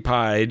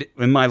occupied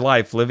in my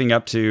life living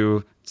up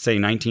to, say,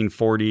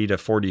 1940 to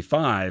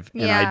 45,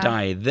 and I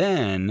die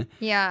then,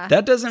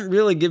 that doesn't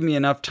really give me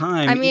enough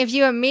time. I mean, if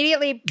you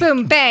immediately,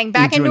 boom, bang,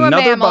 back into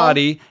another a mammal.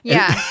 Body.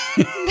 Yeah.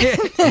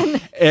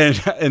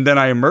 And then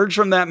I emerge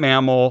from that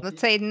mammal.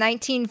 Let's say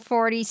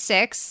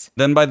 1946.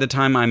 Then by the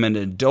time I'm an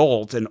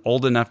adult and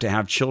old enough to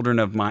have children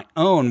of my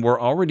own,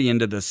 we're already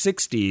into the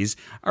 60s.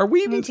 Are we?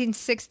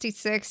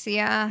 1966,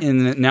 yeah.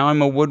 And now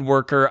I'm a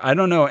woodworker. I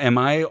don't know. Am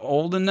I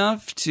old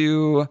enough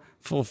to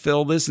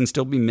fulfill this and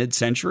still be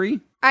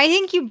mid-century? I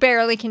think you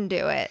barely can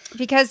do it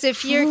because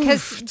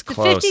because the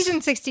close. 50s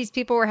and 60s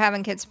people were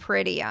having kids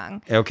pretty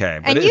young. Okay,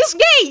 but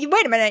and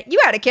wait a minute, you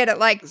had a kid at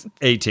like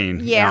 18.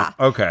 Yeah.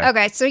 No.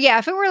 Okay. So yeah,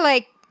 if it were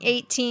like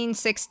 18,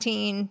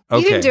 16,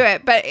 you can do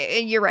it, but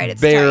you're right,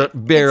 it's tight.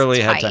 Barely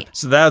it's had tight.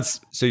 time.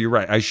 So you're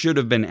right. I should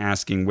have been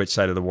asking which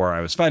side of the war I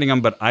was fighting on,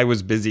 but I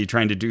was busy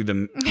trying to do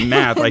the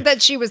math. Like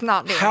that she was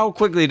not doing. How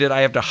quickly did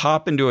I have to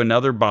hop into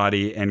another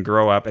body and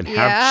grow up and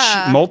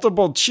have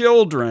multiple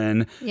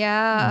children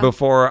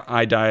before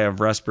I die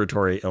of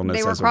respiratory illness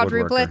They were as a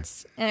woodworker?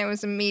 quadruplets, and it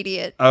was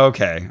immediate.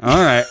 Okay.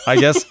 All right. I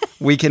guess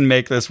we can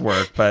make this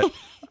work, but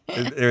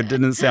it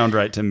didn't sound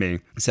right to me.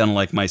 It sounded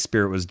like my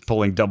spirit was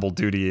pulling double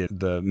duty at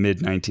the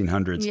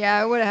mid-1900s.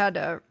 Yeah, I would have had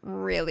to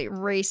really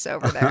race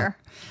over there.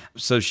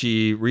 So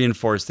she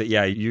reinforced that,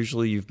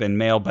 usually you've been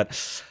male,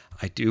 but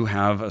I do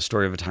have a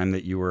story of a time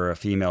that you were a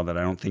female that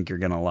I don't think you're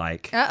going to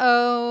like.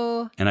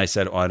 Uh-oh. And I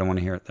said, I don't want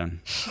to hear it then.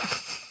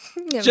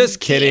 Just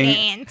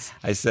kidding.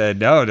 I said,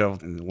 no,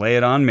 don't lay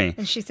it on me.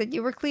 And she said,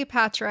 you were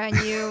Cleopatra and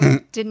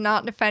you did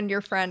not defend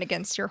your friend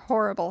against your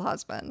horrible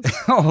husband.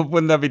 Oh,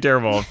 wouldn't that be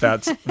terrible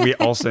if we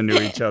also knew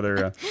each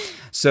other?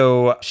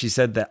 So she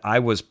said that I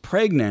was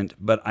pregnant,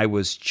 but I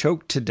was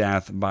choked to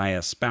death by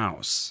a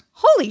spouse.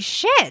 Holy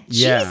shit.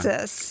 Yeah.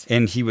 Jesus.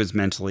 And he was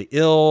mentally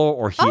ill,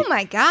 or Oh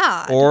my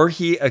God. or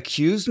he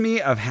accused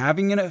me of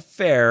having an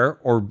affair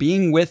or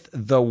being with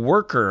the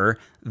worker,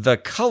 the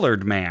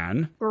colored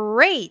man,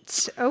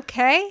 Great.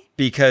 Okay.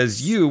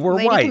 because you were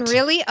Lady white. can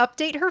really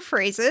update her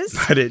phrases.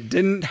 But it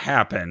didn't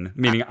happen,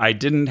 meaning I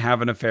didn't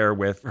have an affair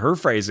with her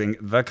phrasing,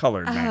 the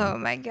colored man. Oh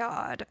my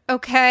God.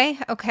 Okay.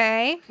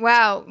 Okay.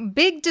 Wow.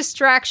 Big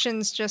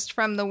distractions just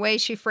from the way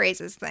she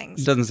phrases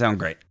things. Doesn't sound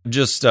great.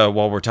 Just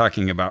while we're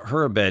talking about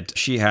her a bit,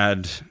 she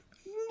had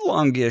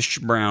longish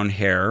brown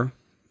hair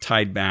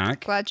tied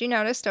back. Glad you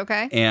noticed.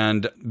 Okay.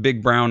 And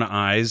big brown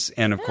eyes.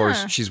 And of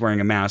course, she's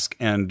wearing a mask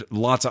and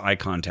lots of eye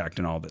contact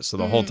and all this. So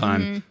the whole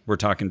time we're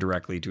talking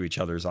directly to each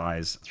other's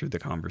eyes through the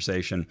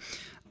conversation,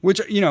 which,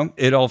 you know,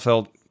 it all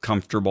felt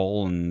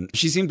comfortable. And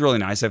she seemed really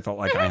nice. I felt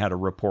like I had a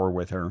rapport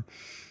with her.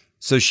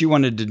 So she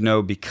wanted to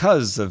know,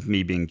 because of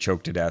me being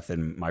choked to death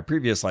in my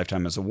previous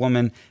lifetime as a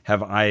woman,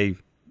 have I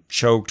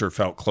choked or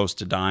felt close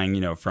to dying,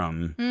 you know,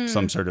 from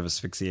some sort of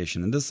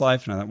asphyxiation in this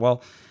life? And I thought,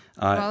 well,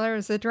 Well, there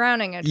was the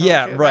drowning I told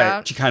yeah, you right.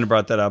 about. She kind of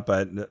brought that up,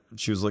 but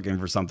she was looking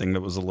for something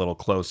that was a little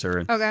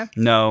closer. Okay.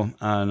 No,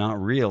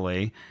 not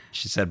really.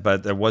 She said,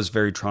 but it was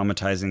very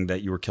traumatizing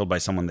that you were killed by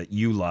someone that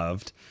you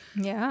loved.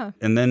 Yeah.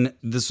 And then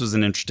this was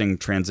an interesting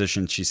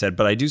transition. She said,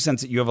 but I do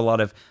sense that you have a lot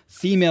of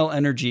female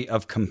energy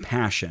of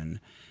compassion.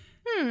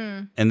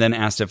 And then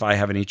asked if I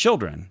have any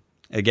children.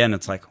 Again,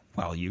 it's like,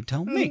 well, you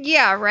tell me.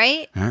 Yeah,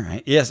 right? All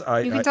right. Yes.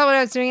 You can tell what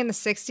I was doing in the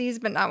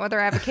 60s, but not whether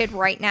I have a kid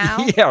right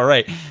now. Yeah,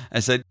 right. I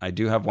said, I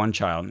do have one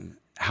child.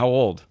 How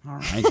old? All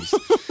right. He's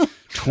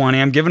 20.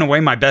 I'm giving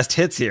away my best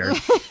hits here.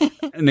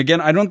 And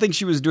again, I don't think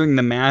she was doing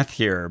the math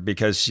here,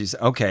 because she's,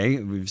 okay,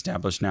 we've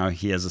established now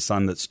he has a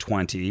son that's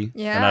 20.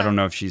 Yeah. And I don't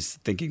know if she's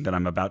thinking that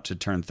I'm about to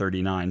turn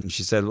 39. And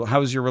she said, well,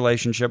 how's your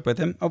relationship with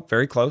him? Oh,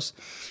 very close.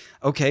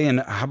 Okay.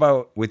 And how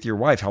about with your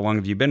wife? How long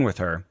have you been with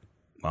her?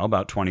 Well,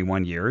 about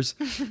 21 years.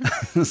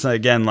 So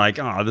again, like,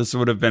 oh, this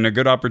would have been a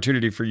good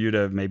opportunity for you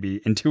to maybe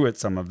intuit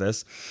some of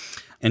this.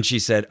 And she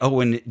said,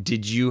 oh, and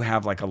did you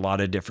have like a lot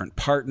of different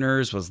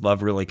partners? Was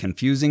love really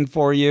confusing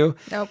for you?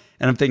 Nope.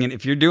 And I'm thinking,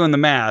 if you're doing the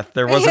math,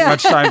 there wasn't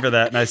much time for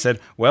that. And I said,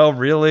 well,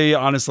 really,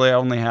 honestly, I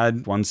only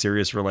had one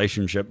serious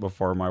relationship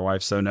before my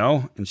wife, so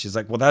no. And she's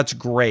like, well, that's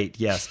great.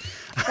 Yes.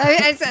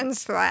 I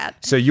sensed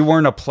that. So you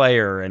weren't a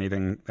player or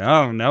anything?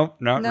 Oh, no,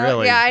 not No,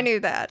 really. yeah, I knew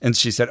that. And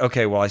she said,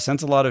 okay, well, I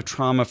sense a lot of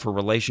trauma for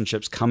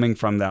relationships coming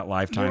from that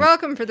lifetime. You're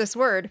welcome for this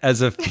word.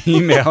 As a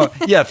female.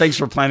 Yeah, thanks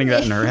for planting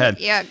that in her head.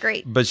 Yeah,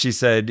 great. But she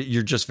said,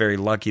 you're just very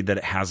lucky that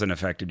it hasn't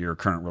affected your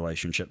current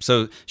relationship.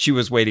 So she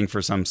was waiting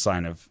for some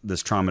sign of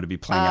this trauma to be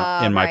playing out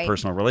in my right.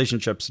 personal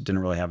relationships.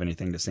 Didn't really have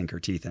anything to sink her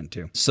teeth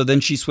into. So then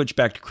she switched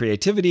back to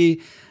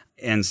creativity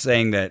and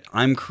saying that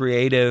I'm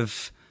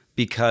creative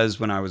because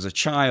when I was a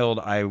child,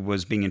 I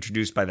was being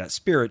introduced by that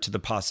spirit to the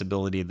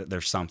possibility that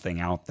there's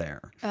something out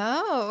there.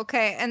 Oh,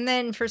 okay. And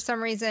then for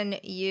some reason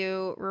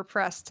you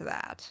repressed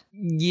that.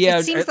 Yeah.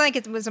 It seems like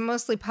it was a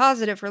mostly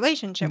positive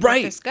relationship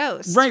Right. with this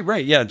ghost. Right.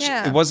 Yeah.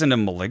 Yeah. It wasn't a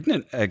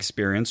malignant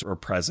experience or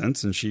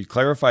presence, and she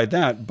clarified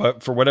that.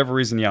 But for whatever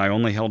reason, yeah, I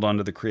only held on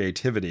to the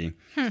creativity.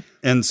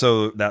 And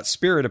so that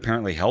spirit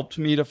apparently helped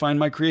me to find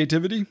my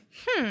creativity.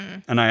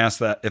 And I asked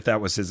that if that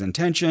was his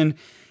intention.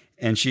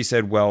 And she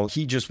said, well,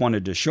 he just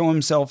wanted to show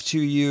himself to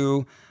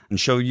you and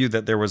show you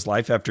that there was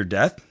life after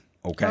death.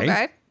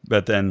 Okay.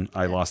 But then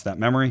I lost that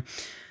memory.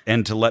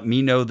 And to let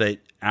me know that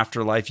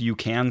afterlife, you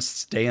can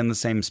stay in the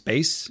same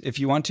space if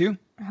you want to.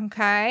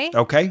 Okay.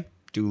 Okay.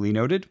 Duly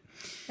noted.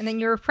 And then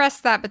you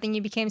repressed that, but then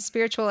you became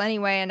spiritual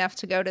anyway enough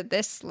to go to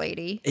this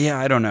lady. Yeah,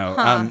 I don't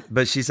know.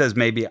 But she says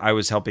maybe I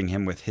was helping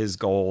him with his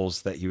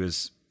goals, that he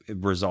was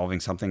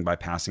resolving something by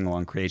passing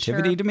along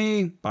creativity to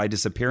me, by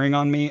disappearing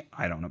on me.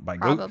 I don't know. By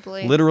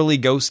Probably. literally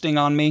ghosting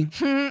on me.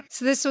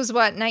 So this was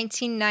what,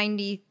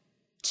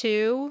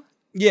 1992?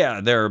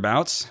 Yeah,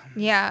 thereabouts.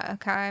 Yeah,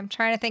 okay. I'm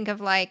trying to think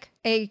of like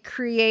a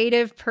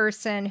creative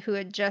person who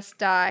had just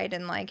died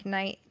in like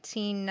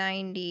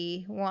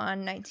 1991,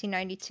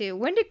 1992.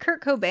 When did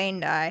Kurt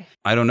Cobain die?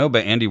 I don't know,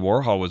 but Andy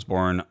Warhol was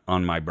born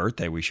on my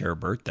birthday. We share a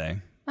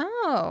birthday.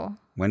 Oh.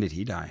 When did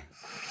he die?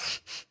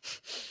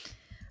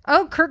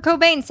 Oh, Kurt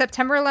Cobain,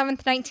 September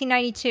 11th,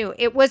 1992.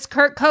 It was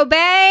Kurt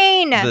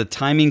Cobain. The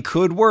timing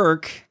could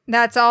work.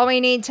 That's all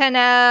we need to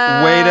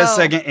know. Wait a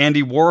second.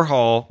 Andy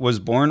Warhol was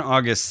born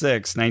August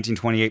 6,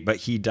 1928, but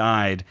he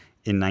died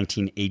in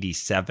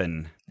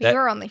 1987. You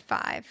were only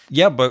 5.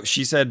 Yeah, but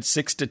she said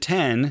 6 to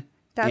 10.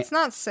 That's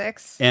not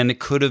 6. And it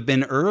could have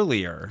been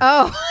earlier.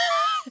 Oh,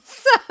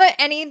 so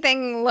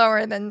anything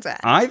lower than 10.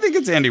 I think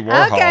it's Andy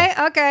Warhol.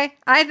 Okay.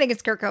 I think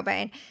it's Kurt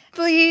Cobain.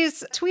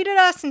 Please tweet at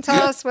us and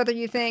tell us whether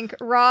you think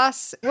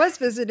Ross was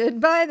visited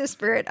by the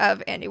spirit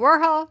of Andy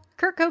Warhol,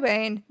 Kurt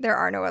Cobain. There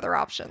are no other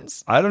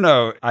options. I don't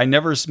know. I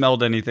never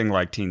smelled anything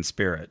like Teen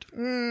Spirit.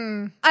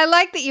 I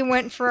like that you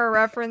went for a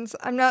reference.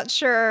 I'm not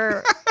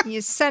sure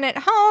you sent it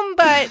home,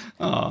 but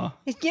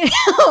you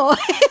know.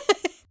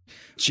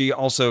 She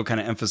also kind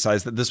of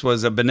emphasized that this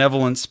was a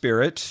benevolent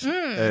spirit.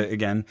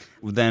 Again,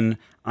 then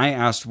I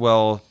asked,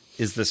 well,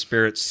 is the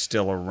spirit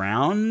still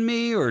around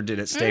me, or did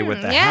it stay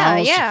with the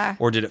house? Yeah.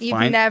 Or did it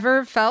You've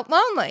never felt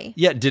lonely.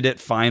 Yeah, did it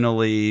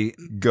finally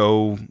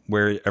go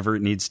wherever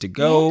it needs to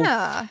go?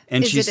 Yeah.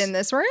 And is it in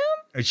this room?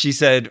 She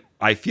said,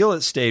 I feel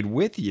it stayed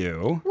with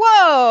you.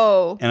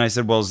 Whoa. And I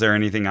said, well, is there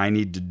anything I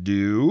need to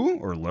do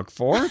or look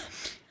for?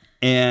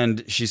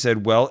 And she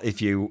said, well,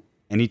 if you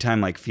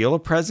anytime like feel a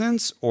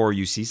presence or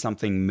you see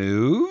something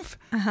move,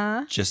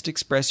 just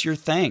express your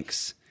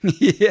thanks.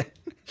 Yeah.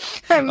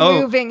 I'm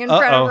moving in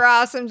front of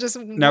Ross. I'm just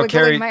now, wiggling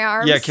Carrie, my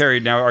arms. Yeah, Carrie,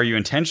 now are you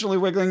intentionally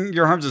wiggling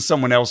your arms? Is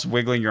someone else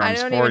wiggling your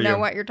arms for you? I don't even know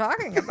what you're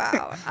talking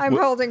about. I'm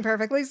holding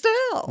perfectly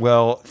still.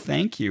 Well,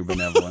 thank you,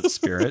 benevolent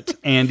spirit.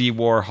 Andy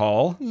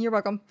Warhol. You're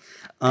welcome.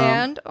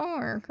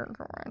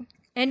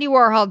 Andy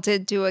Warhol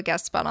did do a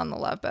guest spot on The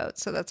Love Boat,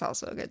 so that's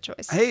also a good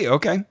choice. Hey,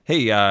 okay.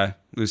 Hey,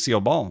 Lucille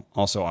Ball,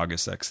 also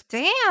August 6th.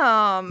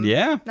 Damn.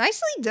 Yeah.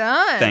 Nicely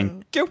done.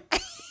 Thank you.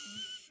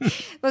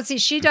 Let's see.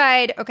 She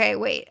died. Okay,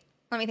 wait.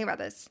 Let me think about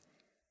this.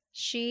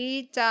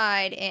 She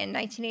died in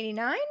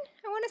 1989,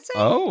 I want to say.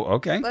 Oh,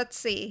 okay. Let's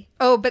see.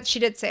 Oh, but she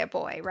did say a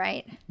boy,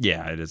 right?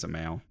 Yeah, it is a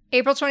male.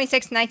 April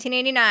 26,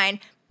 1989.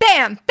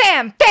 Bam,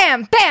 bam,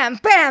 bam, bam,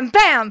 bam,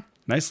 bam.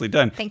 Nicely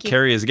done. Thank you.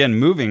 Carrie is again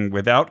moving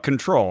without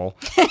control.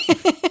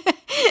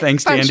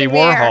 Thanks to Punching Andy the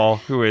air. Warhol,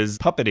 who is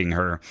puppeting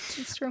her.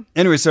 It's true.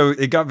 Anyway, so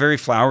it got very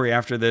flowery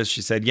after this.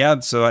 She said, yeah,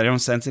 so I don't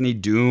sense any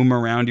doom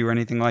around you or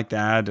anything like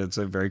that. It's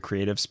a very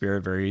creative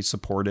spirit, very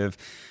supportive.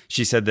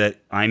 She said that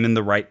I'm in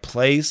the right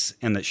place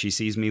and that she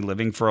sees me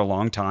living for a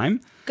long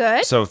time.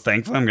 Good. So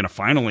thankfully, I'm going to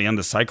finally end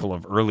the cycle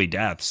of early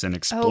deaths and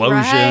explosions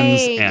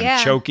right. and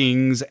Yeah.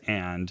 chokings.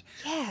 And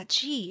Yeah,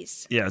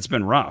 jeez. yeah, it's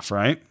been rough,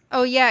 right?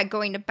 Oh, yeah,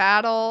 going to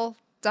battle,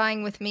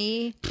 dying with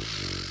me.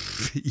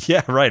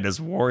 Yeah, right. As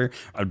a warrior,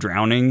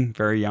 drowning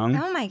very young.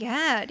 Oh, my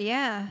God,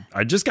 yeah.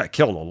 I just got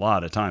killed a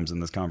lot of times in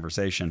this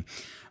conversation.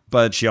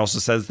 But she also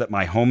says that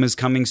my home is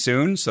coming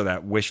soon. So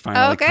that wish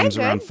finally comes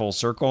around full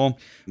circle.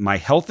 My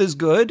health is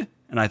good.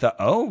 And I thought,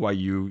 oh, well,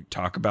 you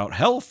talk about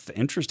health.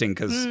 Interesting,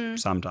 because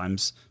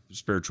sometimes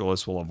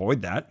spiritualists will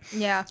avoid that.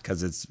 Yeah.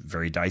 Because it's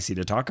very dicey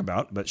to talk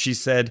about. But she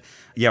said,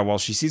 yeah, while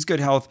she sees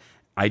good health,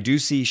 I do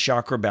see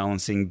chakra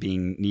balancing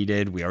being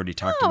needed. We already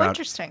talked about. Oh,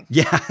 interesting.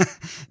 Yeah.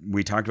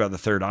 We talked about the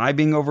third eye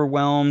being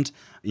overwhelmed.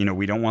 You know,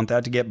 we don't want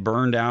that to get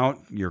burned out.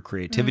 Your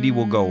creativity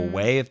will go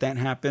away if that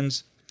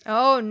happens.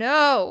 Oh,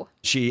 no.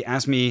 She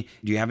asked me,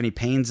 do you have any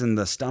pains in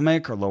the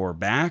stomach or lower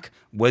back?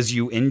 Was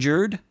you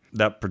injured?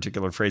 That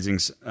particular phrasing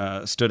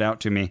stood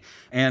out to me.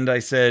 And I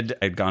said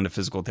I'd gone to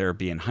physical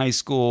therapy in high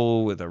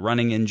school with a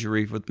running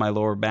injury with my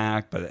lower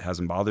back, but it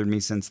hasn't bothered me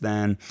since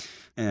then.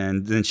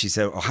 And then she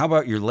said, oh, how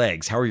about your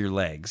legs? How are your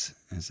legs?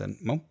 I said,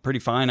 well, pretty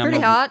fine. Pretty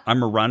hot.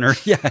 I'm a runner.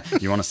 Yeah.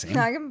 You want to see 'em?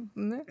 I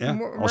can Yeah,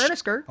 wear a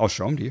skirt. I'll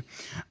show them to you.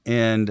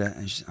 And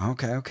she said,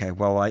 okay.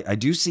 Well, I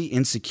do see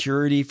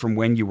insecurity from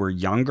when you were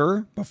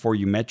younger, before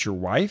you met your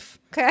wife.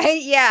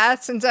 Okay, yeah,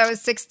 since I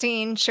was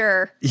 16,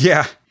 sure.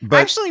 Yeah. But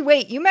Actually,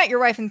 wait, you met your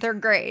wife in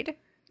 3rd grade.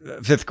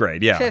 5th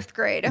grade, yeah. 5th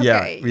grade, Yeah,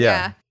 okay,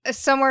 yeah.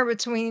 Somewhere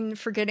between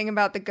forgetting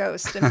about the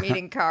ghost and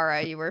meeting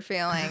Kara, you were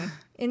feeling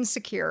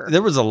insecure.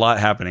 There was a lot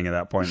happening at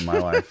that point in my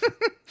life.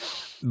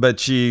 But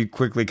she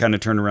quickly kind of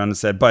turned around and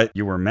said, but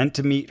you were meant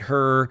to meet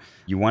her.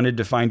 You wanted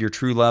to find your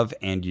true love,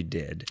 and you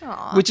did.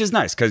 Aww. Which is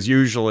nice, because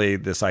usually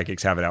the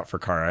psychics have it out for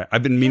Kara.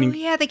 I've been meaning... Oh,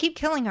 yeah, they keep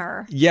killing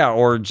her. Yeah,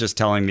 or just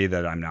telling me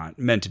that I'm not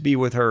meant to be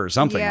with her or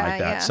something like that.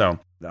 Yeah. So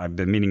I've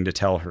been meaning to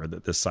tell her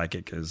that this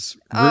psychic is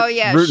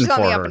She's rooting on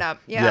for the her. up and up.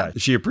 Yeah.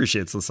 She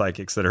appreciates the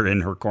psychics that are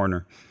in her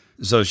corner.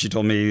 So she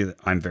told me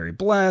I'm very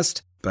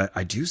blessed, but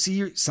I do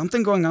see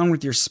something going on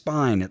with your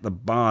spine at the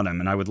bottom,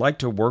 and I would like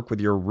to work with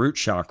your root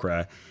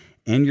chakra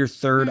and your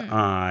third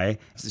eye.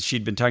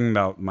 She'd been talking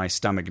about my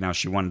stomach. Now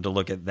she wanted to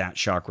look at that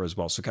chakra as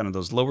well. So kind of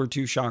those lower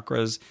two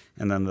chakras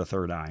and then the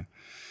third eye.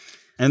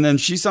 And then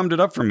she summed it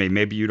up for me.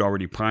 Maybe you'd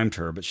already primed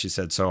her, but she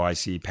said, so I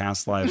see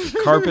past lives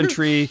of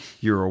carpentry.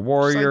 You're a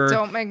warrior. She's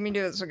like, don't make me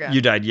do this again.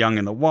 You died young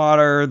in the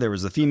water. There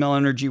was a female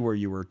energy where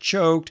you were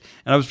choked.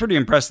 And I was pretty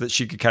impressed that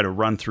she could kind of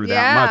run through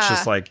that much,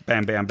 just like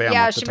bam, bam, bam.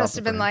 Yeah, off the she top must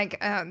have of been her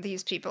like,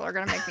 these people are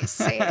going to make me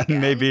say it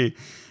again. Maybe.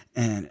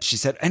 And she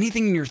said,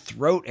 anything in your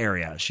throat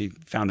area. She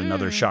found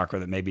another chakra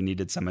that maybe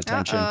needed some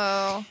attention.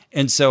 Uh-oh.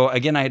 And so,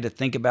 again, I had to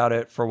think about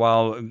it for a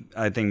while.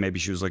 I think maybe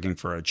she was looking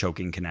for a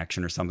choking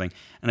connection or something.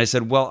 And I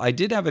said, well, I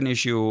did have an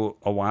issue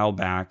a while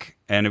back,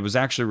 and it was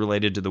actually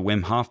related to the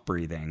Wim Hof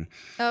breathing.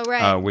 Oh,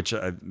 right. Which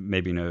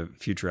maybe in a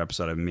future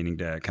episode I'm meaning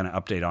to kind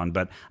of update on.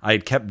 But I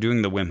had kept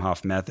doing the Wim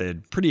Hof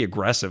method pretty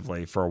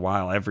aggressively for a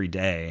while every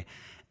day.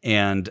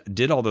 And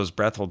did all those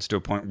breath holds to a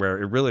point where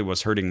it really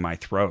was hurting my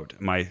throat.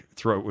 My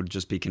throat would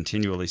just be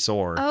continually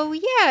sore. Oh,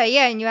 yeah.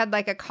 And you had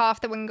like a cough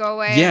that wouldn't go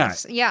away. Yeah.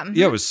 Yeah.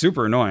 Yeah, it was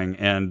super annoying.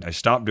 And I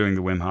stopped doing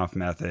the Wim Hof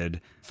method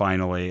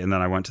finally. And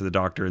then I went to the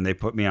doctor and they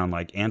put me on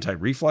like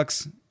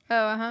anti-reflux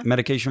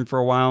medication for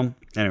a while.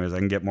 Anyways, I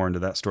can get more into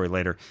that story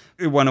later.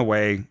 It went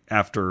away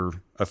after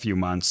a few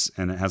months,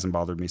 and it hasn't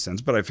bothered me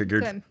since. But I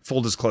figured,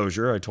 full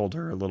disclosure, I told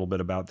her a little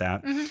bit about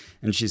that.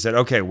 And she said,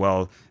 okay,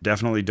 well,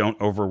 definitely don't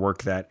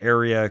overwork that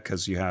area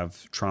because you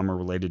have trauma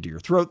related to your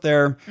throat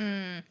there.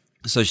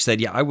 So she said,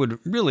 yeah, I would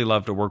really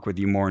love to work with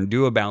you more and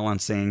do a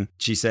balancing.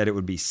 She said it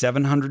would be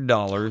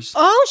 $700.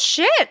 Oh,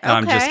 shit. Okay. No,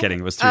 I'm just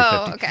kidding. It was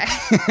 $350. Oh,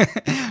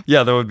 okay.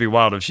 Yeah, that would be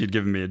wild if she'd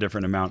given me a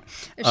different amount.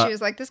 If she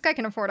was like, this guy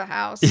can afford a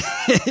house.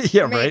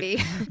 Yeah, Maybe.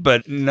 right.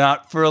 But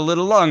not for a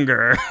little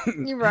longer.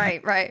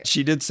 Right.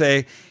 She did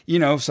say,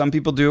 some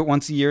people do it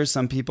once a year,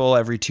 some people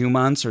every 2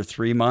 months or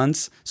 3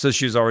 months. So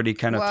she was already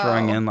kind of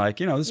throwing in like,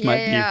 this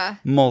might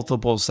be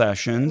multiple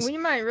sessions. We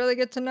might really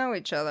get to know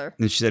each other.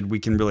 And she said, we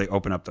can really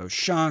open up those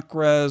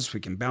chakras, we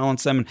can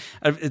balance them.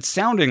 And it's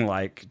sounding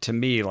like, to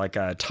me, like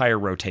a tire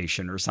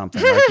rotation or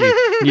something. Like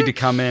you need to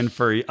come in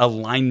for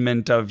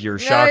alignment of your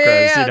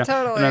chakras. Yeah,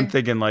 totally. And I'm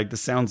thinking like,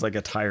 this sounds like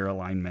a tire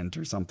alignment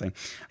or something.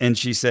 And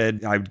she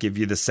said, I would give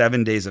you the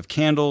 7 days of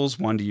candles,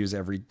 one to use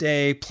every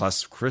day,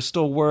 plus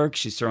crystal work.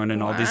 She's throwing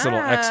in all these little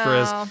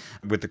extras.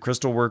 With the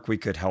crystal work, we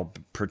could help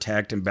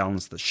protect and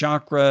balance the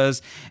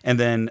chakras. And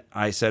then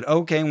I said,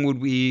 okay, and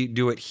would we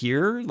do it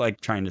here? Like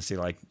trying to see,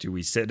 like, do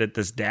we sit at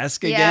this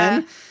desk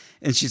again?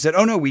 And she said,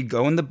 oh, no, we'd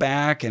go in the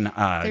back. And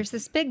there's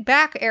this big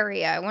back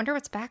area. I wonder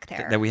what's back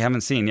there. That we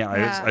haven't seen. Yeah,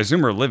 I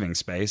assume her living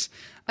space.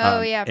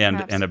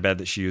 And a bed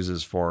that she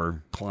uses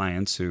for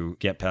clients who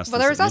get past this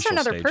Well, there was also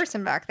initial another stage.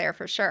 person back there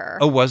for sure.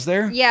 Oh, was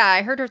there? Yeah,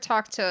 I heard her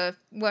talk to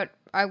what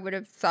I would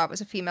have thought was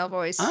a female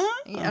voice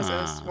as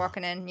I was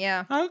walking in.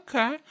 Yeah.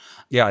 Okay.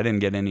 Yeah, I didn't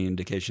get any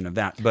indication of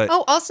that. But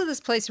also this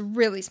place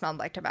really smelled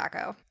like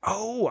tobacco.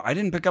 Oh, I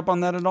didn't pick up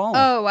on that at all.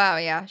 Oh, wow,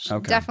 yeah. She's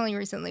definitely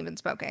recently been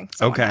smoking.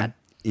 Okay.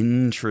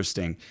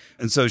 Interesting.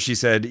 And so she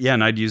said, yeah,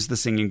 and I'd use the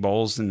singing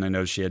bowls, and I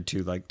know she had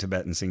 2 like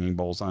Tibetan singing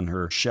bowls on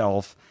her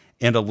shelf,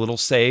 and a little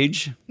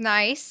sage.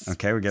 Nice.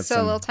 Okay, we got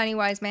so a little tiny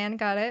wise man,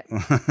 got it.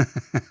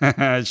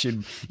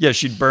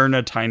 she'd burn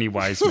a tiny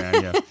wise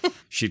man. Yeah,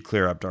 she'd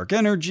clear up dark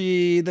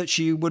energy that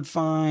she would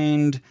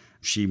find.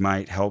 She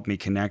might help me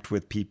connect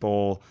with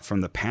people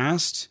from the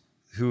past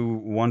who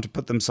want to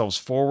put themselves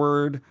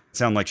forward.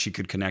 Sound like she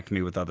could connect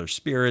me with other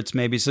spirits,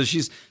 maybe. So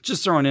she's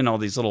just throwing in all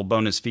these little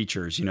bonus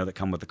features, that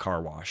come with the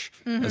car wash,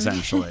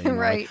 essentially.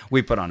 Right. Like,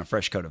 we put on a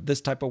fresh coat of this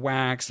type of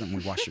wax, and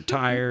we wash your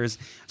tires.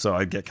 So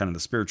I get kind of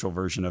the spiritual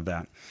version of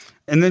that.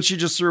 And then she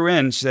just threw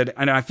in, she said,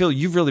 I feel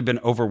you've really been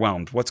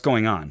overwhelmed. What's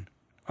going on?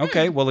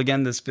 Okay, well,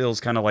 again, this feels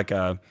kind of like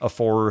a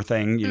for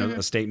thing,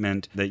 a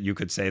statement that you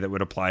could say that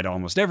would apply to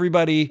almost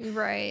everybody.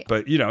 Right.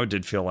 But, it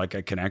did feel like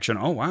a connection.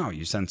 Oh, wow,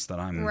 you sense that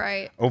I'm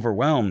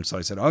overwhelmed. So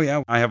I said, oh,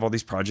 yeah, I have all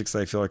these projects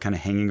that I feel are kind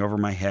of hanging over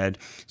my head.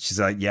 She's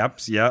like, yeah,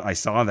 I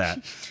saw that.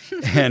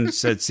 And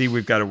said, see,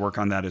 we've got to work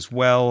on that as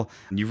well.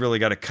 You really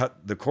got to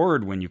cut the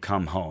cord when you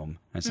come home.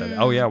 I said,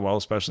 oh, yeah, well,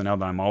 especially now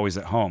that I'm always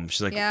at home.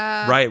 She's like,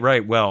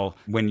 right. Well,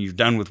 when you're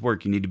done with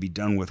work, you need to be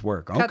done with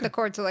work. Cut the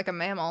cord to like a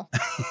mammal.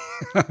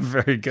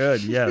 Very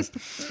good, yes.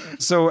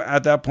 So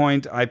at that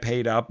point, I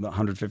paid up the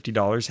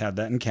 $150, had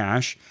that in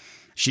cash.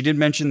 She did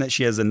mention that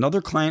she has another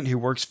client who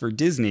works for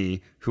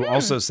Disney who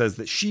also says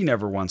that she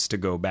never wants to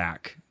go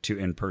back to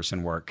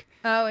in-person work.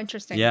 Oh,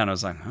 interesting. Yeah, and I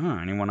was like,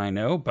 anyone I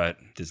know? But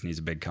Disney's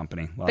a big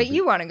company. But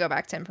you want to go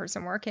back to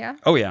in-person work, yeah?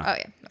 Oh, yeah. Oh,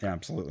 yeah. Yeah,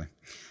 absolutely.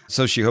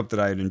 So she hoped that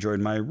I had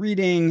enjoyed my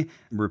reading,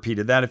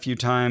 repeated that a few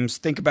times.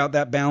 Think about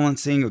that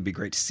balancing. It would be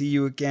great to see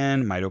you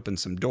again. Might open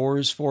some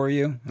doors for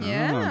you.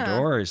 Yeah. Oh,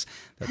 doors.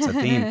 That's a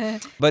theme.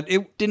 But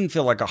it didn't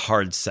feel like a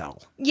hard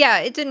sell. Yeah,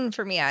 it didn't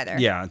for me either.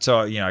 Yeah. So,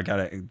 I got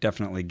to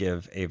definitely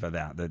give Ava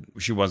that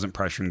she wasn't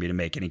pressuring me to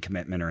make any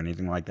commitment or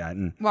anything like that.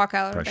 And walk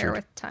out of there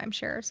with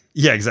timeshares.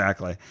 Yeah,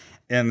 exactly.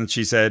 And then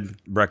she said,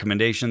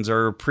 recommendations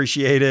are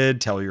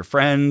appreciated. Tell your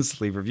friends,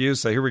 leave reviews.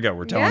 So here we go.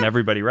 We're telling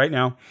everybody right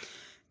now.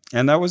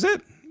 And that was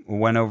it.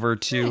 Went over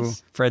to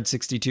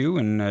Fred62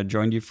 and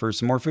joined you for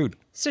some more food.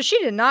 So she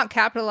did not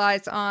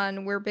capitalize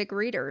on we're big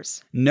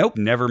readers. Nope.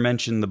 Never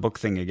mentioned the book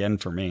thing again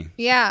for me.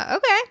 Yeah.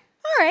 Okay.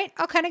 All right.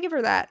 I'll kind of give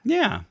her that.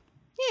 Yeah.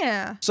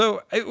 Yeah.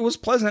 So it was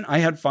pleasant. I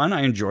had fun.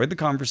 I enjoyed the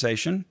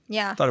conversation.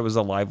 Yeah. Thought it was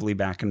a lively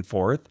back and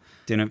forth.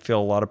 Didn't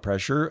feel a lot of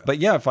pressure. But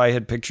yeah, if I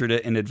had pictured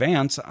it in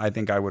advance, I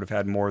think I would have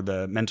had more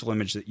the mental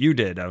image that you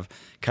did of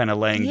kind of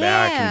laying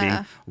back and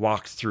being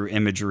walked through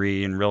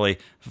imagery and really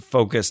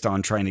focused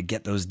on trying to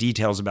get those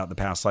details about the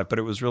past life. But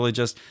it was really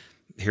just,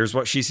 here's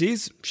what she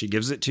sees. She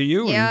gives it to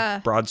you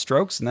in broad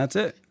strokes, and that's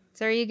it.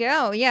 There you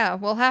go. Yeah,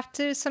 we'll have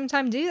to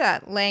sometime do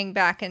that, laying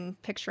back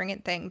and picturing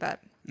it thing.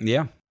 But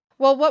yeah.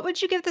 Well, what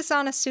would you give this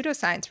on a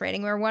pseudoscience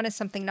rating, where 1 is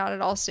something not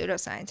at all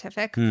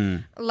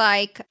pseudoscientific,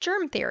 like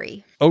germ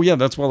theory? Oh, yeah,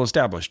 that's well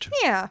established.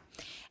 Yeah.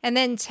 And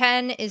then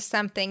 10 is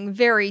something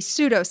very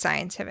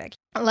pseudoscientific,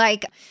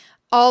 like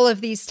all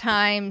of these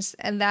times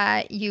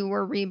that you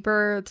were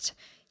rebirthed,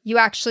 you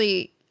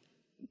actually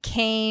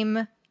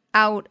came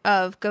out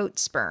of goat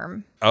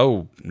sperm.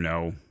 Oh,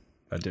 no,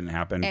 that didn't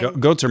happen.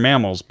 Goats are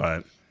mammals,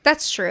 but...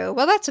 That's true.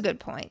 Well, that's a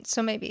good point.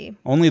 So maybe...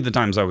 Only the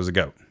times I was a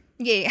goat.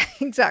 Yeah,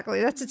 exactly.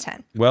 That's a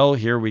 10. Well,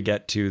 here we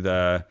get to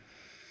the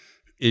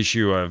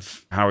issue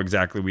of how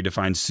exactly we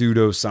define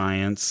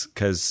pseudoscience,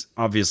 because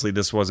obviously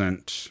this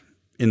wasn't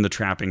in the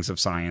trappings of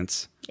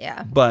science.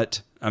 Yeah.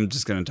 But I'm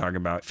just going to talk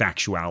about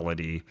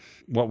factuality,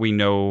 what we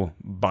know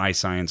by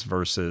science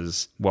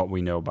versus what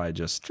we know by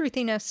just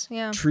Truthiness,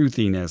 yeah.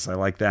 truthiness. I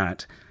like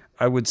that.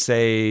 I would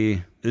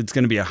say it's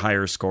going to be a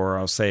higher score.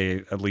 I'll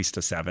say at least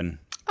a 7.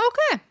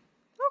 Okay.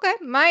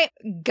 My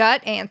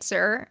gut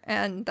answer,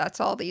 and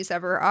that's all these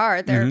ever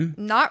are, they're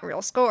not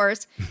real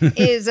scores,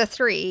 is a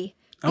 3.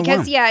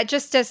 Because, it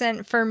just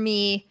doesn't, for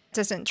me,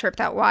 doesn't trip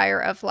that wire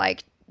of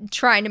like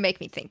trying to make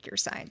me think you're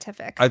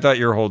scientific. I thought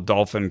your whole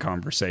dolphin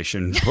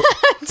conversation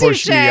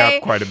pushed me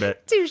up quite a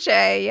bit. Touche,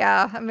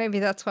 yeah. Maybe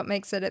that's what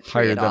makes it at 3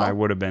 Higher at than all. I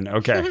would have been.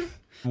 Okay.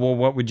 Well,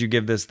 what would you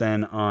give this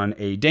then on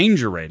a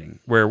danger rating?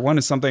 Where 1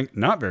 is something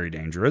not very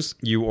dangerous.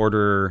 You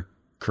order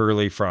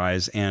curly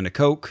fries and a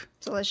Coke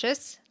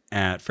Delicious.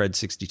 at Fred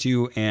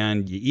 62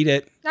 and you eat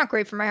it. Not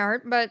great for my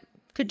heart, but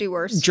could do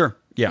worse. Sure.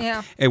 Yeah.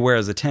 Yeah. And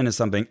whereas a 10 is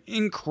something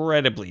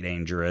incredibly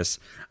dangerous,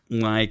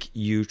 like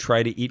you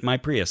try to eat my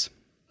Prius.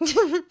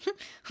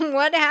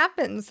 What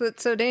happens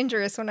that's so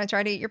dangerous when I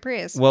try to eat your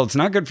Prius? Well, it's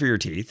not good for your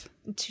teeth.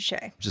 Touche.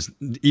 Just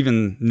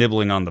even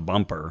nibbling on the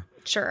bumper.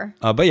 Sure.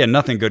 But yeah,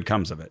 nothing good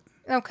comes of it.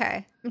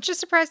 Okay. I'm just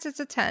surprised it's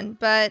a 10,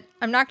 but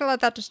I'm not going to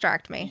let that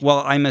distract me. Well,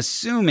 I'm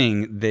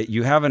assuming that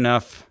you have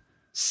enough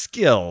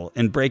skill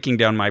in breaking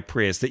down my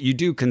Prius that you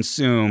do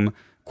consume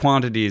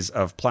quantities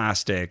of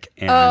plastic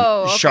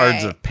and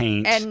shards of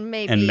paint and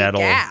maybe and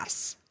metal.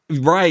 gas.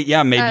 Right,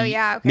 yeah, maybe. Oh,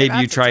 yeah, okay, maybe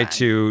you that's a tried 10.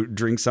 to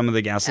drink some of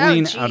the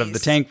gasoline Oh, out of the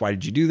geez. tank. Why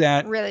did you do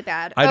that? Really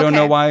bad. I don't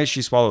know Okay. why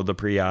she swallowed the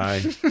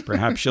Prii.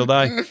 Perhaps she'll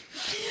die.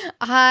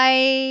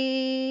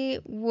 I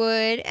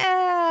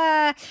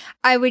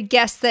would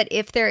guess that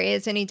if there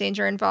is any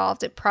danger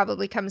involved, it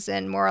probably comes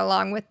in more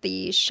along with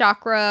the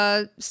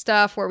chakra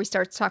stuff where we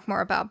start to talk more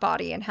about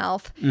body and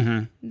health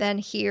than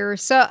here.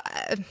 So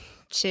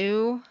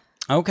 2.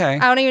 Okay. I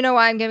don't even know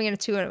why I'm giving it a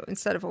 2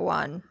 instead of a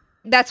 1.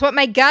 That's what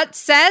my gut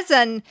says.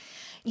 And,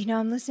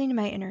 I'm listening to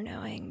my inner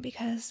knowing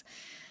because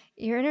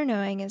your inner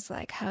knowing is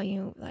like how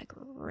you like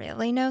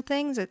really know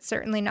things. It's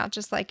certainly not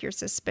just like your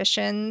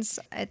suspicions.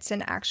 It's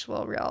an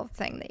actual real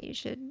thing that you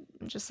should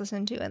just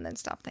listen to and then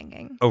stop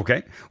thinking.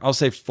 Okay. I'll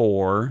say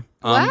 4.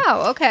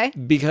 Wow. Okay.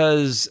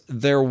 Because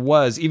there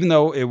was, even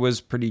though it was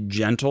pretty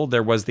gentle,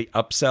 there was the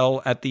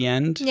upsell at the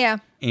end. Yeah.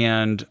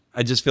 And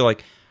I just feel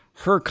like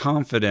her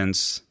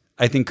confidence,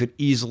 I think, could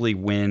easily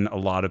win a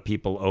lot of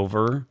people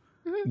over,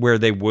 where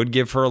they would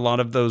give her a lot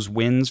of those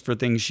wins for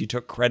things she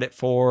took credit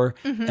for,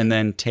 and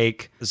then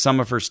take some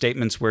of her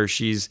statements where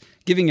she's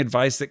giving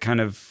advice that kind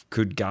of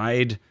could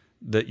guide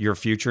your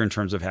future in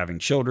terms of having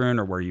children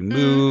or where you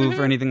move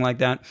or anything like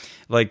that.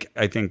 Like,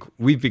 I think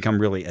we've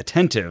become really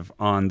attentive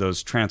on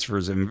those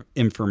transfers of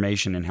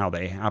information and how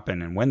they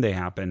happen and when they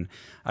happen.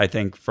 I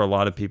think for a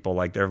lot of people,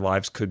 like, their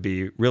lives could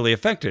be really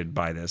affected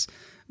by this.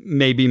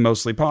 Maybe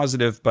mostly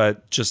positive,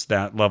 but just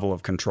that level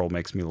of control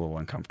makes me a little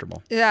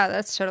uncomfortable. Yeah,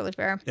 that's totally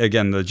fair.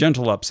 Again, the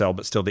gentle upsell,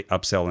 but still the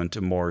upsell into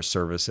more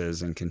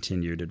services and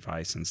continued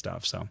advice and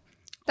stuff. So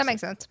That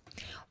makes sense.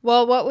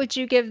 Well, what would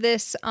you give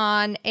this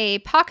on a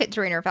pocket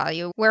drainer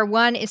value, where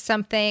 1 is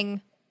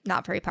something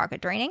not very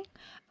pocket draining,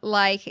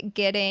 like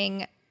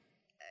getting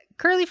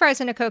curly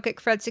fries and a Coke at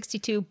Fred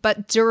 62,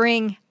 but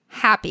during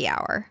happy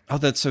hour? Oh,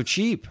 that's so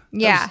cheap.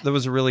 Yeah. That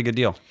was a really good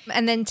deal.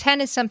 And then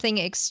 10 is something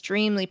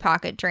extremely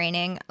pocket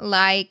draining,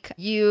 like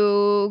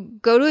you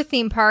go to a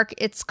theme park,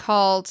 it's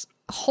called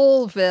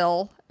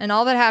Holeville, and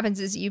all that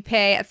happens is you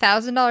pay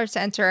 $1,000 to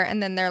enter,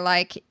 and then they're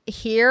like,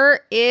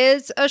 here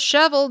is a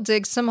shovel,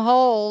 dig some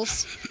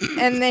holes.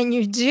 And then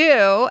you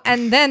do,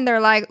 and then they're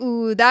like,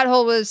 ooh, that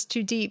hole was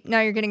too deep,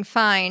 now you're getting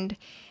fined.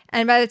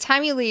 And by the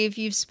time you leave,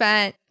 you've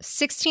spent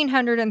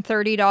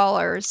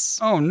 $1,630.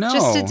 Oh, no.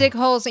 Just to dig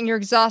holes, and you're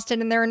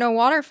exhausted, and there are no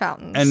water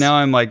fountains. And now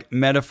I'm like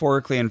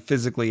metaphorically and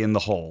physically in the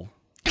hole.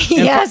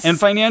 Yes. And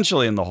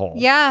financially in the hole.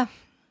 Yeah.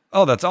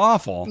 Oh, that's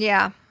awful.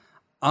 Yeah.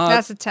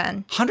 That's a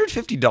 10.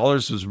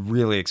 $150 was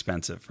really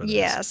expensive for this.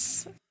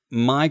 Yes.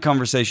 My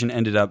conversation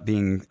ended up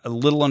being a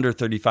little under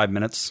 35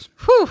 minutes.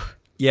 Whew.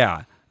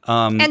 Yeah.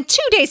 And 2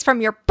 days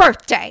from your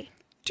birthday.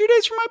 2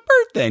 days from my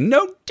birthday.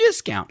 No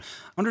discount.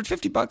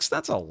 $150,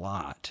 that's a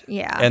lot.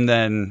 Yeah. And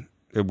then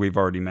we've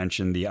already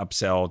mentioned the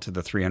upsell to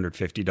the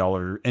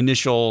 $350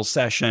 initial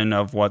session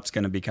of what's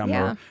going to become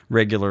a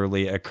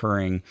regularly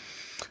occurring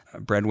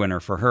breadwinner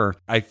for her.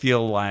 I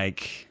feel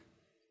like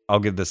I'll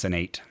give this an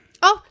 8.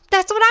 Oh,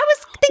 that's what I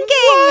was thinking.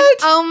 What?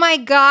 Oh my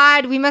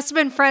God. We must have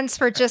been friends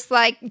for just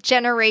like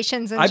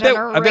generations and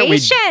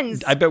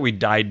generations. I bet we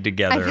died I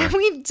together. bet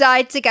we've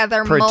died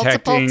together multiple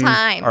protecting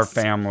times. our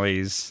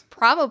families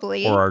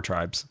Probably. or our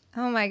tribes.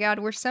 Oh my God.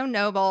 We're so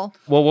noble.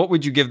 Well, what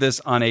would you give this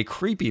on a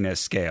creepiness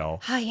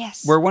scale? Ah,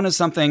 yes. Where 1 is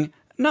something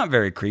not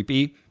very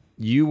creepy.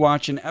 You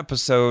watch an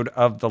episode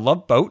of The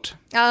Love Boat,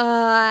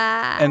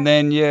 and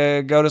then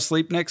you go to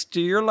sleep next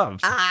to your love.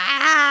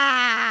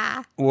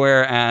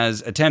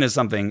 Whereas a 10 is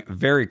something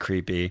very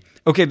creepy.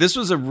 Okay, this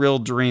was a real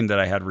dream that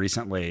I had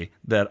recently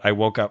that I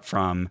woke up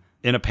from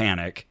in a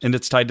panic, and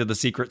it's tied to the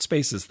secret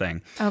spaces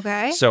thing.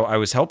 Okay. So I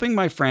was helping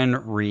my friend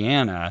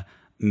Rihanna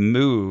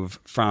move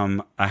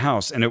from a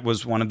house, and it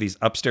was one of these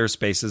upstairs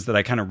spaces that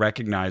I kind of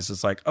recognized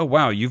as like, oh,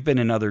 wow, you've been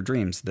in other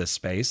dreams, this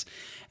space.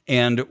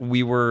 And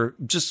we were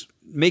just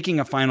making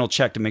a final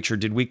check to make sure,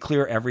 did we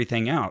clear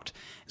everything out?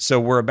 So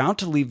we're about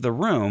to leave the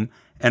room,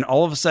 and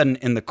all of a sudden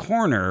in the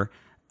corner,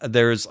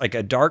 there's like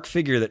a dark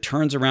figure that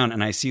turns around,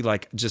 and I see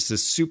like just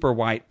this super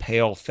white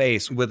pale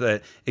face with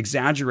a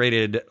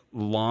exaggerated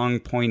long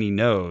pointy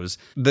nose.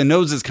 The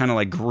nose is kind of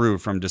like Gru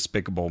from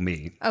Despicable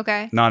Me.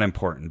 Okay. Not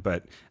important,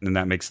 but then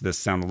that makes this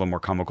sound a little more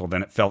comical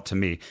than it felt to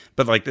me.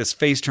 But like this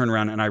face turned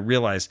around, and I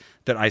realized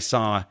that I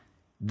saw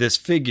this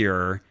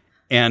figure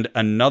and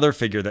another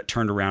figure that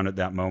turned around at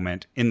that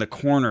moment in the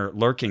corner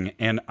lurking.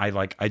 And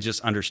I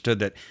just understood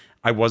that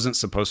I wasn't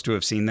supposed to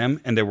have seen them,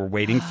 and they were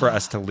waiting for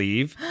us to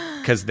leave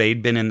because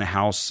they'd been in the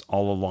house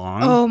all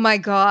along. Oh my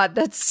God,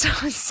 that's so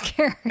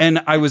scary.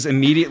 And I was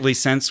immediately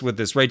sensed with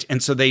this rage.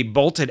 And so they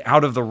bolted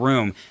out of the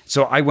room.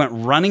 So I went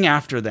running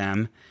after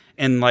them.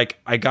 And like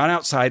I got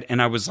outside,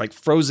 and I was like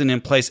frozen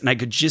in place, and I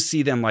could just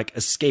see them like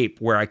escape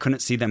where I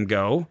couldn't see them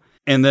go.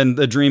 And then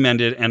the dream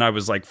ended, and I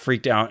was like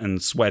freaked out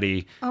and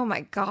sweaty. Oh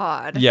my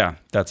God. Yeah,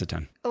 that's a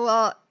 10.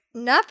 Well,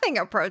 nothing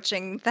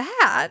approaching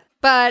that,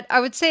 but I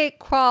would say it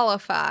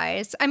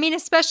qualifies. I mean,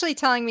 especially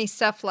telling me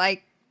stuff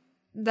like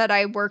that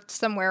I worked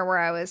somewhere where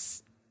I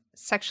was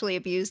sexually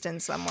abused in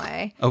some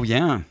way. Oh,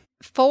 yeah.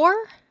 4?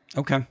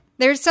 Okay.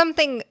 There's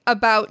something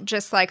about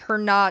just like her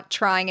not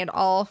trying at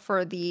all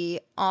for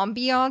the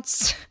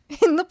ambiance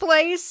in the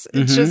place.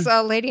 It's just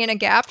a lady in a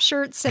Gap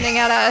shirt sitting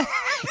at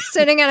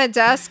a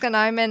desk, and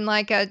I'm in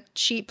like a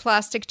cheap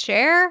plastic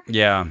chair.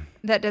 Yeah.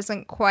 That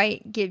doesn't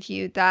quite give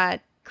you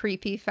that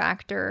creepy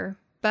factor,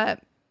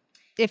 but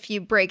if you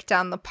break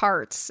down the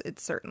parts,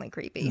 it's certainly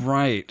creepy.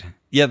 Right.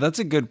 Yeah, that's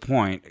a good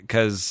point,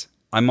 because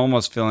I'm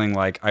almost feeling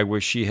like I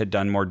wish she had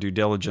done more due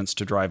diligence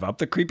to drive up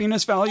the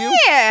creepiness value.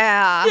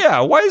 Yeah. Yeah,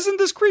 why isn't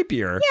this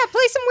creepier? Yeah,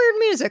 play some weird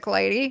music,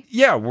 lady.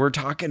 Yeah, we're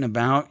talking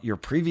about your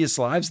previous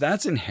lives.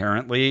 That's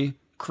inherently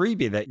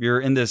creepy, that you're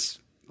in this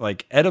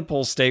like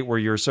Oedipal state where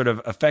you're sort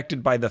of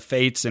affected by the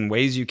fates in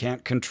ways you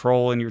can't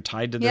control, and you're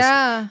tied to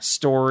this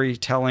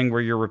storytelling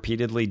where you're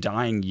repeatedly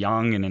dying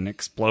young and in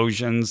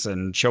explosions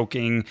and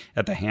choking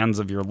at the hands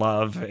of your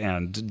love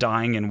and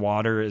dying in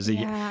water.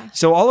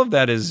 So all of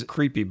that is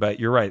creepy, but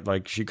you're right.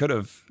 Like she could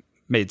have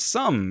made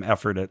some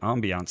effort at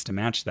ambiance to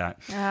match that.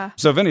 Yeah.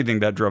 So if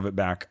anything, that drove it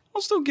back.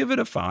 I'll still give it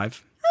a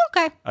 5.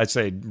 Okay. I'd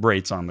say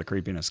rates on the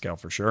creepiness scale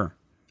for sure.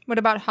 What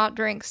about hot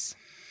drinks?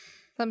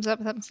 Thumbs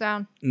up, thumbs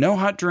down. No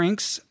hot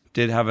drinks.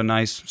 Did have a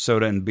nice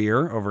soda and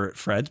beer over at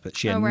Fred's, but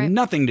she had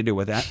nothing to do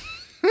with that.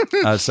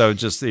 So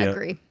just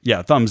Agree.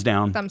 Yeah, thumbs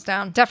down. Thumbs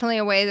down. Definitely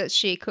a way that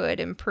she could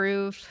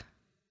improve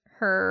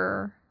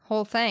her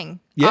whole thing.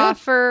 Yeah.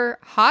 Offer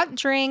hot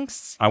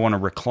drinks. I want to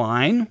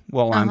recline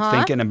while I'm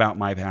thinking about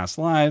my past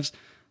lives.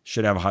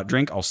 Should have a hot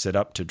drink. I'll sit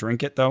up to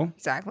drink it, though.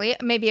 Exactly.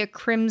 Maybe a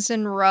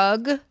crimson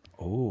rug.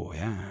 Oh,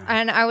 yeah.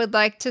 And I would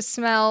like to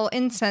smell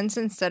incense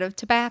instead of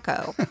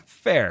tobacco.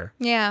 Fair.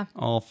 Yeah.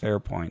 All fair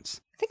points.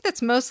 I think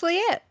that's mostly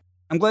it.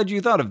 I'm glad you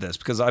thought of this,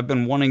 because I've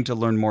been wanting to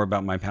learn more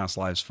about my past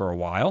lives for a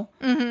while.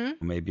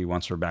 Mm-hmm. Maybe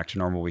once we're back to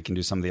normal, we can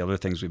do some of the other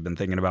things we've been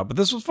thinking about. But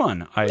this was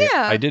fun.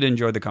 I did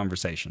enjoy the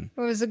conversation.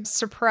 It was a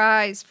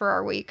surprise for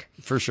our week.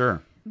 For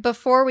sure.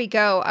 Before we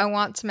go, I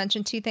want to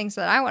mention 2 things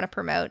that I want to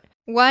promote.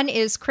 One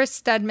is Chris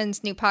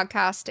Stedman's new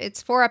podcast.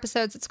 It's 4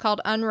 episodes. It's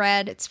called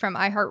Unread. It's from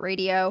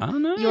iHeartRadio. Oh,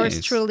 nice.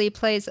 Yours truly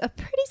plays a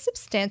pretty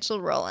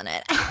substantial role in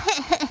it.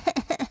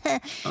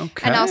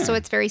 Okay. And also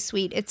it's very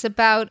sweet. It's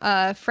about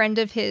a friend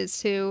of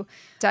his who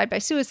died by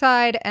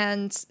suicide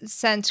and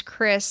sent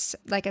Chris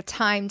like a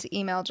timed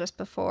email just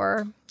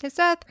before his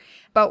death,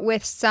 but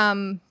with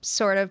some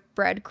sort of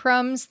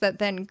breadcrumbs that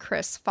then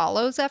Chris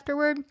follows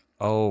afterward.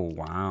 Oh,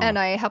 wow. And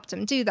I helped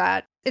him do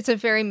that. It's a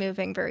very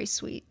moving, very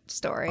sweet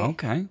story.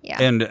 Okay.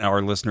 Yeah. And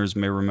our listeners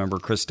may remember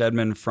Chris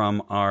Stedman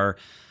from our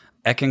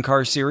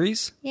Eckankar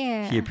series.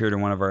 Yeah. He appeared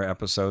in one of our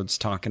episodes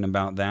talking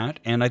about that.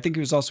 And I think he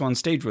was also on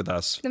stage with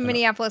us. The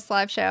Minneapolis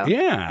live show.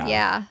 Yeah.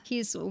 Yeah.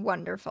 He's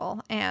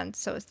wonderful. And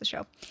so is the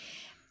show.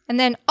 And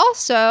then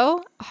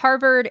also,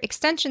 Harvard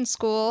Extension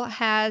School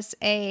has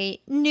a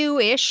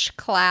newish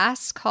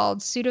class called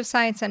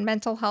Pseudoscience and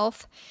Mental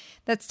Health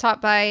that's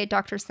taught by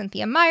Dr.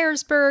 Cynthia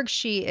Myersberg.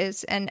 She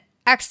is an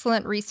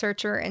excellent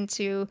researcher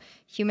into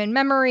human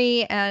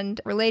memory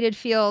and related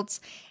fields.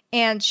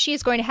 And she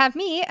is going to have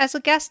me as a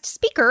guest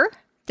speaker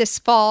this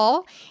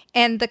fall.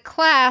 And the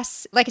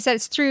class, like I said,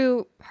 it's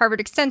through Harvard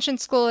Extension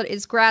School. It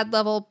is grad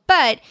level,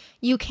 but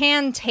you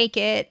can take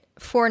it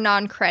for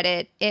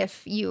non-credit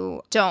if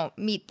you don't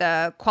meet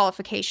the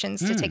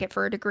qualifications to take it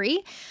for a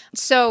degree.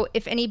 So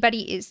if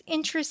anybody is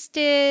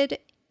interested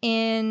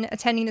in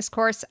attending this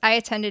course, I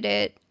attended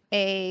it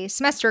a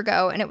semester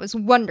ago and it was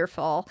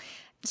wonderful.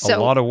 So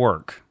a lot of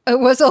work. It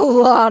was a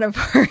lot of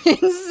work.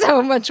 It's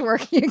so much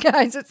work, you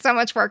guys. It's so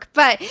much work,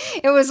 but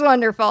it was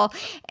wonderful.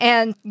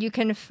 And you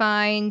can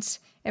find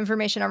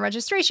Information on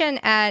registration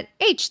at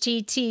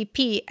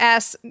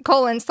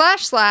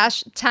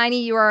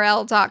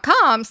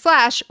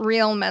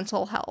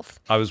https://tinyurl.com/realmentalhealth.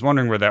 I was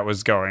wondering where that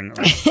was going.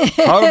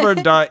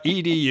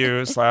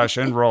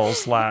 Harvard.edu/enroll/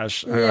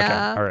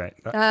 Okay, all right.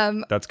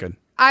 That's good.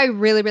 I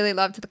really, really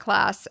loved the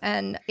class,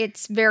 and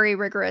it's very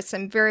rigorous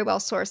and very well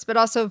sourced, but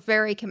also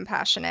very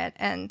compassionate.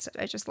 And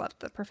I just loved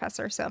the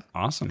professor. So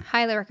awesome.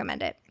 Highly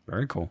recommend it.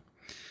 Very cool.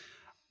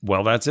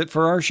 Well, that's it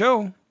for our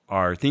show.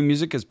 Our theme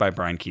music is by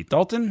Brian Keith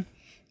Dalton.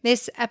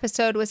 This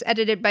episode was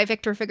edited by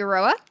Victor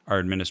Figueroa. Our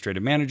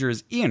administrative manager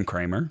is Ian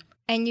Kramer.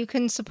 And you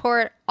can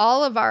support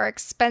all of our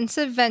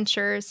expensive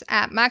ventures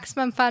at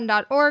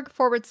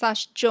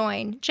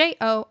MaximumFun.org/join,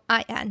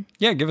 JOIN.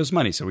 Yeah, give us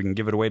money so we can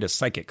give it away to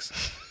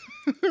psychics.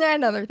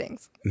 And other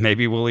things.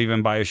 Maybe we'll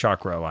even buy a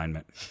chakra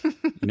alignment. You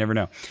never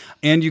know.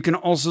 And you can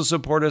also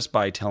support us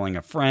by telling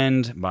a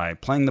friend, by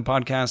playing the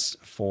podcast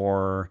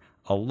for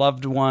a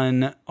loved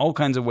one, all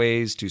kinds of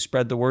ways to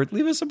spread the word.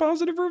 Leave us a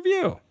positive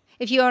review.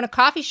 If you own a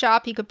coffee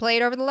shop, you could play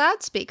it over the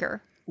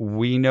loudspeaker.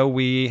 We know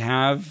we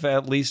have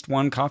at least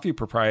one coffee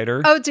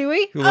proprietor. Oh, do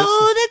we?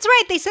 Oh, that's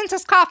right. They sent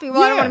us coffee.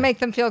 Well, I don't want to make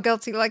them feel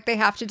guilty like they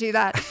have to do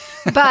that.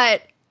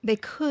 But they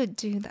could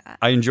do that.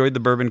 I enjoyed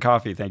the bourbon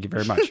coffee. Thank you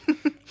very much.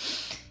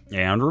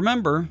 And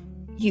remember,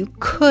 you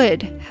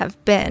could have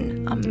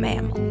been a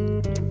mammal.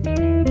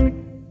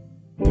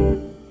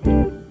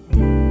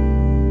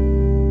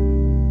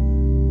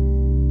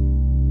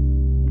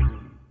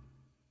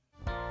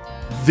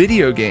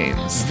 Video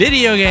games.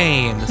 Video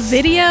games.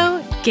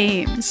 Video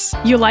games.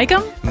 You like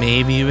them?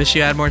 Maybe you wish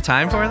you had more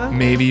time for them?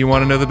 Maybe you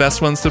want to know the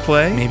best ones to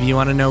play? Maybe you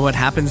want to know what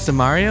happens to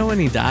Mario when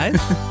he dies?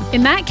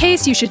 In that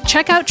case, you should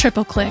check out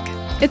Triple Click.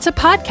 It's a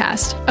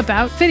podcast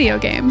about video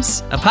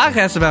games. A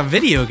podcast about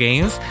video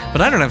games?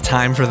 But I don't have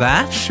time for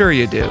that. Sure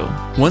you do.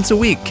 Once a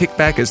week, kick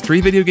back as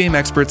 3 video game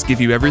experts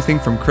give you everything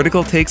from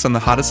critical takes on the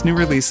hottest new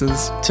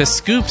releases to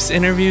scoops,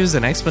 interviews,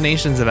 and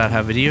explanations about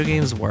how video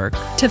games work,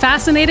 to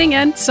fascinating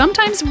and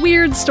sometimes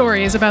weird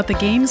stories about the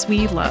games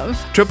we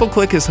love. Triple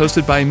Click is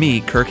hosted by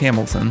me, Kirk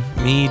Hamilton.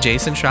 Me,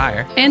 Jason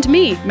Schreier. And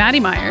me, Maddie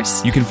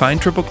Myers. You can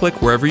find Triple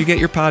Click wherever you get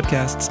your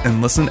podcasts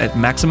and listen at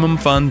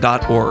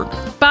MaximumFun.org.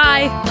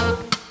 Bye!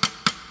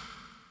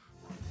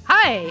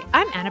 Hi,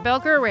 I'm Annabelle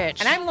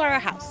Gurrich. And I'm Laura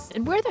House.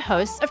 And we're the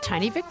hosts of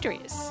Tiny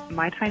Victories.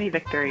 My tiny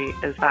victory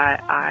is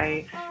that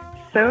I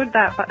sewed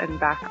that button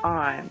back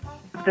on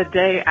the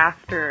day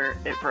after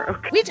it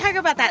broke. We talk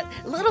about that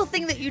little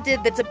thing that you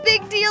did that's a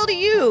big deal to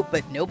you,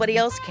 but nobody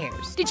else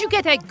cares. Did you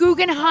get that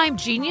Guggenheim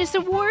Genius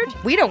Award?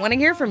 We don't want to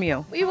hear from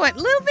you. We want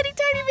little bitty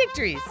tiny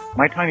victories.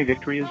 My tiny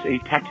victory is a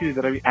tattoo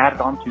that I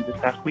added onto this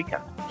past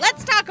weekend.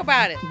 Let's talk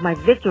about it. My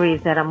victory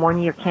is that I'm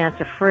 1 year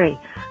cancer free.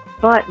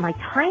 But my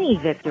tiny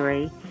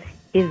victory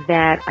is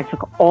that I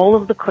took all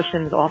of the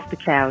cushions off the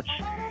couch,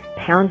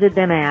 pounded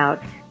them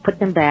out, put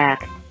them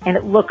back, and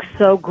it looks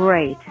so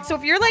great. So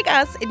if you're like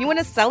us and you want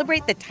to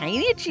celebrate the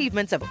tiny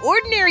achievements of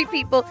ordinary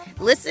people,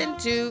 listen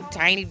to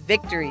Tiny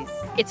Victories.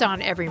 It's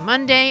on every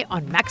Monday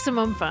on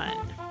Maximum Fun.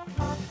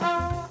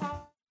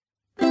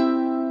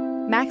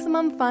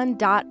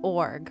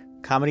 MaximumFun.org.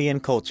 Comedy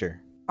and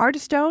culture.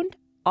 Artist-owned.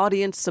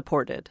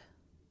 Audience-supported.